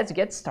 and let's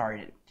get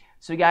started.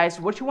 So guys,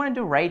 what you want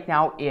to do right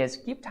now is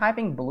keep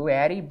typing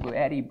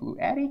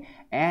BLUETTI,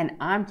 and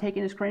I'm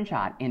taking a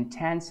screenshot in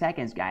 10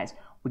 seconds, guys.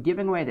 We're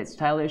giving away this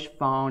stylish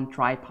phone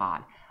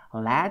tripod.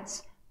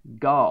 Let's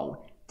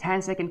go.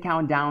 10-second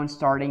countdown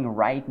starting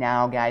right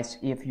now, guys,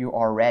 if you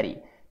are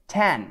ready.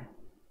 10,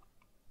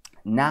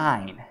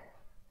 9,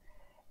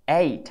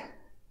 8,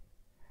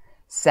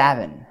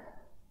 7,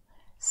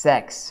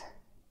 6,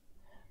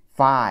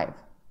 5,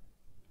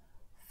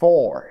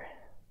 4,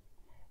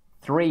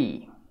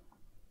 3,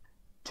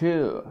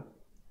 2,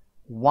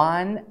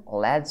 1,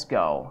 let's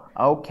go.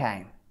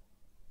 Okay.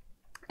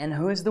 And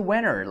who's the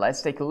winner?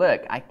 Let's take a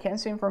look. I can't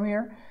see him from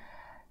here.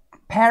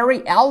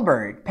 Perry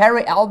Albert.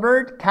 Perry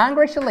Albert,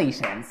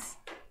 congratulations.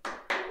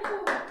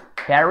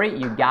 Perry,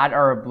 you got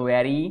our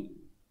BLUETTI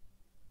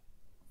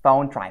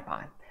phone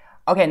tripod.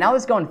 Okay, now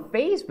let's go on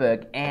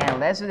Facebook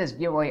and let's do this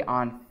giveaway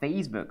on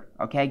Facebook.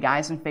 Okay,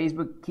 guys on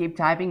Facebook, keep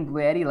typing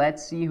BLUETTI.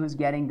 Let's see who's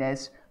getting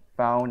this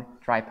phone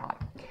tripod.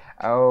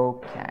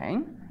 Okay.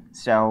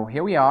 So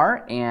here we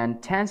are,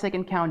 and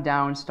 10-second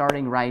countdown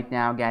starting right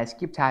now, guys.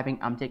 Keep typing.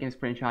 I'm taking a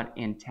screenshot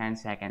in 10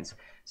 seconds.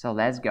 So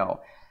let's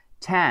go.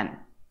 10,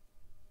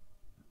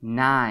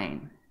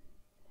 9,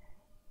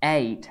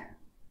 8,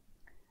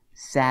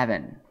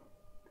 7,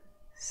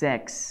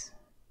 6,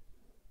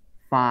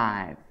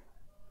 5,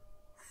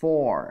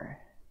 4,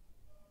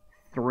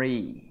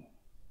 3,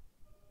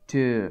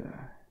 2,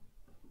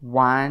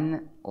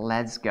 1.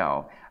 Let's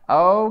go.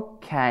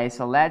 Okay,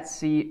 so let's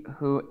see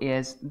who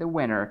is the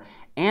winner.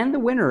 And the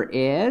winner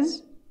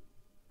is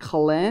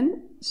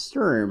Glenn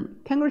Sturm.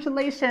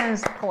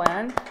 Congratulations,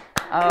 Glenn.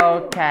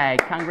 Okay,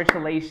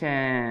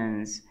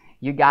 congratulations.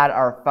 You got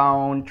our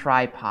phone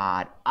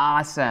tripod.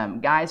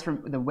 Awesome. Guys,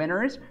 from the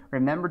winners,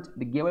 remember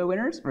the giveaway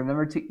winners,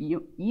 remember to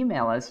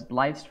email us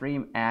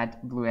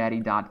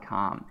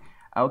livestream@bluetti.com.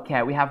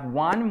 Okay, we have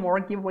one more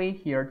giveaway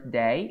here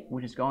today,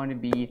 which is going to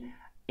be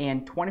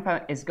in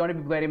 25. It's going to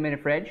be BLUETTI mini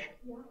fridge.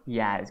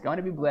 Yeah, it's going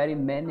to be BLUETTI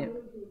mini.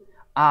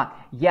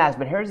 Yes,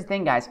 but here's the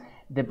thing, guys.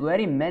 The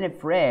BLUETTI mini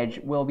fridge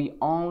will be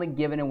only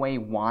given away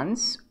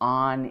once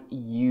on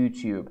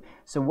YouTube.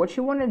 So what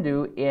you want to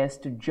do is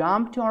to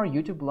jump to our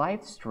YouTube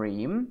live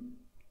stream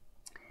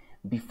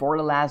before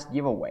the last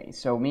giveaway.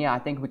 So Mia, I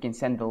think we can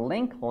send the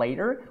link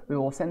later. We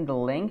will send the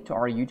link to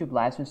our YouTube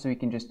live stream so you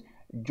can just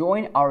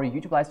join our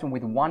YouTube live stream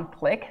with one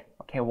click.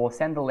 Okay, we'll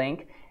send the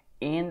link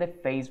in the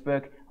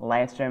Facebook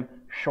live stream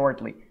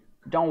shortly.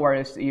 Don't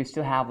worry, you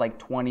still have like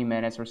 20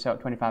 minutes or so,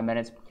 25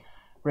 minutes.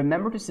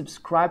 remember to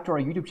subscribe to our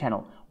YouTube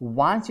channel.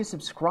 Once you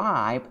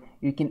subscribe,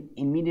 you can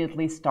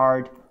immediately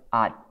start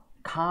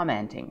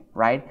commenting,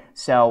 right?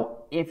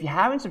 So if you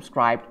haven't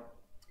subscribed,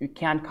 you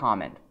can't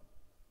comment.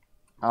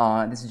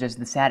 This is just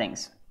the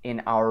settings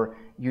in our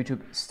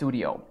YouTube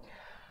studio.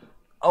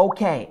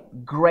 Okay,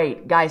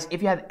 great. Guys,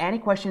 if you have any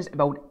questions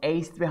about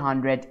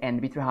AC300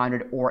 and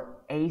B300 or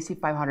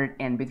AC500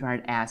 and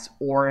B300S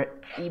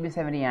or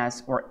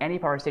EB70S or any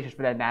power stations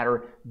for that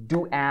matter,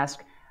 do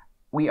ask.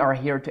 We are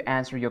here to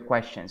answer your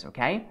questions,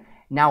 okay?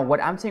 Now,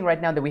 what I'm saying right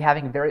now that we're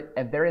having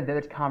a very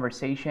vivid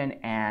conversation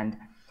and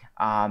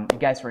you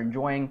guys are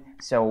enjoying,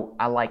 so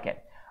I like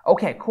it.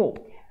 Okay, cool.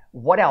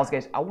 What else,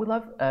 guys? I would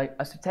love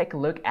us to take a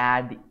look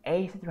at the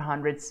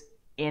AC300's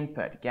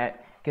input, okay?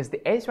 Because the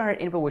AC300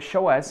 input will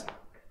show us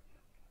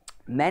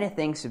many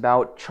things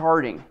about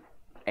charging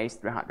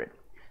AC300.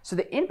 So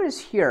the input is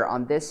here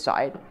on this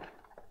side.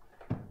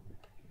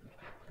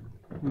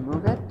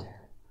 Move it.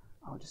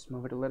 I'll just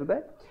move it a little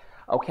bit.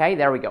 Okay,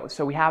 there we go.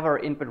 So we have our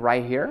input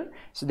right here.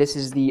 So this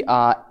is the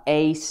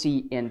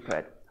AC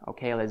input.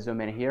 Okay, let's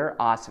zoom in here.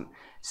 Awesome.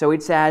 So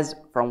it says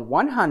from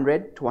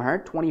 100 to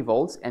 120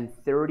 volts and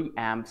 30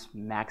 amps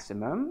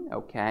maximum.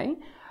 Okay.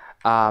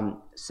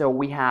 So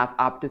we have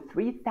up to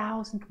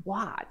 3,000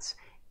 watts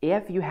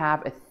if you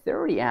have a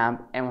 30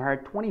 amp and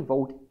 120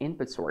 volt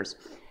input source.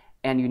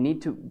 And you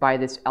need to buy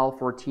this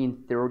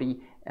L1430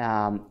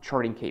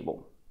 charging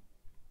cable.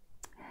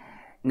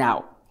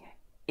 Now,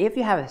 if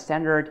you have a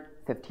standard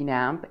 15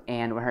 amp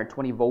and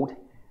 120 volt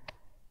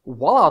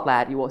wall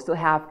outlet, you will still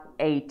have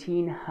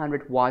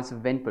 1800 watts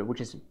of input, which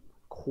is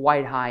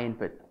quite high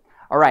input.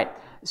 All right,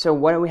 so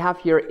what we have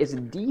here is a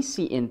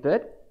DC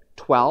input,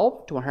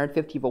 12 to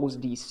 150 volts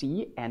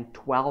DC and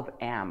 12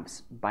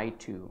 amps by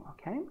 2,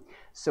 okay?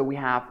 So we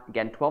have,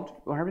 again, 12 to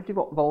 150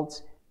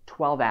 volts,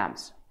 12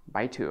 amps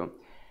by 2.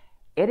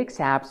 It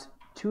accepts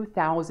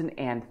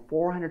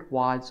 2,400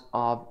 watts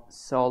of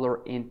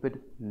solar input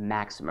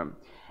maximum.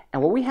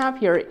 And what we have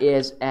here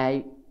is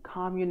a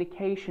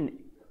communication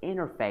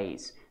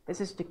interface. This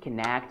is to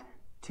connect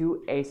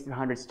two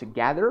AC300s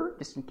together,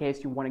 just in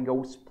case you want to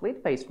go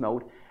split phase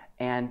mode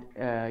and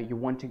you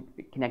want to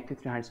connect two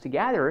 300s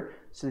together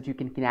so that you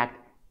can connect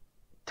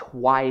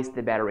twice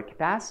the battery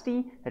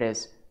capacity, that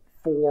is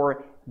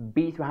 4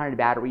 B300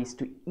 batteries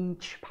to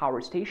each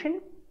power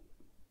station.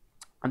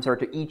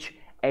 To each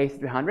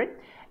AC300.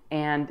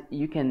 And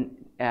you can,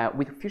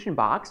 with Fusion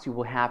Box, you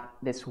will have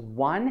this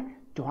 1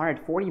 to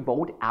 140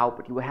 volt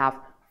output. You will have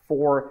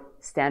 4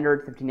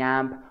 standard 15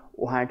 amp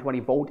 120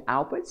 volt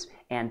outputs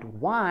and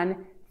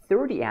 1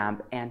 30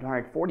 amp and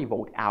 140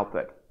 volt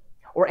output.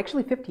 Or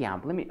actually 50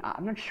 amp.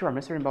 I'm not sure, I'm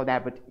not certain about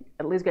that, but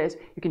at least, guys,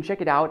 you can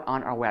check it out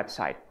on our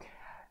website.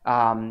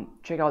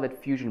 Check out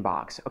that Fusion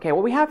Box. Okay,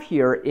 what we have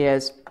here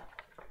is,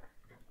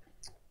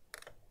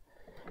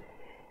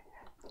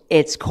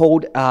 it's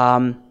called,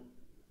 doesn't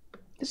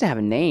have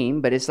a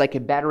name, but it's like a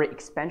battery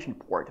expansion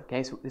port.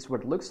 Okay, so this is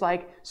what it looks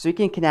like. So you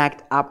can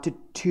connect up to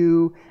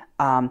 2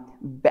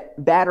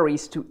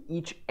 batteries to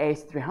each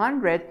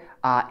AC300,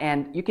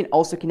 and you can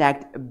also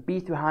connect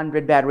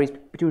B300 batteries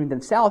between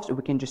themselves. So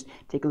we can just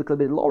take a look a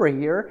little bit lower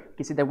here. You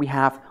can see that we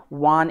have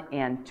 1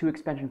 and 2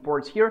 expansion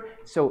ports here.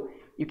 So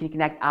you can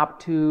connect up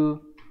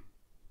to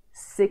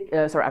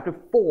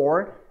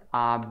 4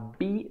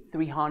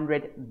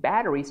 B300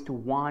 batteries to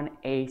 1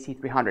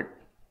 AC300.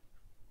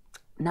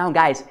 Now,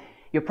 guys,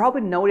 you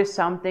probably noticed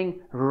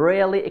something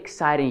really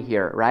exciting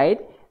here, right?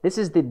 This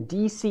is the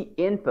DC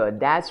input.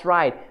 That's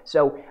right.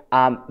 So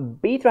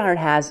B300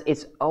 has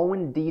its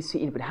own DC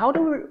input. How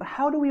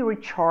do we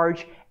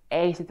recharge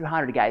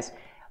AC300, guys?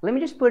 Let me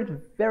just put it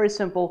very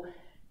simple.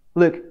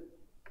 Look,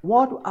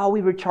 what are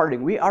we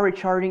recharging? We are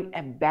recharging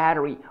a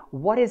battery.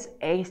 What is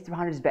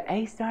AC300's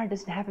battery? AC300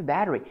 doesn't have a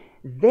battery.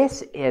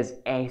 This is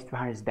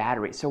AC300's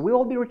battery. So we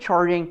will be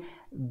recharging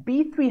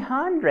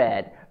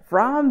B300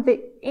 from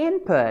the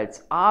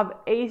inputs of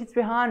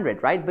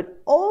AC300, right?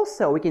 But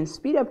also we can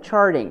speed up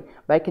charging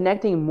by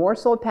connecting more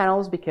solar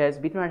panels, because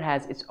B300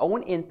 has its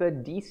own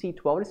input, DC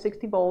 12 to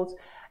 60 volts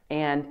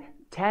and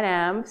 10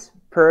 amps,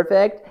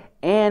 perfect.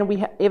 And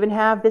we even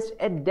have this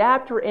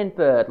adapter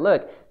input.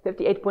 Look,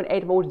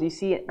 58.8 volts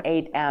DC and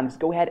 8 amps.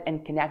 Go ahead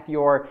and connect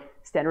your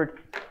standard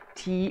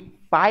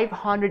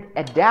T500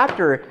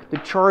 adapter to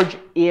charge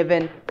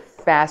even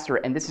faster.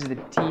 And this is the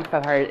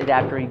T500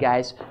 adapter you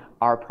guys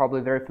are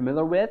probably very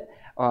familiar with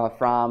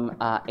from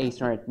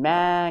AC300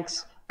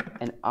 Max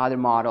and other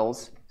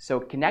models. So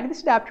connect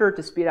this adapter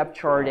to speed up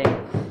charging.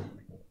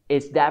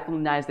 It's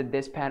definitely nice that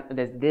this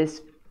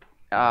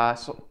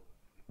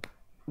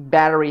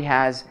battery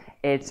has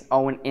its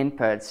own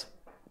inputs,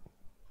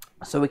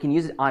 so we can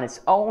use it on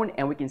its own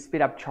and we can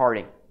speed up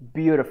charging.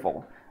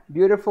 Beautiful,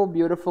 beautiful,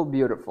 beautiful,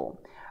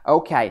 beautiful.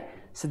 Okay,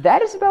 so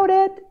that is about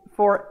it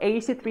for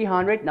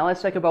AC300. Now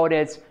let's talk about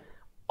its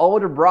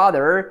older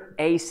brother,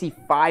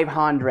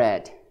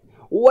 AC500.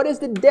 What is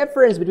the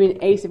difference between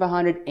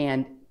AC500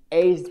 and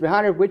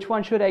AC300? Which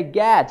one should I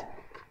get?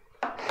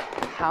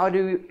 how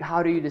do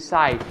you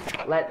decide?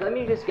 Let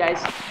me just,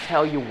 guys,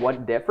 tell you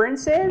what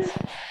difference is,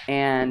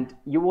 and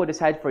you will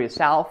decide for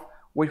yourself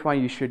which one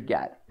you should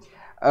get.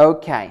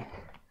 Okay,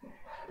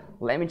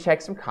 let me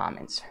check some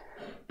comments.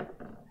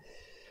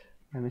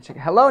 Let me check.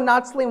 Hello,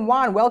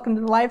 NotSlim1. Welcome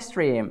to the live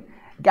stream.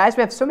 Guys,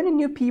 we have so many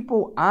new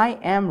people. I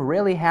am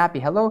really happy.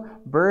 Hello,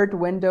 Bird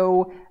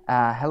Window.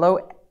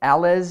 Hello,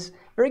 Alice.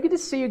 Very good to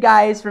see you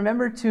guys.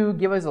 Remember to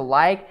give us a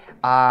like.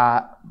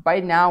 By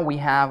now we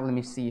have, let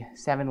me see,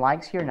 7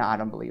 likes here. No, I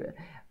don't believe it.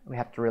 We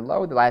have to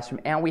reload the live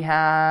stream, and we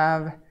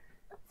have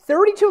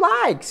 32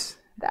 likes.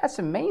 That's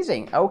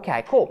amazing.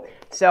 Okay, cool.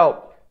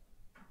 So,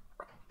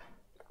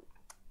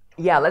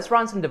 yeah, let's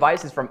run some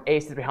devices from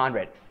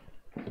AC300.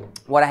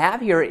 What I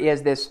have here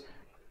is this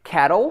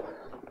kettle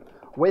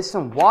with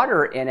some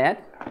water in it,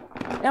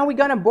 and we're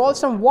gonna boil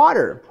some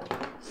water.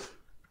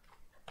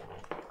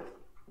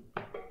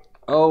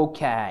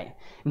 Okay,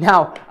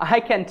 now I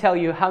can tell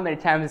you how many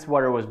times this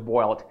water was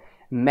boiled.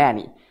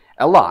 Many,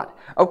 a lot.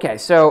 Okay,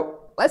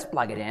 so let's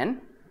plug it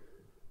in,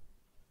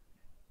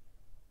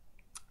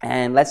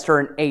 and let's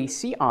turn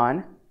AC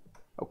on.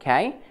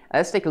 Okay,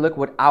 let's take a look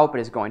what output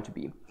is going to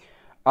be.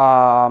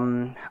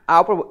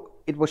 Output,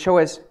 it will show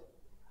us.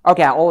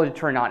 Okay, I already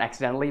turned on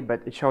accidentally,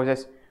 but it shows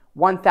us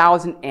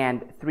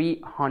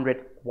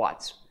 1,300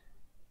 watts.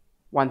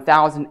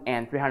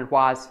 1,300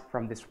 watts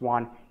from this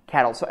one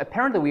kettle. So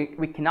apparently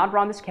we cannot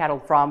run this kettle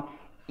from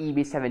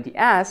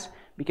EB70S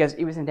because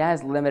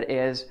EB70S limit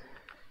is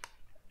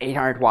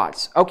 800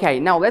 watts. Okay,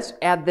 now let's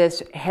add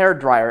this hair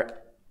dryer.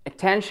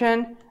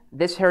 Attention,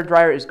 this hair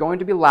dryer is going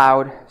to be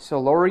loud, so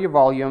lower your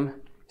volume,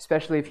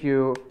 especially if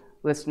you're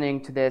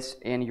listening to this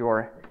in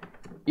your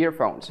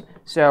earphones.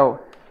 So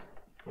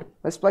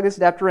let's plug this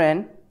adapter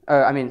in.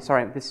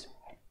 This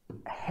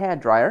hair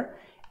dryer,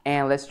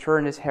 and let's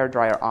turn this hair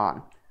dryer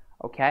on.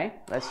 Okay,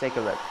 let's take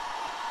a look.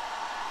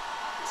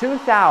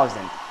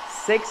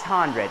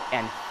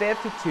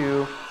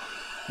 2,652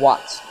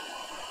 watts.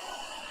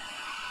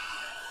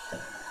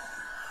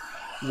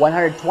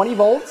 120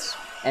 volts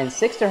and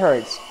 60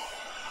 hertz.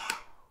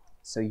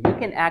 So you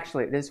can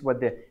actually, this is what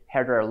the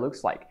hair dryer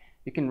looks like.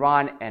 You can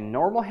run a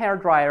normal hair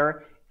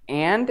dryer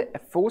and a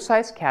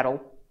full-size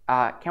kettle.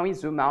 Can we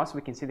zoom out so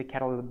we can see the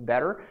kettle a little bit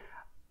better?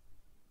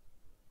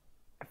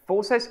 A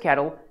full-size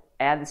kettle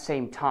at the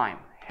same time.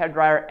 Hair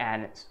dryer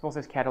and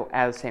full-size kettle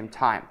at the same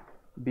time.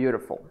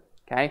 Beautiful.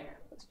 Okay,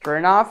 let's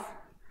turn it off.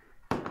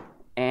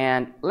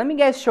 And let me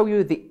guys show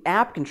you the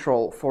app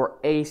control for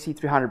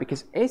AC300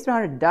 because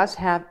AC300 does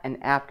have an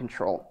app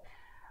control.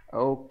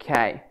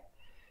 Okay,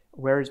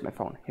 where is my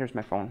phone? Here's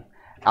my phone.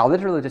 I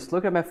literally just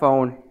looked at my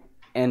phone,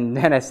 and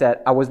then I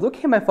said, I was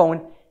looking at my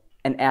phone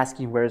and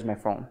asking, where is my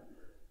phone?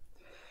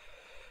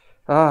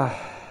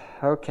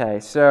 Okay,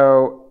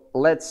 so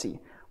let's see.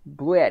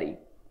 BLUETTI.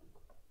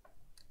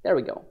 There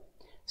we go.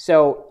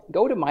 So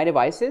go to My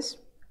Devices,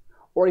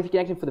 or if you're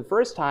connecting for the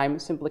first time,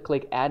 simply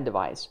click Add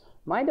Device.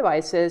 My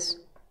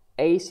Devices,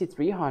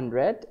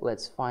 AC300.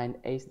 Let's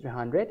find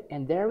AC300,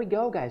 and there we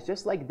go, guys.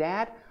 Just like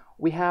that,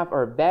 we have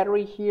our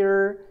battery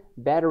here,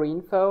 battery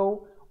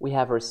info. We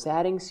have our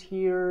settings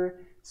here.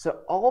 So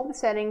all of the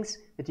settings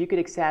that you could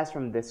access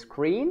from the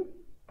screen.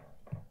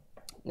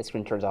 The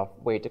screen turns off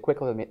way too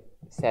quickly. Let me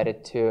set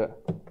it to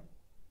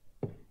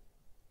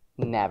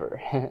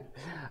never.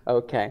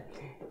 Okay.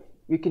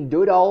 You can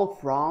do it all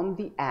from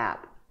the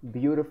app.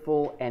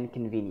 Beautiful and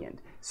convenient.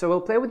 So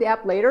we'll play with the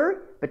app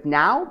later, but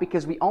now,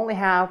 because we only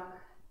have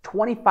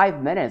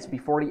 25 minutes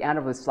before the end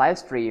of this live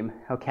stream,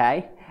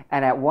 okay,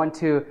 and I want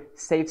to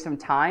save some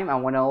time, I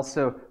want to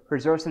also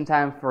reserve some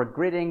time for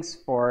greetings,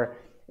 for,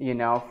 you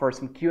know, for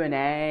some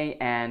Q&A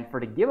and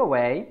for the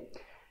giveaway.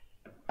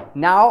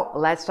 Now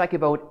let's talk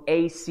about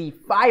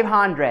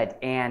AC500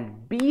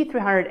 and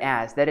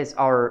B300S. That is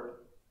our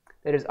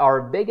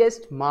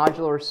biggest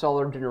modular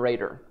solar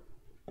generator.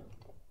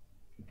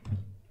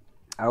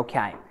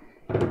 Okay,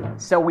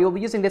 so we'll be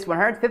using this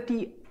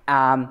 150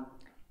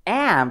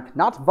 amp,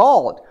 not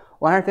volt,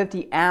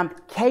 150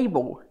 amp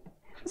cable.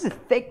 This is a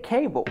thick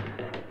cable.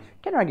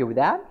 Can't argue with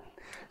that.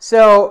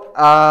 So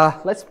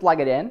let's plug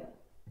it in.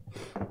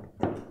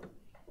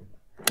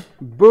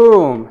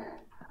 Boom!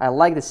 I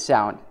like the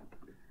sound.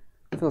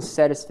 It feels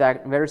very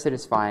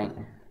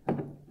satisfying.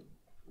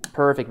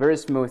 Perfect, very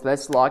smooth.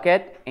 Let's lock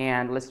it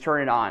and let's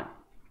turn it on.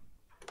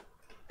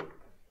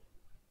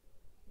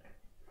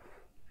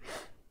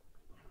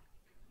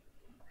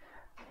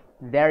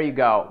 There you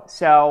go.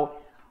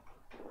 So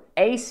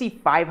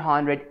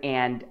AC500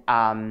 and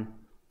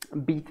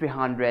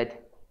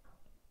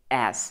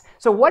B300S.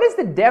 So what is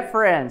the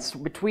difference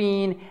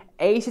between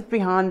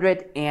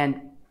AC300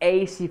 and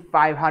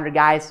AC500,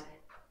 guys?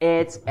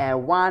 It's a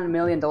 $1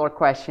 million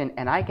question,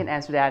 and I can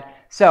answer that.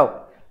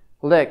 So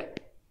look,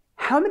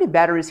 how many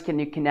batteries can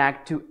you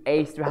connect to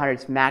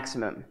AC300's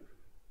maximum?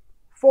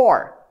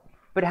 4.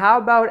 But how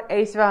about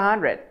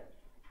AC500?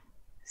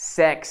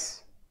 6.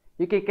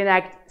 You can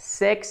connect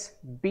 6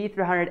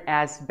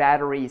 B300S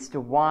batteries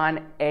to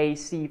one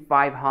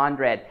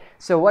AC500.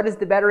 So what is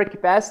the battery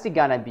capacity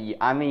gonna be?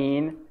 I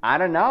mean, I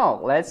don't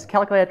know. Let's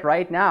calculate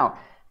right now.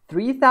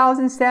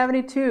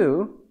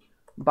 3072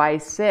 by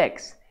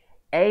 6,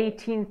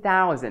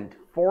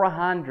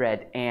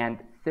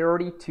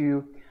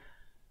 18,432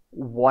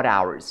 watt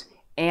hours.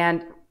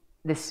 And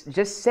this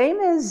just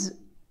same as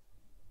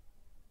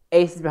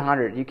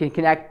AC300. You can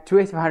connect two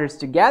AC300s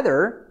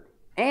together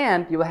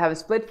and you will have a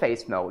split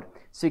phase mode.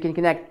 So you can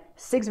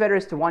connect 6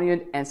 batteries to one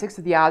unit and 6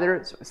 to the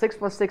other. So 6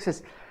 plus 6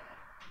 is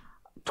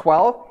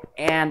 12.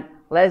 And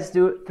let's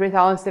do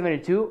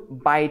 3072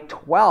 by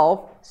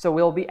 12. So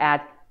we'll be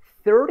at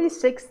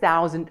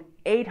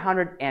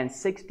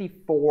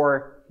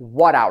 36,864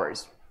 watt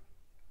hours.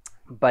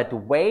 But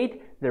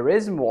wait, there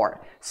is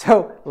more.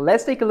 So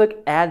let's take a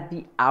look at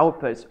the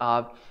outputs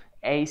of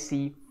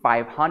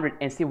AC500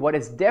 and see what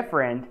is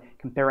different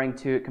comparing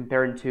to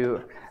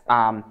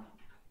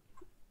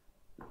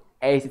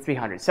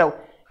AC300. So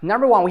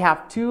number one, we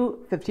have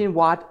two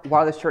 15-watt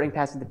wireless charging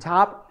pads at the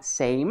top,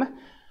 same.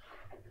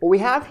 What we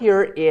have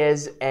here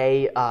is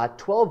a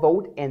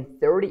 12-volt and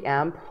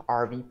 30-amp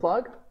RV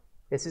plug.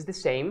 This is the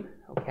same,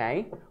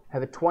 okay. We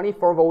have a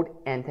 24-volt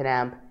and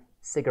 10-amp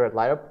cigarette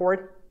lighter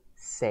port,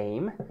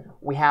 same.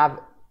 We have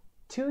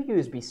two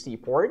USB-C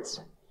ports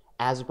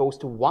as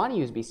opposed to one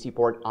USB-C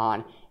port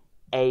on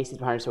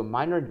AC300, so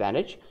minor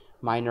advantage.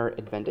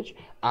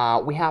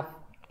 We have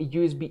a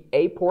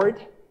USB-A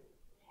port,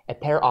 a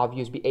pair of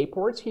USB-A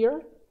ports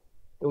here.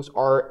 Those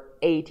are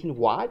 18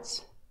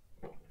 watts.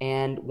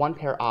 And one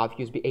pair of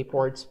USB-A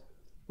ports,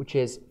 which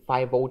is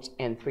 5 volts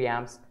and 3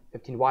 amps,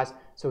 15 watts.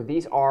 So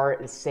these are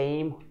the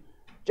same,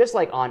 just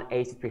like on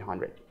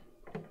AC300.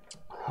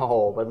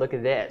 Oh, but look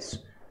at this.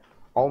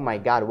 Oh my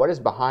God, what is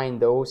behind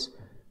those?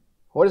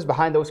 What is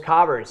behind those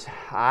covers?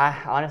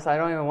 Honestly, I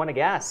don't even want to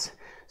guess.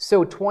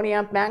 So 20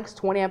 amp max,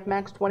 20 amp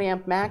max, 20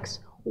 amp max,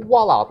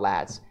 wall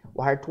outlets.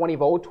 Wired 20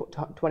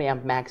 volt, 20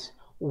 amp max,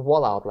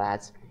 wall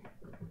outlets.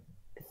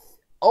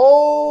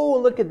 Oh,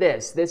 look at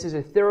this. This is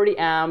a 30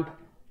 amp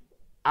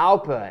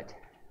output.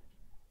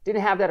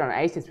 Didn't have that on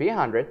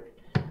AC300.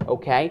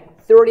 Okay,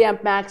 30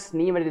 amp max,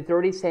 NEMA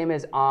 30, same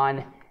as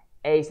on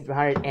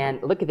AC300.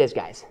 And look at this,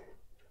 guys.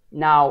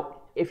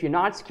 Now, if you're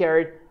not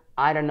scared,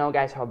 I don't know,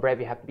 guys, how brave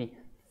you have to be.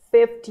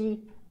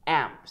 50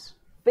 amps,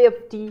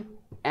 50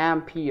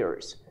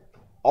 amperes.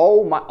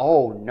 Oh my!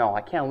 Oh no, I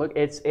can't look.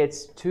 It's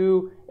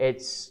too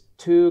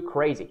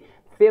crazy.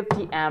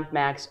 50 amp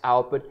max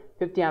output,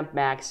 50 amp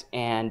max,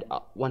 and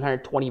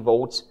 120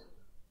 volts.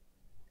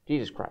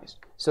 Jesus Christ.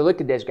 So look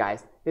at this,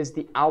 guys. This is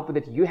the output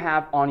that you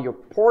have on your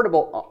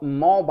portable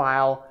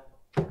mobile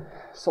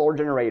solar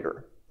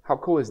generator. How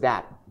cool is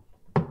that?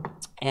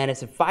 And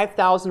it's a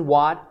 5,000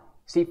 watt.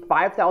 See,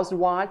 5,000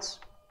 watts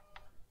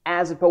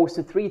as opposed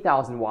to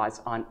 3,000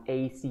 watts on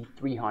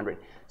AC300.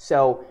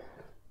 So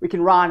we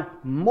can run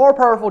more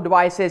powerful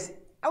devices.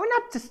 And we're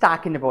not just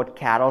talking about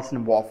kettles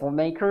and waffle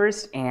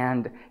makers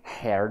and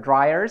hair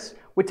dryers.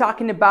 We're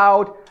talking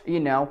about, you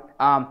know,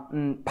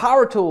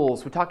 power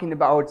tools. We're talking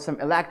about some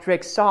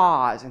electric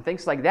saws and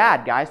things like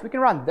that, guys. We can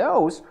run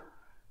those.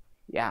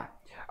 Yeah.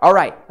 All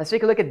right, let's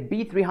take a look at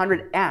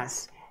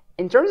B300S.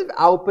 In terms of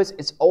outputs,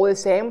 it's all the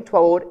same,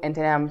 12 and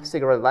 10 amp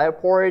cigarette lighter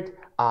port,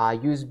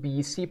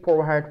 USB-C port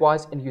 100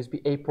 watts, and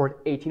USB-A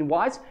port 18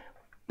 watts.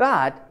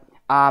 But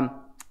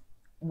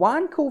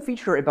one cool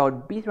feature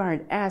about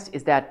B300S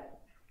is that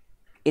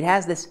it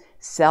has this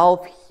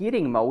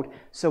self-heating mode,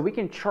 so we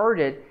can charge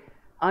it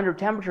under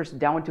temperatures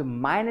down to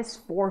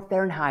 -4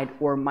 Fahrenheit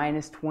or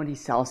 -20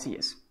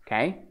 Celsius,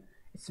 okay?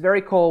 It's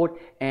very cold,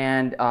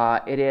 and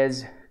it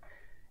is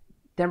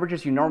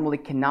temperatures you normally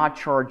cannot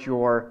charge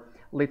your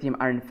lithium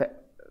iron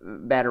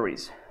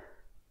batteries.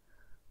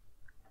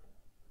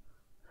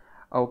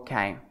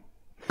 Okay.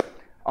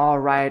 All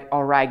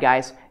right,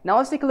 guys. Now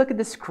let's take a look at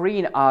the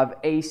screen of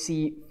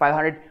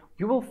AC500.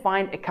 You will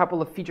find a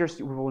couple of features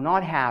you will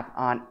not have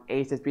on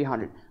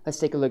AC300. Let's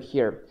take a look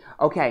here.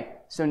 Okay,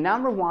 so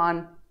number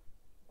one,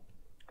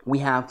 we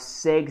have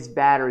 6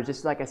 batteries.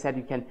 Just like I said,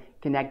 you can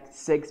connect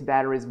 6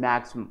 batteries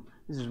maximum.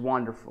 This is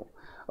wonderful.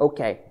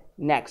 Okay,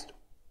 next,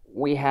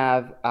 we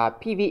have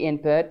PV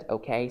input.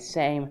 Okay,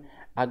 same.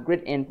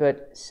 Grid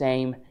input,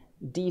 same.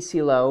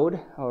 DC load.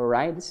 All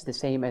right, this is the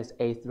same as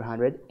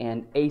AC300,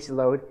 and AC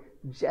load,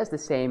 just the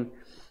same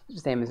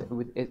as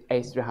with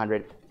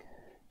AC300.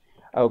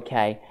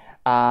 Okay,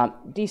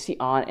 DC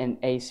on and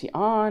AC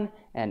on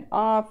and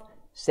off.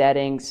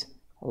 Settings,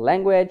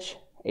 language,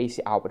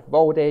 AC output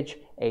voltage,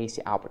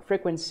 AC output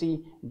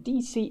frequency,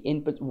 DC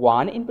input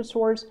 1 input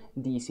source,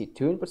 DC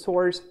 2 input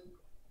source,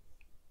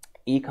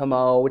 eco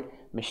mode,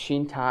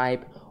 machine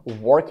type,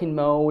 working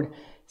mode,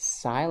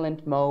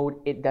 silent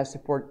mode. It does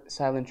support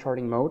silent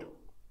charging mode.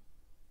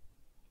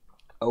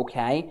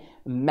 Okay,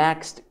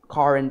 maxed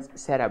current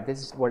setup.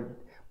 This is where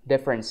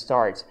difference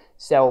starts.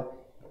 So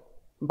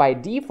by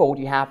default,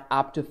 you have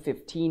up to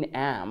 15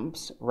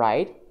 amps,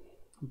 right?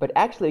 But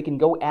actually, you can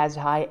go as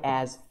high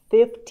as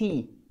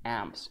 50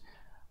 amps.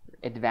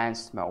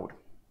 Advanced mode.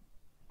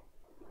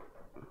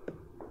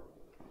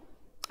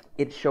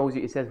 It shows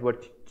you, it says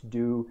what to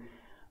do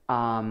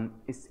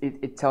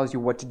it tells you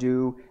what to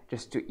do,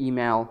 just to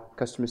email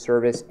customer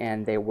service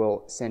and they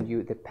will send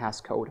you the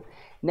passcode.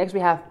 Next we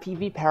have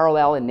PV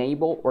parallel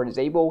enable or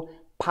disable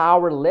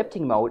power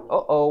lifting mode.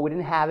 We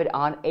didn't have it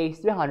on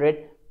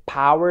AC300.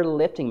 Power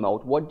lifting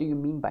mode. What do you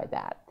mean by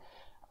that?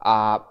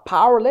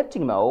 Power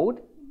lifting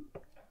mode,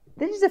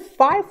 this is a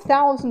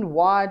 5,000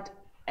 watt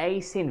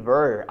AC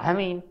inverter. I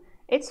mean,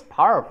 it's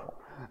powerful,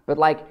 but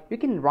like you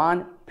can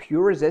run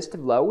pure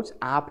resistive loads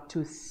up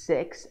to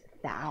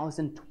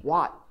 6,000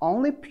 watt.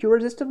 Only pure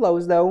resistive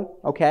loads though,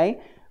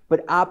 okay?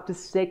 But up to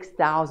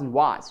 6,000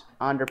 watts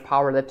under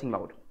power lifting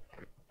mode.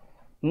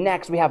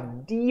 Next, we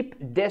have deep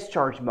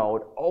discharge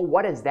mode. Oh,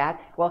 what is that?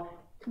 Well,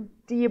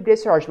 deep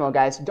discharge mode,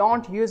 guys,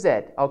 don't use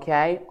it,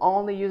 okay?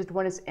 Only use it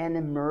when it's an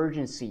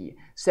emergency.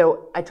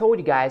 So I told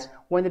you guys,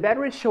 when the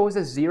battery shows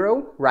a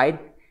 0, right,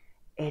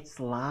 it's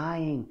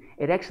lying.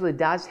 It actually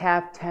does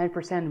have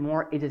 10%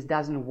 more. It just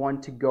doesn't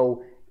want to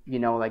go, you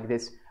know, like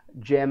this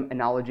gym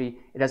analogy.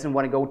 It doesn't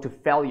want to go to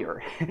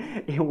failure.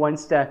 It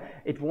wants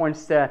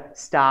to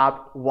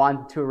stop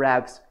 1-2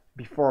 reps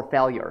before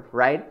failure,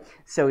 right?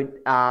 So,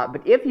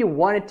 but if you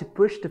wanted to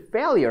push to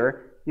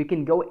failure, you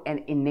can go and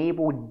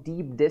enable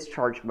deep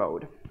discharge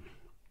mode.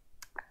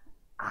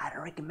 I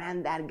don't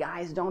recommend that,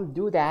 guys. Don't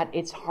do that.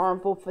 It's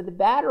harmful for the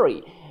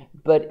battery.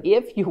 But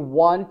if you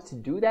want to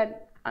do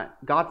that,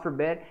 God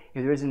forbid,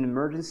 if there's an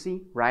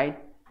emergency, right?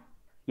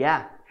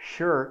 Yeah,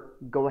 sure,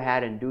 go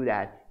ahead and do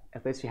that.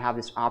 At least you have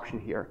this option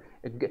here.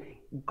 A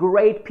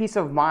great peace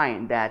of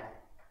mind that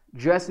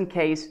just in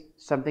case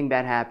something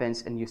bad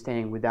happens and you're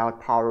staying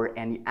without power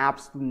and you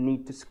absolutely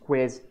need to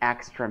squeeze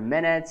extra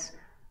minutes,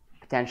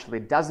 potentially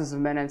dozens of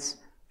minutes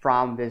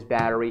from this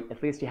battery,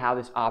 at least you have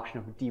this option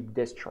of deep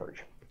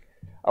discharge.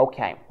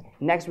 Okay,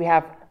 next we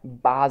have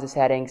buzzer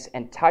settings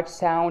and touch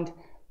sound,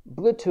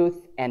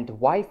 Bluetooth and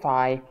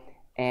Wi-Fi,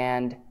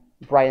 and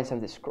brightness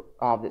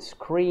of the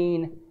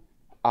screen,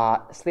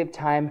 sleep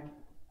time,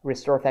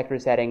 restore factory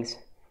settings,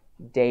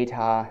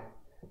 data,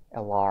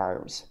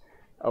 alarms.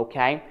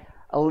 Okay,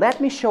 let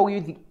me show you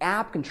the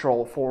app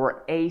control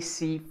for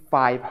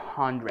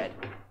AC500.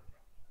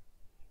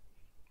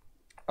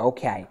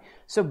 Okay,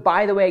 so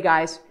by the way,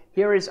 guys,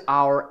 here is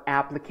our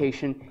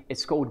application.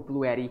 It's called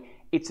BLUETTI.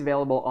 It's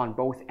available on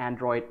both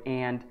Android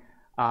and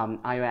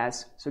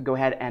iOS. So go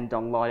ahead and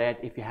download it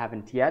if you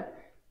haven't yet.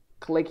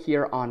 Click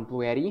here on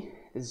BLUETTI.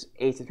 This is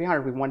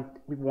AC300.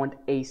 We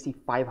want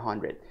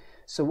AC500.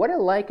 So what I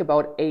like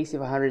about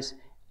AC500's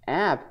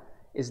app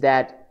is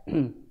that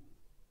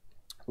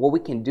what we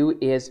can do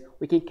is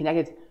we can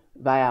connect it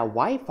via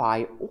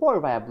Wi-Fi or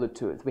via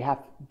Bluetooth. We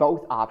have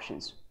both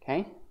options.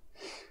 Okay,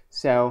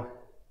 so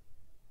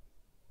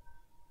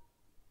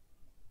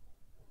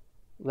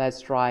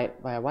let's try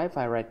via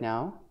Wi-Fi right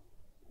now.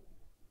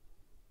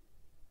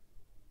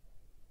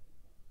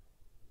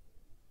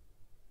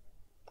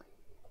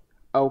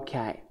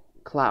 Okay,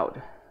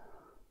 cloud.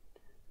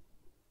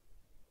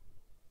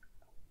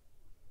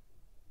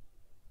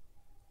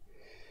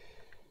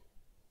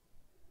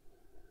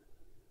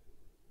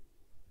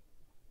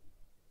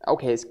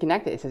 Okay, it's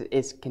connected. It says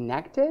it's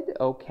connected.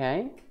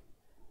 Okay.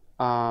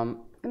 Let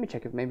me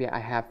check if maybe I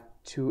have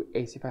two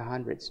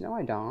AC500s. No,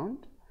 I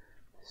don't.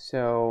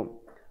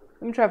 So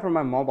let me try for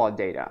my mobile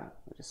data.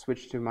 I'll just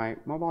switch to my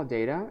mobile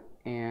data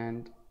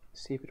and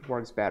see if it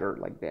works better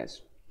like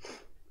this.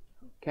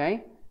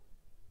 Okay.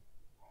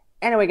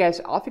 Anyway,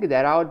 guys, I'll figure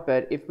that out.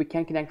 But if we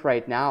can't connect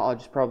right now, I'll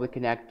just probably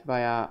connect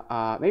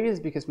via. Maybe it's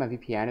because my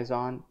VPN is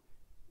on.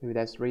 Maybe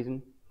that's the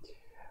reason.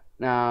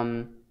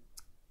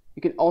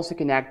 You can also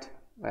connect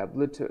via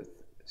Bluetooth.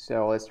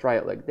 So let's try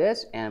it like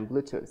this and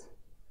Bluetooth.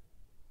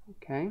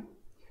 Okay.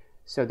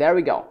 So there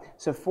we go.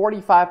 So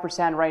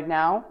 45% right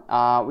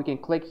now. We can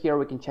click here.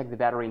 We can check the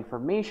battery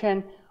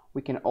information.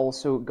 We can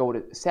also go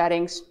to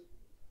settings.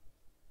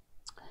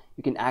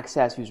 You can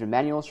access user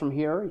manuals from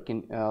here. You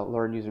can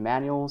learn user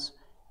manuals.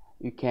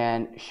 You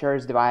can share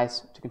this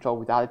device to control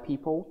with other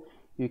people.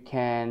 You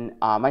can,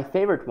 my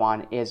favorite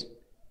one is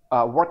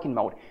working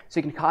mode. So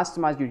you can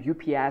customize your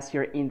UPS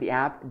here in the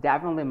app.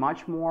 Definitely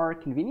much more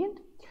convenient.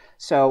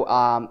 So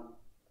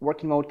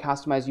working mode,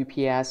 customize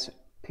UPS,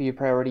 PV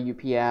priority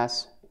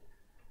UPS,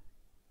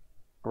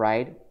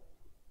 right?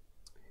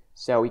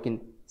 So we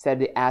can set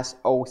the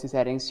SOC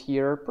settings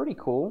here. Pretty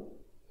cool.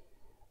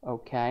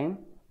 Okay.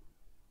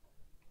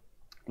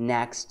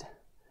 Next,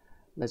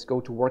 let's go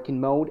to working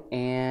mode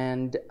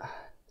and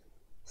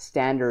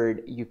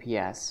standard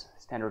UPS.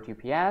 Standard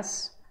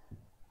UPS.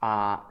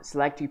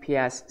 Select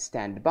UPS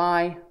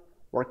standby.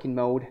 Working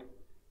mode.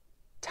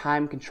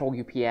 Time control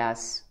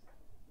UPS.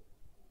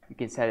 You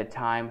can set a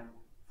time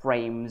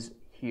frames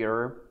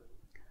here.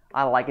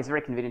 I like it. It's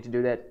very convenient to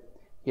do that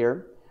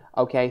here.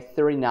 Okay,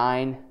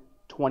 39,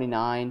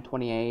 29,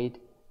 28.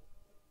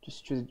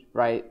 Just choose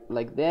right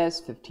like this,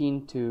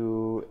 15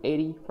 to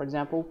 80, for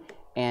example.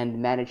 And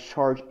manage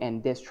charge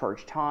and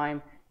discharge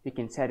time. You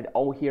can set it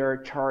all here,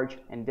 charge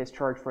and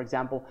discharge. For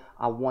example,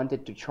 I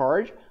wanted to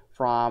charge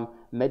from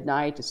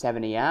midnight to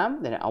 7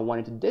 a.m. Then I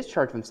wanted to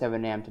discharge from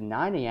 7 a.m. to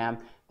 9 a.m.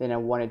 Then I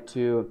wanted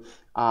to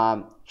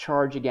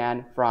charge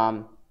again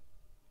from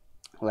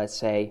let's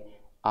say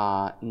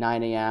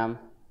 9 a.m.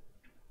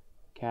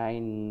 Okay,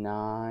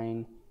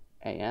 9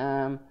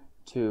 a.m.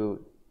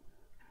 to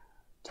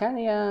 10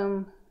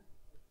 a.m.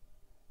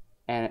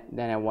 and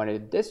then I wanted to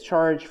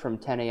discharge from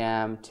 10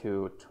 a.m.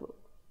 to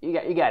you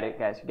got it,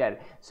 guys, you got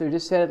it. So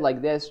just set it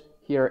like this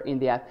here in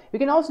the app. You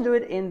can also do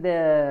it in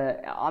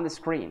on the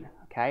screen,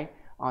 okay,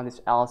 on this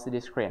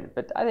LCD screen,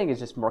 but I think it's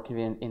just more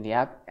convenient in the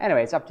app.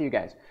 Anyway, it's up to you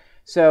guys.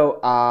 So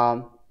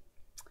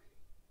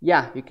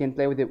yeah, you can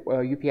play with the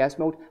UPS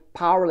mode.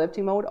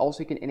 Powerlifting mode, also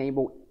you can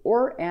enable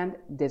and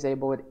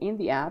disable it in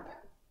the app,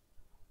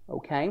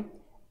 okay,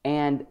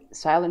 and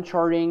silent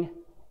charging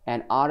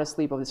and auto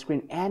sleep of the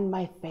screen, and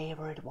my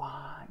favorite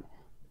one,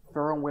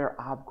 firmware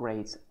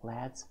upgrades.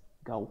 Let's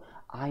go.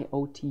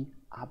 IoT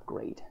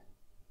upgrade.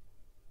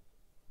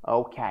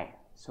 Okay,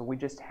 so we're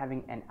just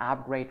having an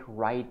upgrade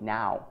right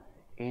now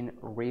in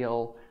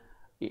real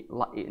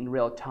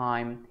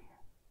time,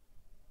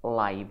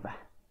 live.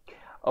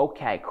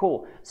 Okay,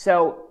 cool.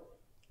 So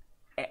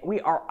we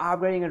are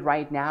upgrading it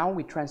right now.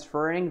 We're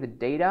transferring the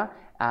data.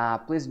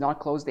 Please not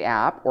close the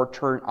app or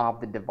turn off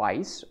the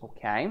device.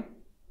 Okay.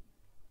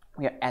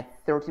 We are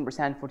at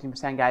 13%,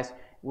 14%, guys. It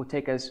will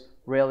take us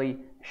really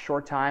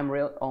short time,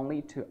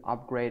 only to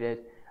upgrade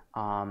it.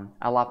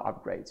 I love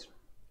upgrades.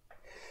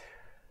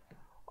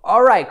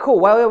 All right, cool.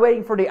 While we're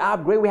waiting for the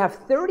upgrade, we have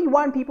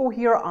 31 people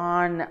here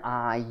on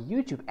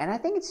YouTube, and I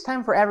think it's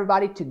time for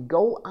everybody to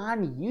go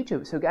on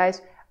YouTube. So,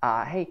 guys,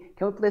 hey,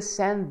 can we please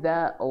send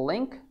the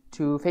link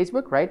to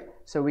Facebook, right?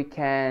 So we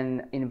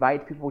can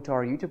invite people to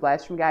our YouTube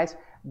live stream, guys.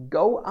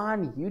 Go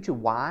on YouTube.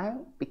 Why?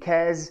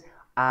 Because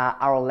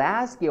our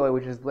last giveaway,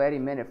 which is BLUETTI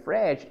Mini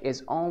Fridge,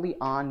 is only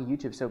on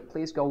YouTube. So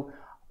please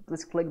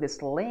click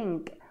this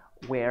link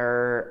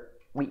where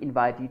we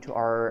invite you to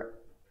our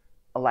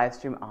live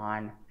stream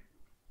on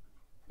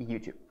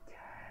YouTube.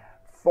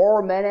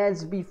 4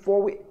 minutes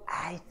before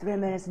 3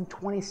 minutes and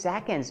 20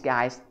 seconds,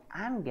 guys.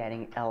 I'm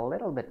getting a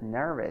little bit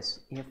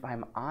nervous, if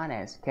I'm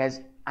honest,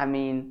 because I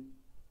mean,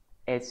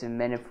 it's a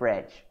mini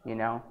fridge, you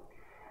know.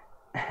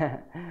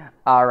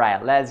 All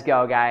right, let's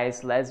go,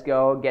 guys. Let's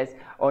go.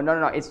 Oh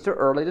no, it's too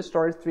early to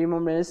start. 3 more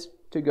minutes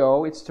to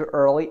go. It's too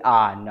early.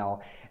 Ah,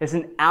 no, it's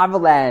an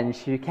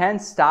avalanche. You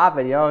can't stop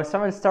it. You know, if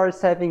someone starts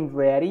typing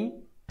ready,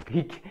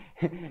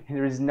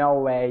 there's no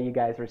way you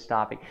guys are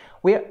stopping.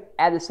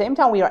 At the same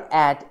time, we are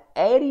at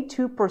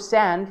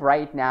 82%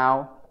 right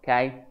now.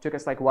 Okay, took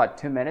us like what,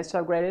 2 minutes to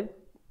upgrade it?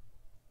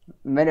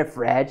 Mini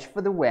fridge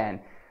for the win.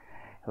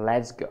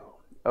 Let's go.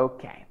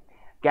 Okay.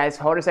 Guys,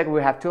 hold a second.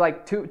 We have two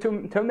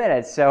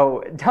minutes,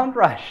 so don't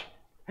rush.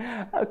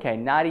 Okay,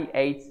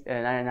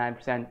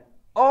 99%.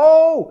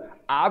 Oh,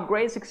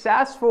 upgrade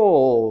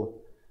successful.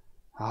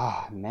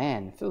 Oh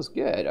man, it feels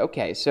good.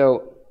 Okay,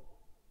 so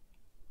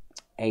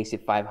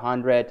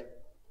AC500.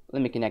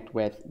 Let me connect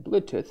with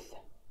Bluetooth.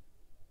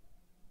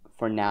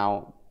 For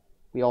now,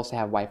 we also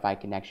have Wi-Fi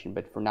connection,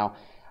 but for now,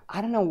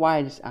 I don't know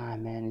why.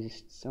 Man,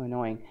 it's just so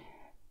annoying.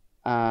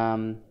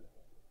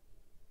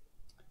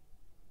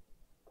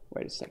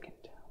 Wait a second.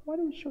 Why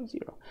did it show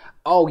 0?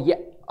 Oh yeah.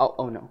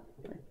 Oh no.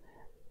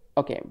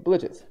 Okay,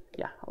 Bluetooth.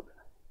 Yeah.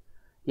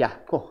 Yeah,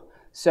 cool.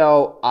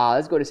 So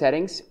let's go to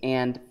settings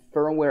and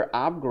firmware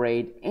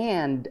upgrade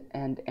and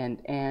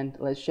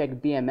let's check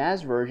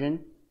BMS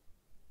version.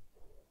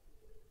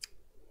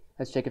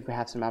 Let's check if we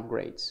have some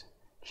upgrades.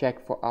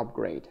 Check for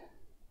upgrade.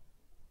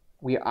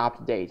 We are up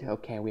to date.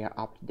 Okay, we are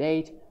up to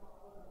date.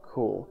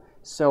 Cool.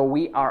 So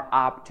we are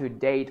up to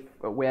date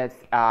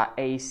with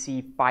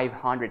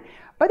AC500.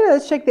 By the way,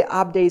 let's check the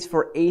updates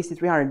for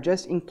AC300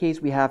 just in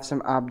case we have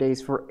some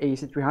updates for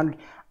AC300.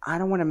 I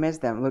don't want to miss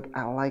them. Look,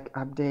 I like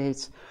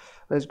updates.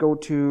 Let's go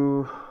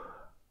to...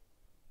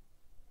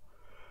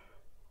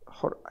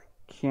 Hold on. I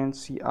can't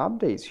see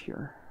updates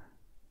here.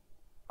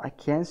 I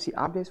can't see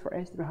updates for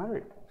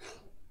AC300.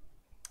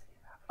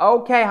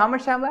 Okay, how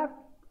much time left?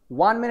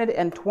 1 minute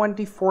and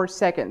 24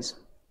 seconds.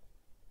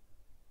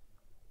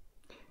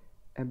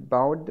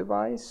 About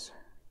device.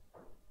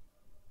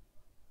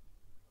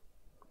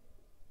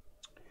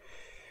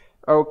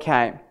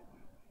 Okay.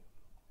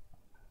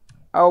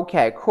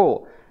 Okay,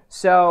 cool.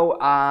 So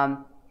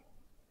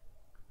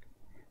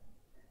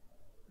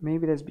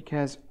maybe that's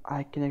because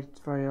I connected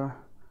via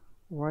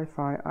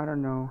Wi-Fi. I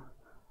don't know.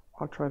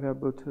 I'll try via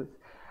Bluetooth.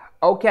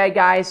 Okay,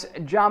 guys,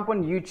 jump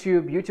on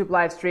YouTube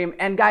live stream.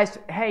 And guys,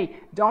 hey,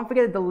 don't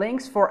forget the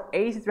links for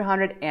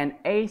AC300 and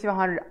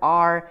AC300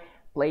 are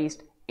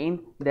placed in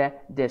the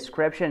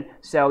description.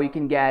 So you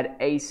can get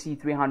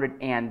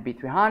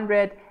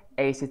AC300&B300,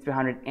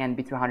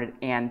 AC300&B300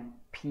 and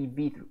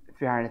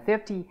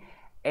PV350,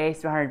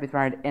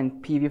 AC300&B300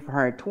 and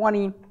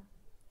PV420.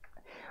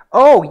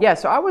 Oh, yeah,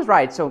 so I was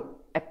right.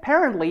 So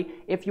apparently,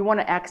 if you want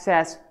to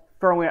access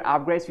firmware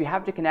upgrades, you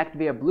have to connect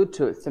via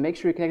Bluetooth. So make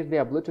sure you connect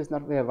via Bluetooth,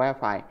 not via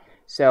Wi-Fi.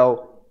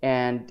 So,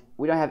 and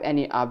we don't have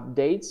any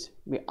updates.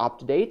 We're up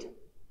to date.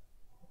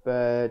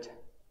 But,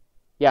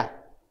 yeah.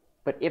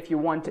 But if you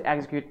want to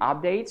execute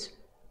updates,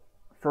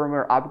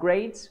 firmware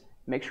upgrades,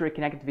 make sure you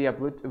connect via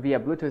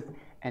Bluetooth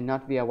and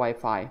not via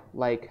Wi-Fi,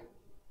 like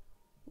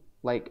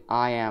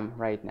I am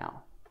right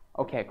now.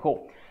 Okay,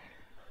 cool.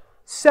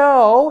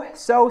 So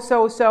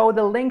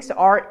the links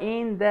are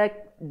in the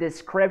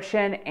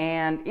description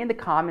and in the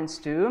comments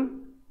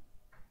too.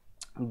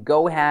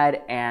 Go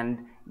ahead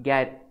and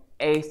get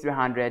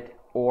AC300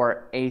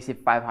 or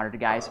AC500,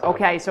 guys.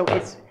 Okay, so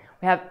we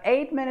have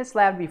 8 minutes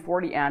left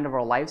before the end of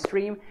our live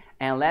stream,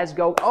 and let's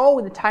go.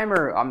 Oh, the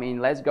timer.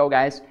 Let's go,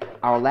 guys.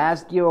 Our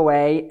last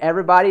giveaway.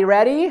 Everybody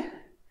ready?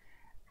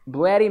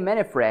 BLUETTI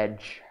mini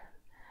fridge.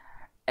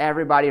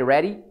 Everybody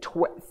ready?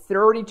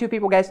 32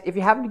 people, guys. If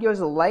you haven't given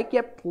us a like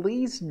yet,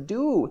 please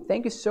do.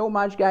 Thank you so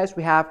much, guys.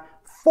 We have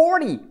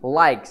 40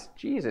 likes.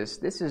 Jesus,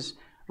 this is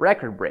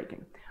record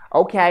breaking.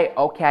 Okay.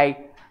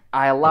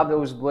 I love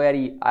those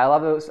BLUETTI. I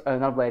love those,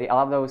 not BLUETTI. I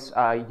love those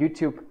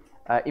YouTube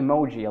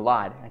emoji a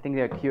lot. I think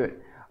they're cute.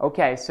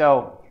 Okay,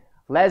 so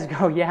let's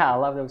go. Yeah, I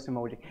love those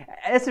emoji.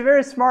 It's a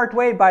very smart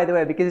way, by the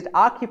way, because it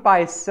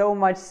occupies so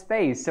much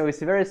space. So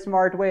it's a very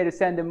smart way to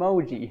send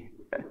emoji.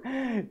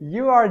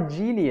 You are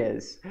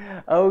genius.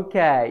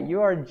 Okay,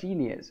 you are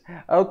genius.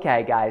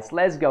 Okay, guys,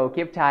 let's go.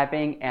 Keep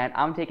typing, and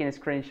I'm taking a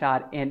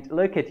screenshot. And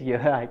look at you,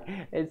 like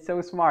it's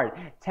so smart.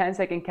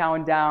 10-second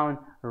countdown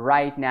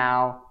right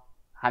now.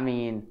 I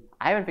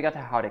haven't figured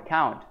out how to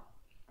count,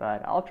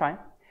 but I'll try.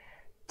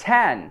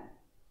 10,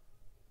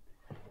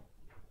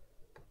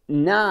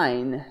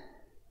 9,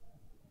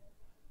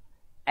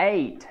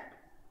 8,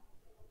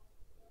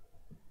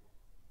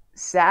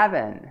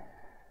 7,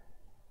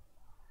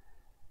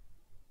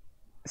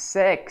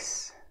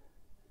 6,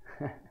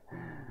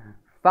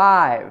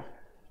 5,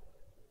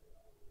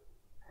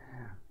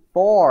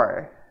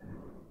 4,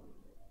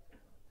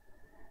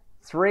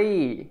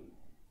 3,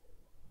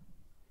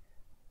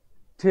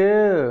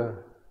 2,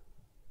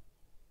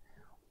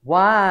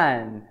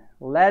 1.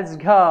 Let's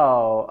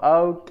go.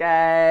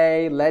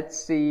 Okay,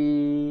 let's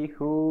see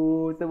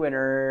who's the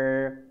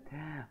winner.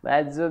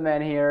 Let's zoom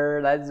in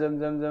here. Let's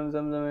zoom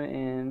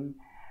in.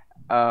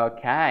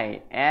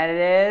 Okay, and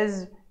it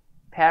is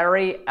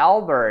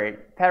𝗵𝗵𝘃𝗆𝘁.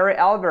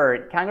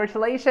 𝗵𝗵𝘃𝗆𝘁,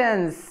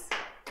 congratulations.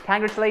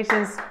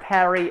 Congratulations,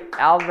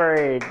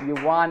 𝗵𝗵𝘃𝗆𝘁. You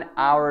won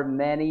our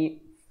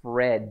mini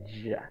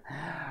fridge.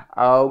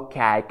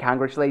 Okay,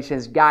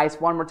 congratulations, guys.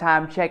 One more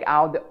time, check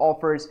out the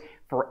offers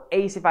for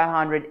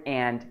AC500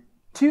 and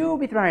 2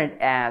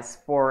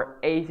 B300S, for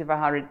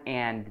AC500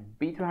 and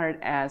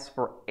B300S,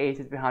 for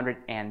AC300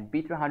 and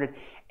B300,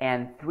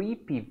 and 3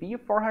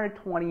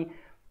 PV420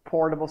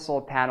 portable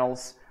solar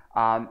panels.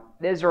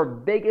 These are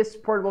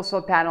biggest portable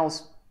solar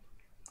panels,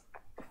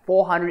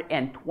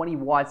 420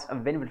 watts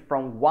of benefit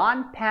from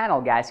one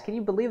panel, guys. Can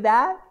you believe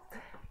that?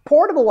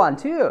 Portable one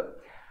too.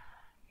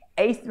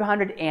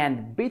 AC300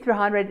 and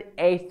B300,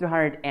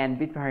 AC300 and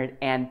B300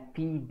 and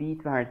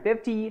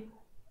PV350,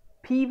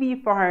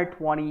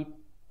 PV420,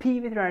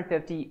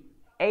 PV350,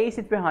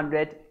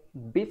 AC300,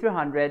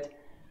 B300.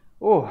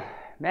 Oh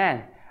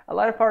man, a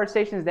lot of power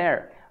stations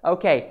there.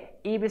 Okay,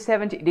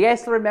 𝗵𝗶𝘃. Do you guys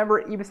still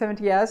remember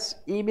𝗵𝗶𝘃s?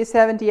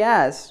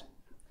 𝗵𝗶𝘃s.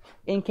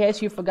 In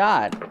case you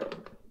forgot,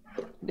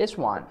 this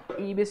one,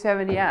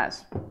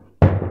 𝗵𝗶𝘃s.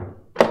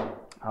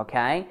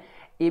 Okay,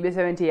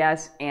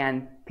 𝗵𝗶𝘃s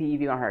and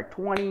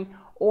PV120,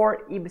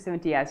 or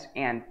𝗵𝗶𝘃s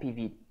and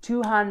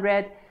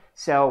PV200.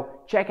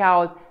 So check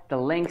out the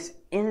links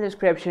in the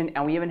description,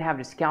 and we even have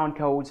discount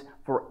codes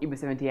for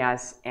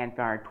𝗵𝗶𝘃s and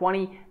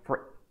PV120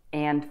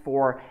 and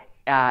for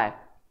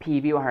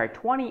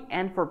PV120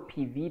 and for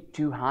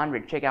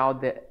PV200. Check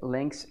out the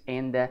links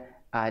in the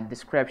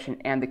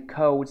description and the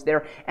codes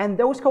there. And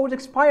those codes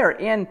expire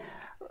in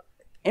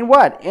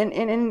what?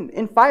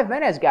 In 5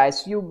 minutes,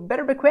 guys. You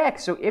better be quick.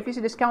 So if you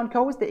see discount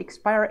codes, they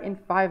expire in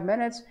 5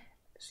 minutes.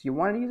 So you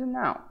want to use them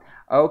now.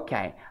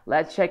 Okay,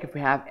 let's check if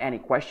we have any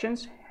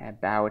questions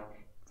about.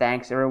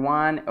 Thanks,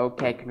 everyone.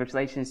 Okay,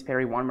 congratulations,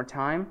 Perry, one more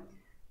time.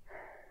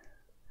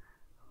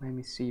 Let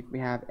me see if we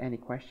have any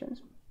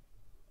questions.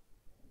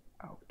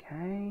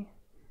 Okay.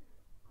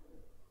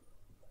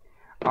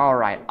 All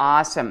right,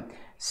 awesome.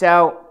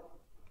 So,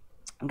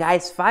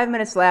 guys, 5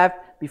 minutes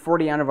left before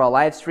the end of our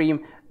live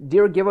stream.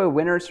 Dear giveaway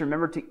winners,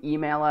 remember to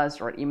email us.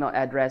 Our email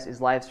address is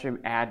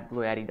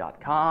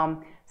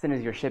livestream@bluetti.com. Send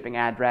us your shipping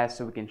address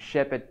so we can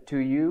ship it to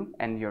you,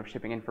 and your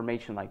shipping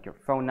information like your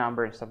phone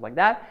number and stuff like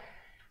that,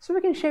 so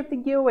we can ship the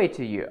giveaway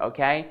to you,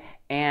 okay?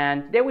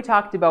 And today we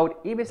talked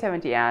about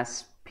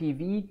𝗵𝗶𝘃s,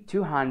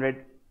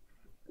 PV200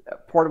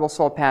 portable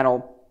solar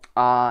panel,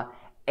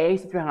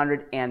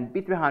 AC300 and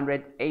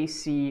B300,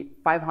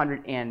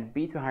 AC500 and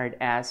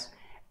B300S,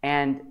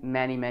 and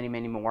many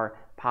more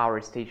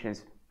power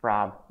stations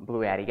from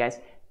BLUETTI.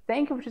 Guys,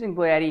 thank you for choosing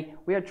BLUETTI.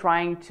 We are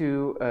trying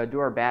to do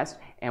our best,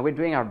 and we're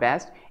doing our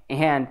best,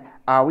 and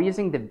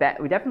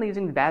we're definitely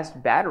using the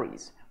best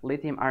batteries,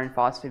 lithium iron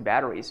phosphate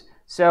batteries.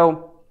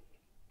 So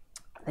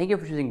thank you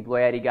for choosing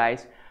BLUETTI,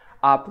 guys.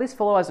 Please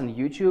follow us on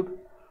YouTube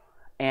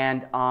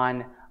and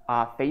on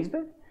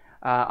Facebook.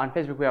 On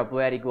Facebook, we are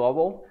BLUETTI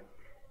Global.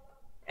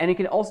 And you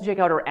can also check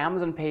out our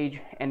Amazon page,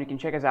 and you can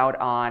check us out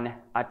on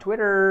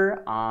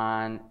Twitter,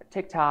 on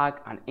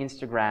TikTok, on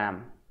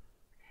Instagram.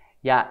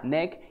 Yeah,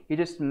 Nick, you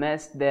just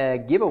missed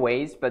the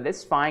giveaways, but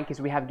that's fine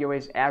because we have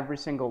giveaways every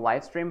single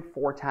live stream,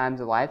 4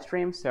 times a live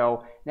stream.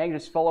 So Nick,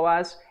 just follow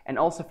us and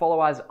also follow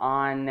us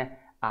on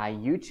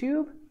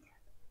YouTube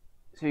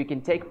so you can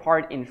take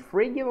part in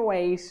free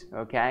giveaways,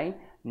 okay,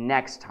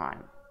 next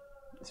time.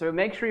 So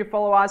make sure you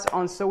follow us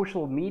on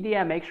social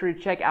media. Make sure you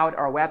check out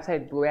our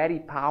website,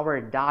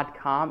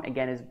 BLUETTIPower.com.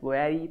 Again, it's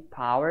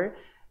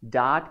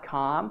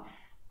BLUETTIPower.com.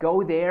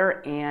 Go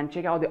there and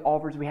check out the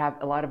offers. We have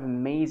a lot of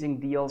amazing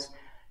deals.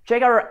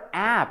 Check out our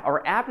app.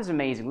 Our app is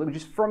amazing. Look,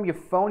 just from your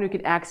phone, you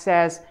can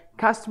access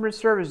customer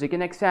service. You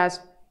can access,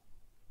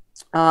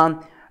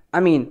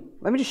 let me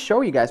just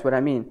show you guys what I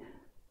mean.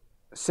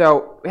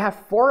 So we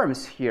have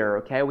forums here,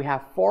 okay? We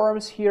have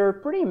forums here,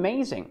 pretty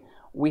amazing.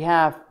 We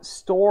have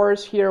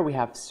stores here, we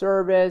have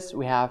service,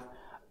 we have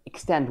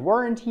extend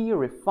warranty,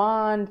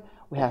 refund,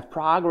 we have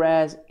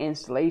progress,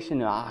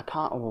 installation, you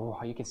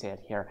can say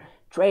it here.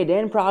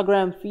 Trade-in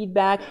program,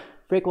 feedback,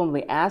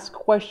 frequently asked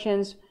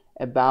questions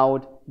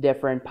about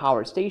different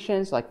power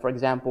stations, like for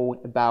example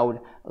about,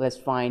 let's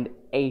find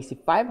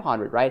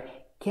AC500, right?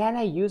 Can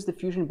I use the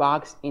Fusion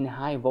box in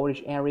high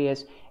voltage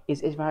areas?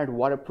 Is AC500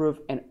 waterproof?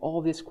 And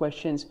all these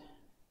questions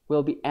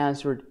will be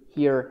answered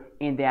here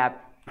in the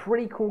app.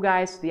 Pretty cool,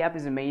 guys. The app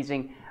is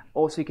amazing.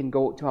 Also, you can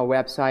go to our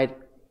website,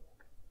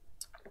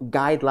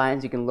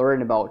 guidelines you can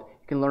learn about.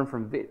 You can learn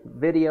from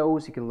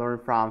videos, you can learn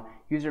from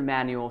user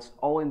manuals,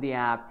 all in the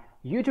app.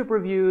 YouTube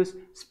reviews,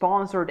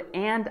 sponsored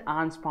and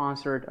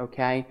unsponsored,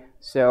 okay?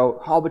 So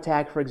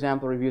𝗏𝗶𝘃, for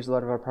example, reviews a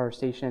lot of our power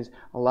stations.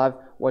 I love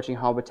watching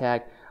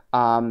𝗏𝗶𝘃.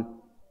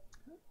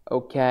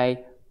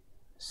 Okay,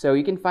 so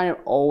you can find it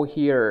all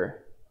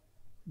here,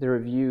 the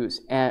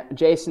reviews. And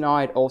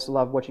𝗏𝗃, also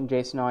love watching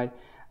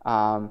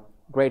𝗏𝗃.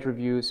 Great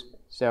reviews.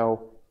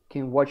 So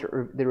you can watch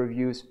the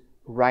reviews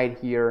right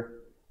here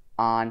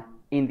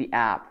in the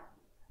app,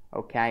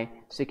 okay?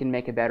 So you can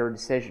make a better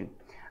decision.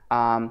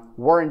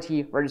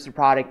 Warranty, registered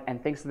product,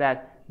 and things like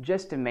that,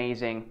 just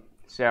amazing.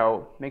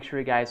 So make sure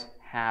you guys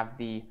have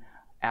the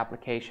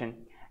application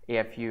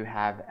if you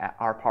have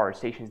our power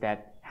stations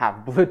that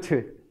have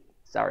Bluetooth.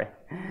 Sorry.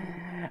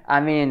 I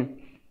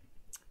mean,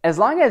 as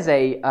long as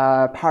a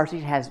power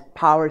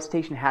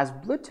station has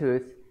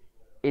Bluetooth,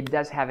 it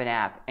does have an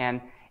app.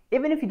 And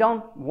even if you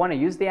don't want to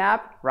use the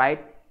app,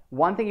 right,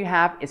 one thing you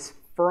have is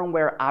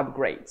firmware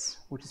upgrades,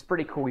 which is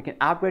pretty cool. You can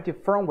upgrade your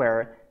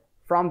firmware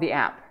from the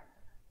app.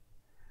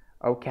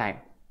 Okay.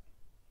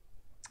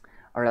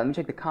 All right, let me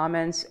check the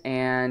comments.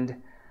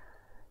 And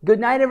good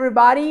night,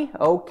 everybody.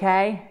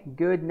 Okay,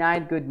 good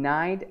night.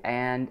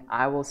 And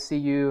I will see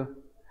you.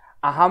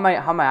 How my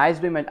eyes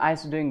doing? My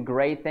eyes are doing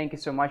great. Thank you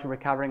so much. I'm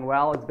recovering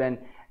well. It's been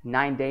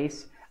 9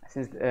 days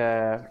since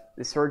the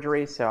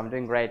surgery, so I'm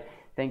doing great.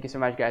 Thank you so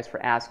much, guys, for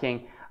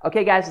asking.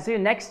 Okay, guys, I'll see you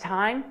next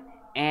time.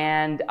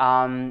 And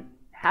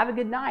have a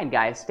good night,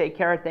 guys. Take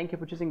care. Thank you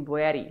for choosing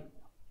BLUETTI.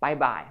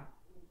 Bye-bye.